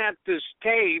looking at this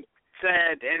tape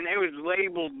and it was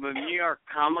labeled the New York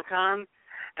Comic Con,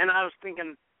 and I was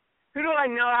thinking, who do I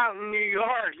know out in New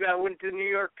York that went to New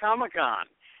York Comic Con?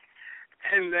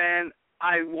 And then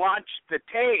I watched the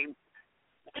tape,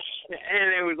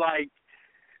 and it was like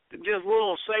just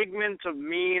little segments of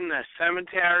me in the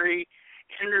cemetery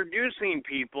introducing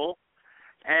people,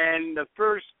 and the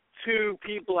first two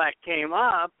people that came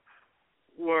up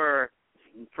were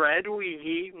Fred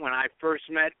Weehee, when I first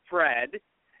met Fred,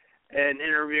 and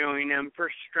interviewing him for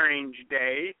Strange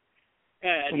Day,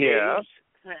 and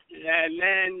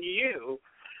then you.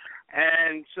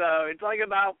 And so it's like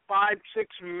about 5-6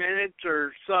 minutes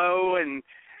or so, and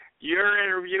your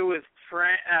interview with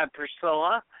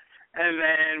Priscilla, and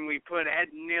then we put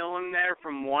Ed Neal in there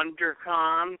from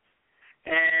WonderCon,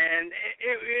 and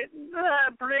it's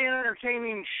a pretty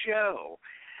entertaining show.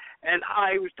 And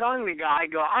I was telling the guy,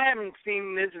 I haven't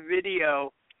seen this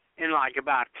video in like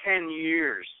about 10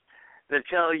 years to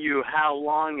tell you how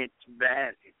long it's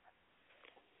been.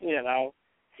 You know?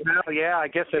 Well, yeah, I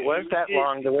guess it was that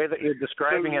long, the way that you're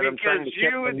describing it. I'm trying to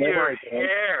get the memory.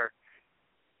 Hair.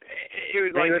 It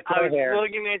was like, I was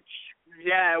looking at,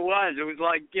 yeah, it was. It was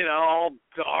like, all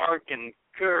dark and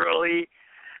curly.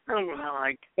 I'm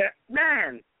like,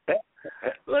 man,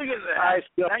 look at that. I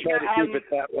still try to keep it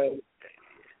that way.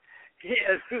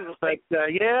 Yeah, but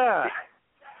yeah,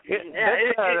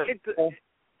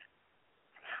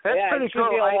 that's pretty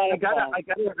cool.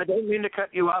 I don't mean to cut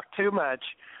you off too much,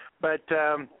 but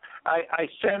I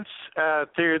sense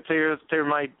through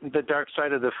the dark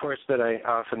side of the force that I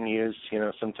often use,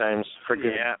 sometimes for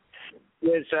good.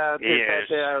 Is that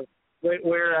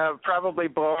we're probably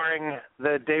boring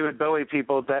the David Bowie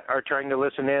people that are trying to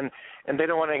listen in, and they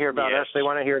don't want to hear about us. They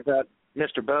want to hear about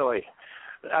Mr. Bowie.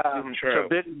 True.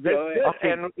 So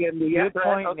and the good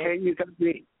point. Okay, you got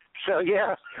me. So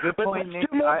yeah, good point, Nick.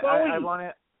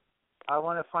 I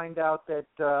want to find out that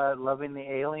Loving the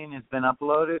Alien has been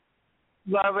uploaded.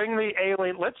 Loving the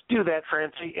Alien. Let's do that,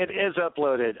 Francie. It is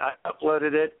uploaded. I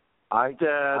uploaded it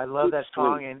I love that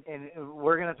song, and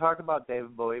we're going to talk about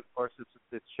David Bowie. Of course,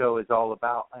 this show is all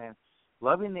about. And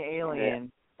Loving the Alien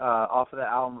off of the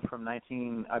album from I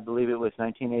believe it was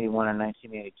 1981 or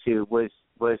 1982,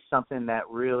 was something that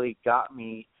really got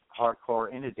me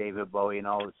hardcore into David Bowie and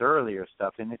all his earlier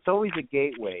stuff. And it's always a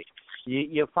gateway.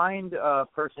 You find a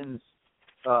person's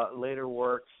later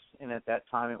works, and at that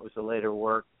time it was a later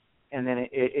work, and then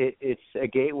it's a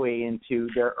gateway into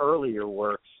their earlier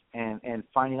works and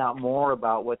finding out more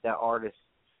about what that artist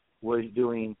was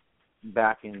doing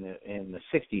back in the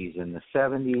 60s and the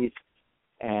 70s.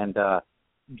 And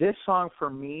this song for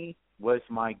me was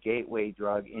my gateway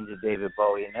drug into David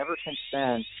Bowie, and ever since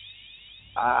then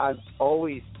I've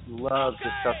always loved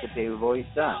the stuff that David Bowie's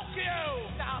done.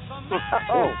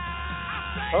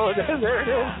 Oh, there it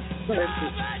is.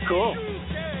 Cool.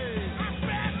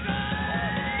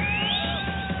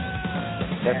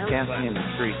 That's Dancing in the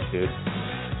Streets, dude.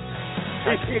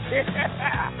 That's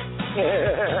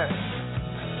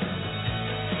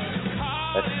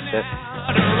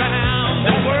around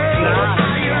the world.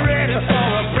 Are you ready for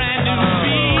a brand new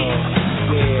beat?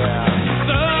 Yeah.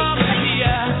 Summer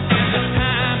here, the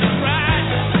time is right.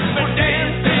 We're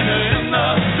dancing in the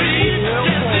street,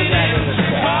 dancing in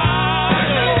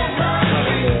Chicago,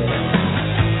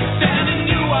 down in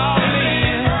New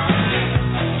Orleans,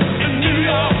 in New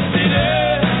York City.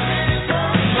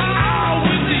 All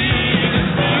we need is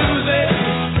music,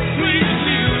 sweet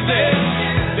music.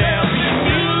 There'll be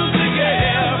music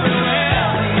everywhere.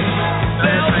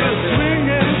 There'll be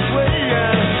swinging,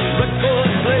 swaying,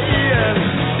 records playing,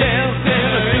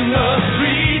 dancing in the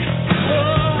street.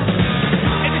 Oh,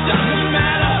 it doesn't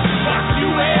matter what you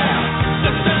wear,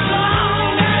 just as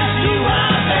long as you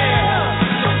are there.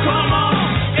 So come on,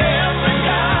 every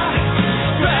guy,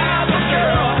 grab a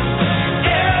girl,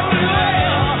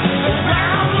 everywhere,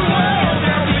 around the world.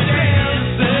 They'll be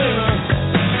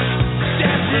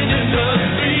dancing in the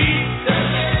street.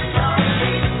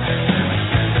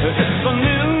 It's an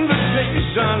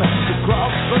invitation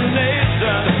across the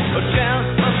nation, a chance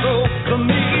for folks to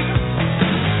meet.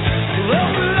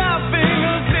 Love laughing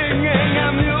and singing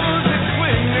and music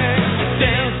swinging,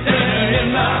 dancing in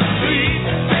the street.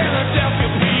 Philadelphia,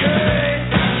 PA,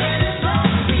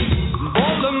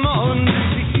 Baltimore,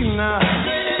 Indiana.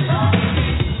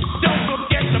 Don't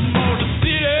forget the Motor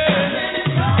City,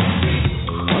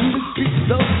 on the streets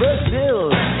of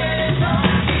Brazil.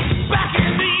 Back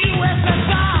in the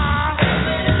USSR,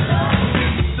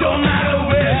 don't matter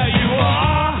where you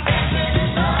are.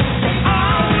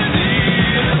 All we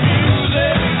need is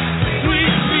music,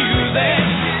 sweet music.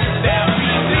 There'll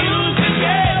be music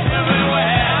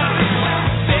everywhere.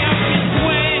 There'll be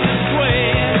swinging,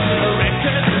 swaying,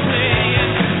 records playing,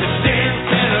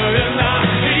 dancing in the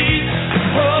street.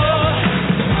 Oh,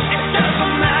 it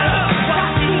doesn't matter what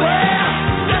you wear,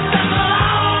 just as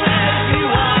long as you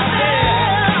are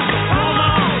there. Come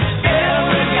on,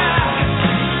 every guy,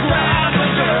 grab a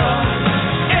girl,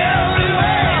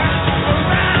 everywhere,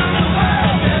 around the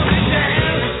world. They'll be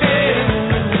dancing,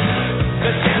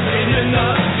 they're dancing in the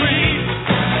street.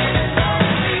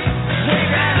 Way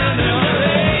down in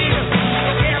LA,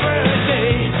 every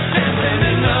day, dancing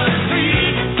in the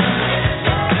street.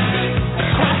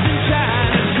 Crossing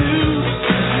China too,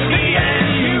 me and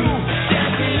you,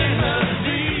 dancing in the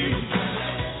street.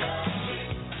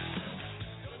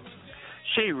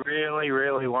 She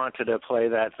really wanted to play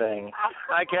that thing.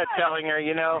 I kept telling her,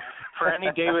 for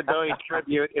any David Bowie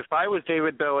tribute, if I was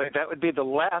David Bowie, that would be the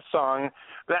last song.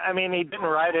 I mean, he didn't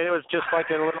write it. It was just like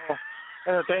a little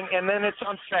thing. And then it's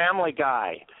on Family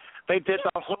Guy. They did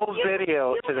the whole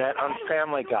video to that on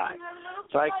Family Guy,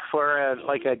 like for a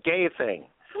gay thing.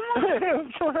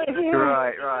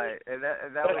 Right. And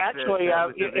that But was actually,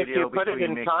 the if video you put it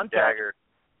between in Mick and context, Jagger.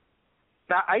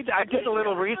 now, I did a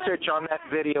little research on that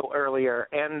video earlier,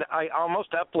 and I almost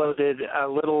uploaded a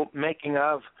little making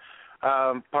of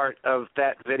part of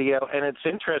that video, and it's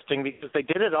interesting because they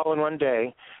did it all in one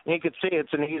day, and you could see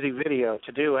it's an easy video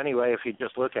to do anyway if you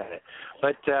just look at it.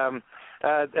 But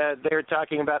they were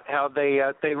talking about how they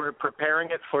were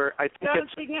preparing it for, I think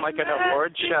it's like an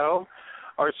award show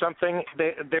or something.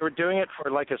 They were doing it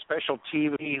for like a special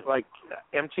TV, like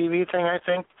MTV thing, I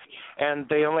think, and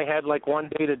they only had like one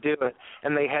day to do it,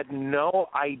 and they had no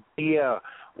idea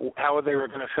how they were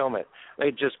going to film it.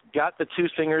 They just got the two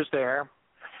singers there,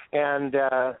 and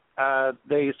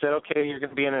they said, okay, you're going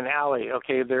to be in an alley.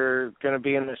 Okay, they're going to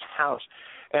be in this house.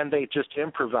 And they just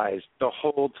improvised the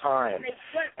whole time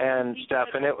and stuff.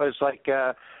 And it was like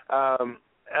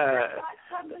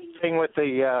thing with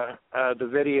the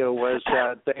video was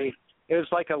it was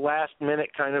like a last minute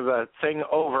kind of a thing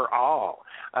overall.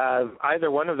 Either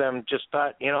one of them just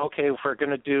thought, okay, if we're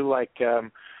going to do like a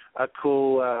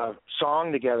cool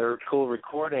song together, a cool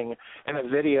recording, and a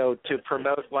video to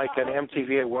promote like an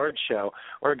MTV Awards show,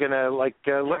 we're going to like,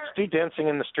 let's do Dancing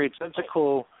in the Streets. That's a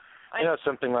cool,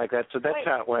 something like that. So that's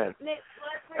how it went.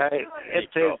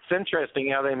 It's interesting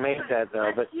how they made that,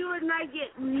 though. But you and I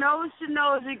get nose to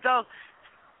nose and go,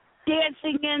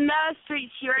 dancing in the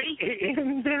streets, you ready?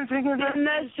 Dancing in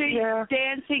the streets, yeah.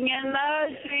 Dancing in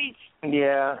the streets.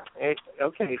 Yeah.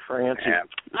 Okay, Francie.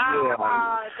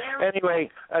 Yeah. Anyway,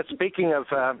 speaking of,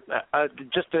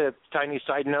 just a tiny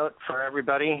side note for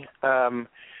everybody,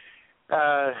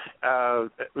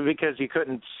 because you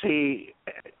couldn't see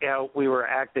how we were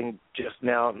acting just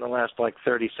now in the last,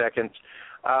 30 seconds,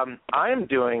 I'm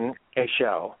doing a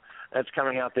show that's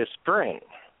coming out this spring.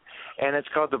 And it's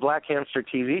called the Black Hamster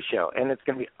TV Show, and it's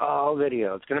going to be all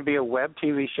video. It's going to be a web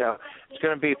TV show. It's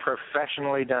going to be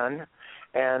professionally done,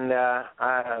 and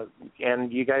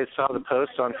you guys saw the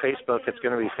posts on Facebook. It's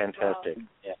going to be fantastic.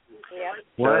 Yeah.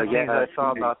 One of the things I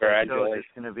saw about that show is it's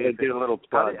going to be do a little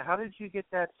plug. How did you get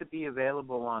that to be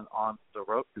available on the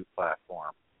Roku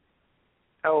platform?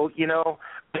 Oh,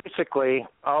 basically,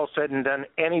 all said and done,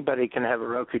 anybody can have a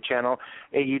Roku channel.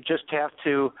 You just have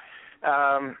to.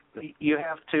 There's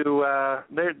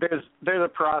a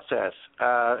process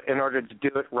in order to do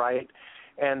it right,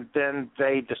 and then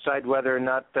they decide whether or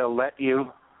not they'll let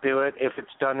you do it if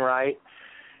it's done right,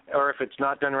 or if it's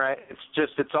not done right.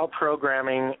 It's all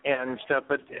programming and stuff,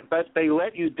 but they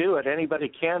let you do it. Anybody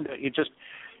can do it.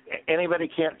 Anybody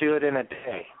can't do it in a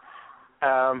day.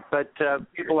 But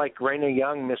people like Raina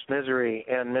Young, Miss Misery,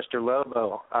 and Mr.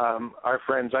 Lobo, our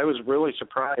friends, I was really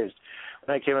surprised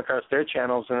when I came across their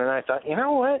channels, and then I thought, you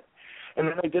know what? And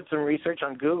then I did some research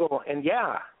on Google, and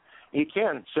yeah, you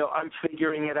can. So I'm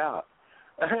figuring it out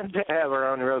to have our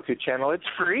own Roku channel. It's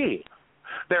free.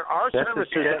 There are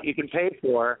services that you can pay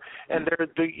for, and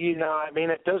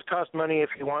it does cost money if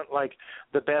you want like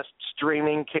the best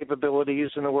streaming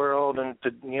capabilities in the world and to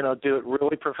do it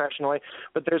really professionally.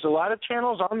 But there's a lot of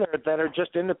channels on there that are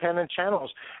just independent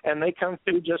channels, and they come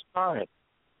through just fine.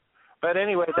 But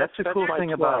anyway, that's the cool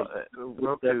thing about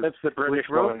Roku. That's the British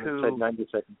one that said 90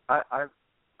 seconds.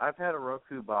 I've had a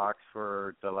Roku box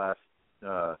for the last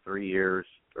 3 years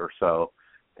or so,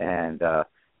 and I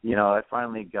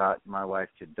finally got my wife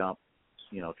to dump,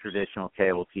 traditional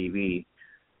cable TV,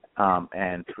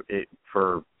 and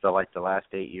for the last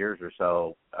 8 years or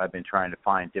so, I've been trying to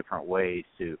find different ways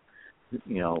to,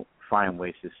 find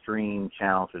ways to stream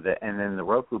channels or that, and then the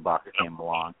Roku box came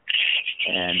along,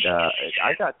 and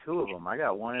I got two of them. I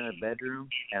got one in the bedroom,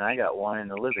 and I got one in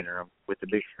the living room with the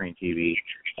big screen TV,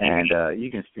 and you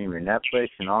can stream your Netflix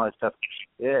and all that stuff.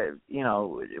 Yeah,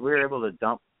 we were able to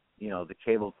dump the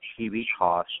cable TV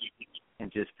cost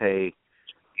and just pay,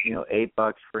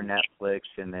 $8 for Netflix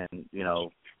and then,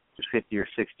 $50 or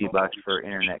 $60 for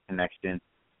internet connection.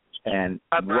 And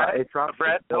it dropped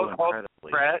Brett, so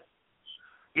incredibly. Brett,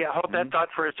 hold that thought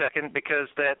for a second, because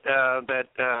that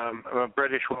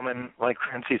British woman, like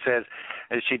Francie says,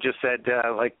 as she just said,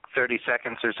 30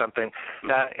 seconds or something.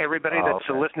 Everybody that's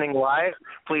listening live,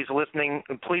 please listen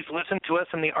to us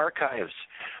in the archives.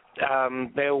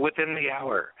 Within the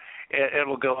hour.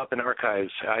 It'll go up in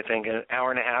archives, I think, an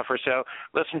hour and a half or so.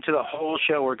 Listen to the whole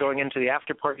show. We're going into the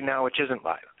after party now, which isn't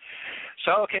live.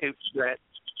 So, okay, Brett,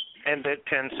 and at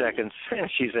 10 seconds.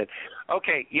 She said,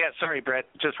 okay, sorry, Brett,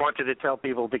 just wanted to tell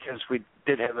people because we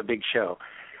did have a big show.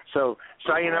 So,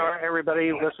 sayonara,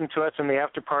 everybody, listen to us in the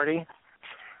after party.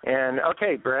 And,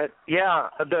 okay, Brett,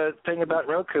 the thing about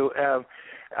Roku,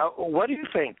 what do you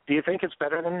think? Do you think it's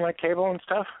better than cable and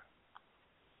stuff?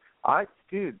 I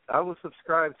will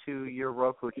subscribe to your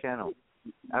Roku channel.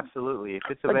 Absolutely. If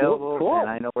it's available and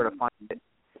I know where to find it,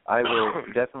 I will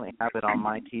definitely have it on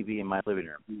my TV in my living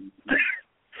room.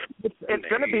 It's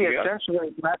going to be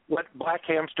essentially what Black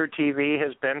Hamster TV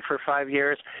has been for 5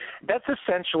 years. That's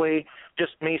essentially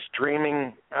just me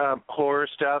streaming horror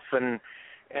stuff and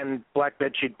Black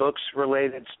Bedsheet Books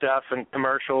related stuff and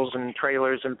commercials and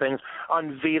trailers and things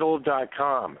on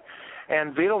Veedle.com.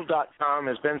 And Veedle.com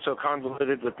has been so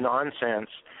convoluted with nonsense,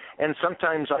 and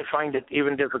sometimes I find it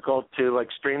even difficult to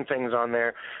stream things on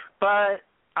there. But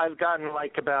I've gotten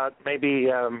about maybe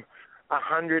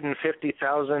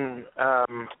 150,000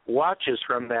 watches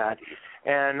from that,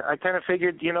 and I kind of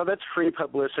figured, that's free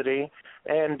publicity,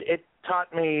 and it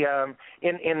taught me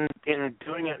in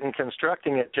doing it and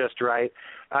constructing it just right.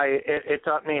 It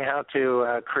taught me how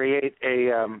to create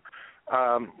a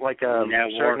like a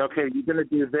certain, okay, you're going to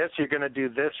do this, you're going to do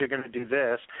this, you're going to do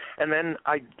this. And then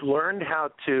I learned how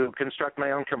to construct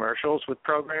my own commercials with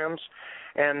programs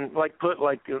and like put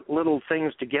like little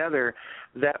things together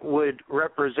that would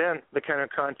represent the kind of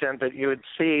content that you would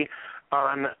see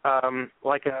on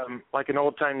like an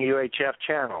old-time UHF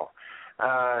channel.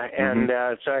 And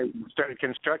so I started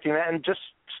constructing that and just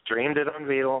streamed it on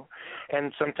Beatle.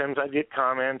 And sometimes I'd get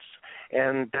comments,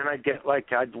 and then I'd get like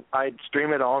I'd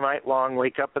stream it all night long,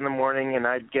 wake up in the morning, and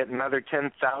I'd get another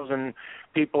 10,000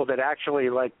 people that actually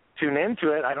like tune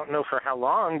into it. I don't know for how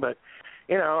long, but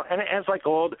you know, and as like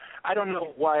old, I don't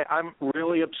know why I'm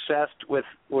really obsessed with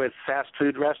fast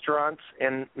food restaurants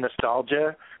and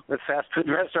nostalgia with fast food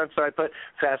restaurants. So I put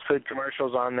fast food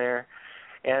commercials on there.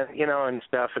 And, you know, and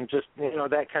stuff, and just, you know,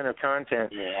 that kind of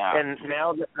content. Yeah. And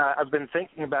now that I've been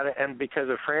thinking about it, and because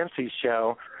of Francie's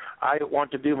show, I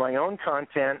want to do my own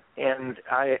content, and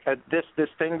this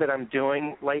thing that I'm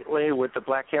doing lately with the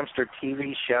Black Hamster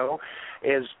TV show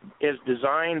is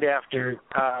designed after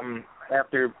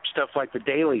stuff like The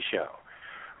Daily Show,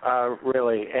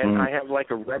 really. And I have,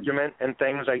 like, a regiment and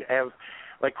things. I have,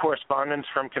 like, correspondence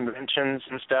from conventions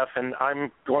and stuff, and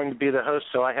I'm going to be the host,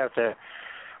 so I have to...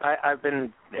 I've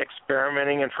been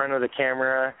experimenting in front of the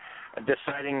camera,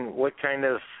 deciding what kind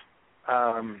of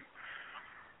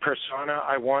persona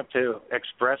I want to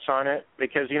express on it.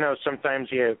 Because, you know, sometimes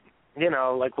you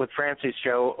know, like with Francie's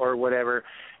show or whatever,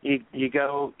 you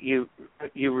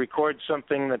record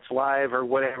something that's live or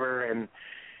whatever, and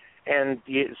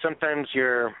sometimes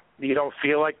you don't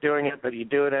feel like doing it, but you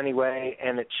do it anyway,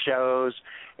 and it shows.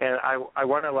 And I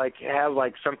want to like have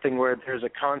like something where there's a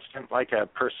constant, like a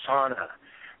persona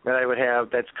that I would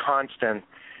have that's constant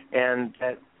and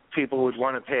that people would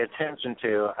want to pay attention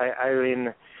to. I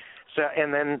mean, so,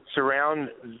 and then surround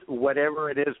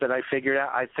whatever it is that I figured out.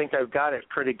 I think I've got it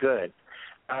pretty good.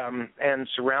 And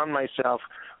surround myself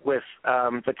with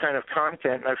the kind of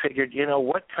content. And I figured, you know,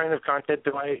 what kind of content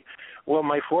do I... Well,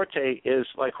 my forte is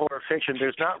like horror fiction.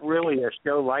 There's not really a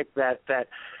show like that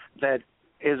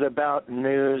is about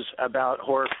news, about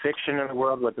horror fiction in the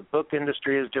world, what the book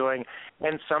industry is doing,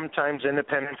 and sometimes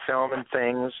independent film and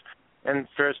things, and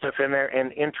throw stuff in there,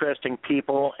 and interesting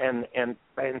people and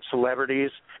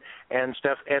celebrities and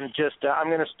stuff. And just I'm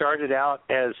going to start it out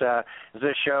as a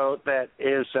show that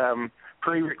is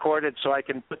pre-recorded so I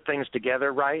can put things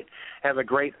together right, have a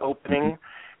great opening,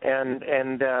 and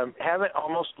have it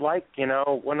almost like, you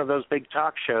know, one of those big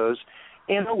talk shows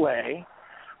in a way.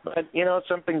 But, you know,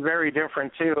 something very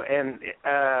different, too. And,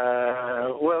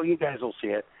 well, you guys will see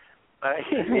it.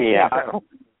 Yeah.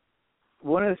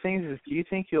 One of the things is, do you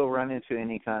think you'll run into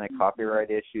any kind of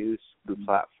copyright issues through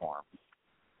platform?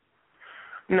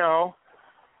 No.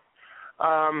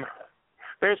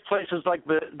 There's places like,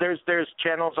 there's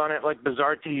channels on it like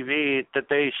Bizarre TV that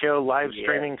they show live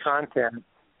streaming content.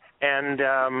 And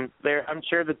I'm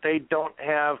sure that they don't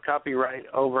have copyright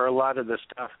over a lot of this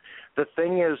stuff. The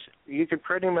thing is, you can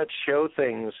pretty much show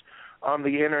things on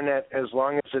the Internet as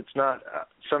long as it's not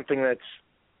something that's,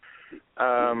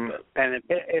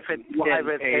 if it's live,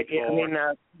 I mean,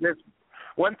 there's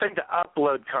one thing to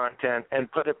upload content and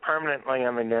put it permanently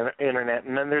on the Internet,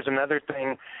 and then there's another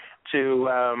thing to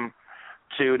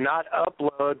not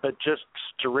upload but just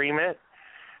stream it.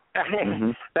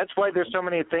 That's why there's so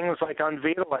many things like on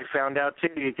Beatle. I found out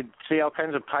too. You can see all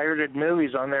kinds of pirated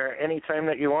movies on there anytime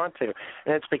that you want to,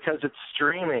 and it's because it's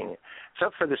streaming. It's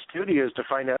up for the studios to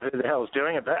find out who the hell is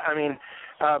doing it. But I mean,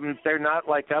 they're not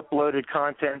like uploaded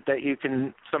content that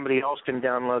somebody else can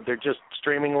download. They're just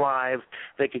streaming live.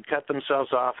 They could cut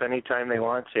themselves off anytime they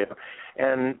want to,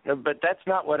 but that's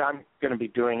not what I'm going to be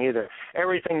doing either.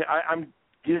 Everything I'm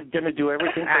going to do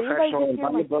everything professional and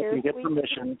by the book and get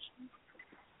permissions.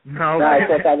 No, I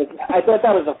thought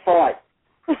that was a fart.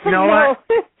 You know what?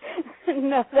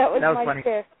 No, that was my funny.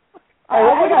 chair. I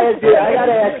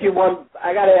gotta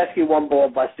ask you one ball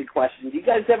busted question. Do you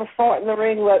guys ever fart in the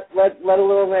ring? Let a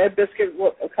little red biscuit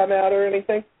come out or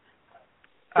anything?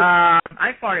 I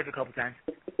farted a couple times.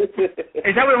 Is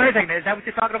that what? Wait a second. Is that what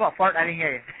you're talking about? Fart? I didn't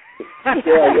hear you.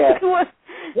 Yeah.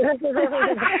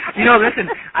 You know, listen.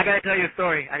 I gotta tell you a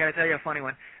story. I gotta tell you a funny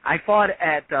one. I fought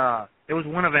at. There was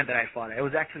one event that I fought at. It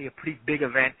was actually a pretty big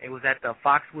event. It was at the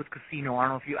Foxwoods Casino. I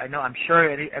don't know if you. I'm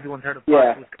sure everyone's heard of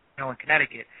Foxwoods Casino in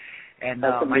Connecticut. And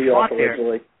I fought there.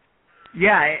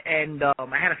 Yeah, and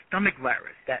I had a stomach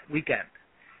virus that weekend.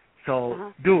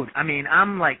 So, dude, I mean,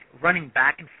 I'm like running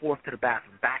back and forth to the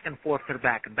bathroom, back and forth to the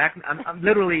back and back. I'm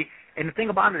literally, and the thing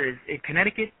about it is, in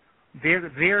Connecticut,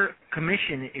 their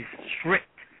commission is strict.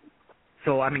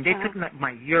 So, I mean, they took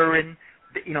my urine,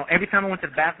 every time I went to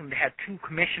the bathroom, they had two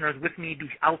commissioners with me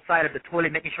outside of the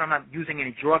toilet, making sure I'm not using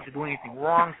any drugs or doing anything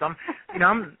wrong. So I'm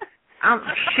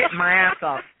shitting my ass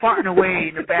off, farting away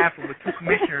in the bathroom with two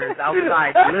commissioners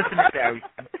outside listening to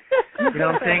everything. You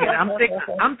know what I'm saying? And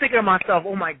I'm thinking to myself,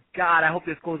 oh my God, I hope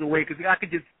this goes away, because I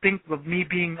could just think of me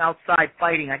being outside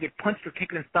fighting. I get punched or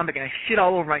kicked in the stomach and I shit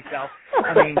all over myself.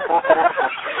 I mean,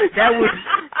 that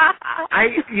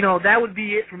would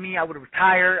be it for me. I would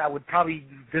retire. I would probably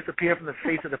disappear from the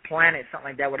face of the planet. Something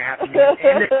like that would happen.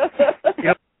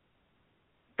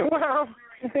 Well,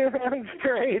 that's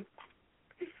great.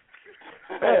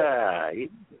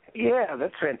 Yeah,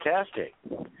 that's fantastic.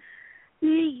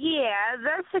 Yeah,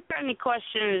 that's the kind of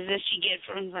questions that you get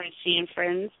from Francie and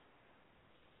Friends.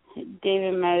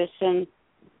 David Madison,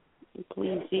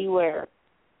 please beware.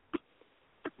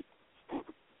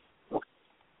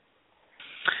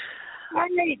 I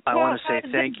want to say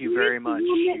thank you very much,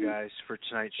 you guys, for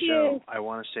tonight's show. I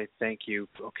want to say thank you,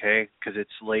 okay, because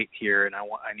it's late here and I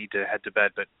need to head to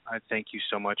bed. But I thank you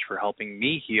so much for helping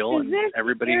me heal and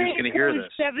everybody who's going to hear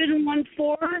this.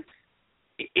 714?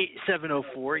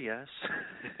 704, yes.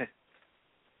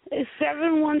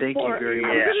 714. Thank you very much.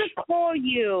 I'm going to call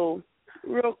you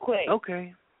real quick.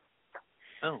 Okay.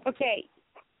 Oh. Okay.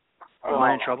 Am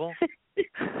I in trouble?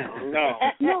 No.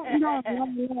 No.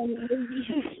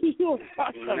 You're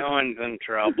awesome. No one's in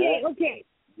trouble. Okay.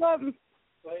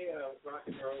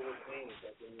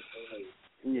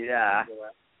 Yeah.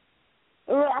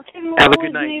 Rock and roll. Have a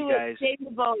good night, you guys.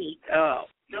 David Bowie. Oh,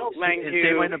 thank you.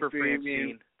 Say my number,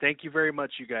 Francine. Thank you very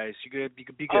much, you guys. You could be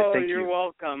good. Oh, thank you. You're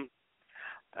welcome.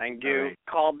 Thank you. Right.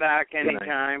 Call back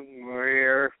anytime. We're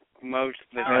here most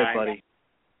of the time. All right, buddy.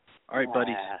 All right,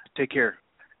 buddies. Take care.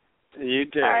 You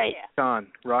too. All right.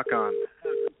 Rock on.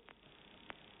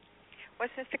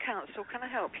 Westminster Council, can I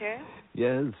help you?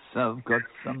 Yes, I've got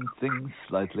something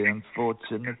slightly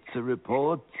unfortunate to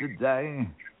report today.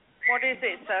 What is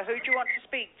it, sir? Who do you want to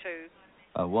speak to?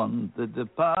 I want the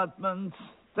department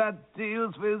that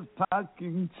deals with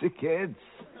parking tickets.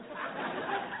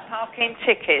 Parking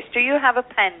tickets. Do you have a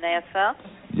pen there, sir?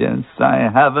 Yes, I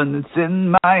have, and it's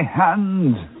in my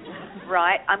hand.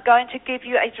 Right. I'm going to give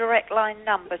you a direct line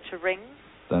number to ring.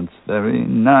 That's very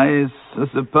nice. I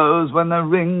suppose when I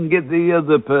ring it, the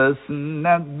other person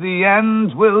at the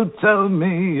end will tell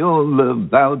me all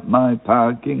about my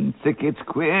parking ticket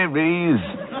queries.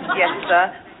 Yes,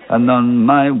 sir. And on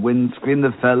my windscreen,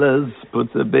 the fellas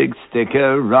put a big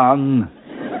sticker on.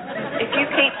 If you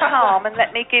keep calm and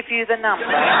let me give you the number.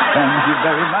 Thank you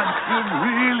very much. You've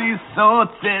really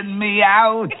sorted me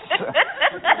out.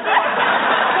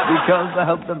 Because I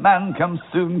hope the man comes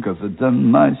soon, because I've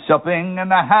done my shopping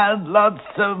and I had lots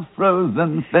of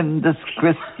frozen Findus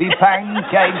crispy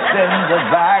pancakes in the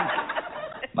back.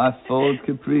 My Ford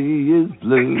Capri is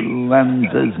blue and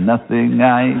there's nothing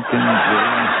I can do.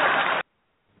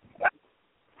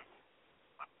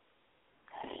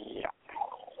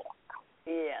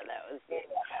 Yeah, that was good.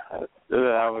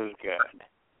 That was good.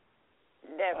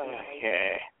 Definitely.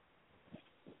 Okay.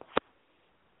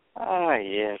 Oh,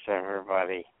 yes,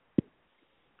 everybody.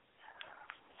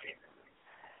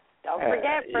 Don't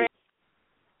forget, Fred.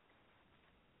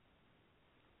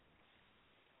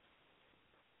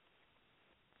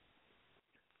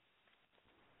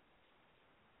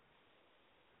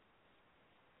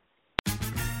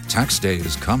 Tax day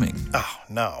is coming. Oh,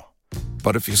 no.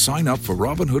 But if you sign up for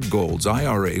Robinhood Gold's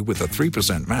IRA with a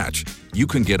 3% match, you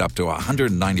can get up to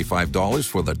 $195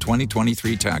 for the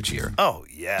 2023 tax year. Oh,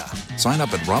 yeah. Sign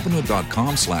up at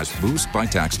Robinhood.com/boost by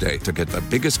tax day to get the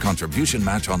biggest contribution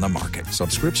match on the market.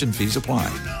 Subscription fees apply.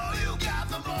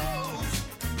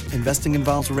 Investing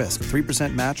involves risk.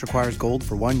 3% match requires gold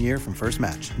for 1 year from first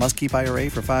match. Must keep IRA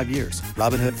for 5 years.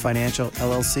 Robinhood Financial,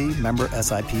 LLC, member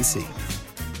SIPC.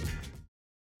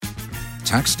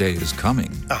 Tax day is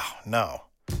coming. Oh, no.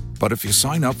 But if you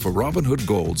sign up for Robinhood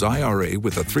Gold's IRA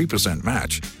with a 3%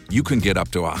 match, you can get up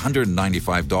to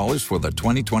 $195 for the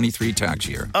 2023 tax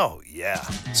year. Oh, yeah.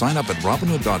 Sign up at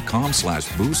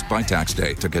Robinhood.com/boost by tax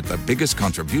day to get the biggest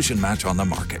contribution match on the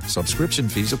market. Subscription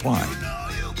fees apply.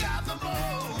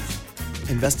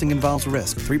 Investing involves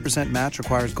risk. 3% match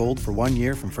requires gold for 1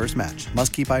 year from first match.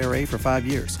 Must keep IRA for 5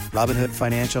 years. Robinhood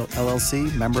Financial,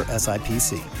 LLC, member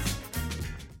SIPC.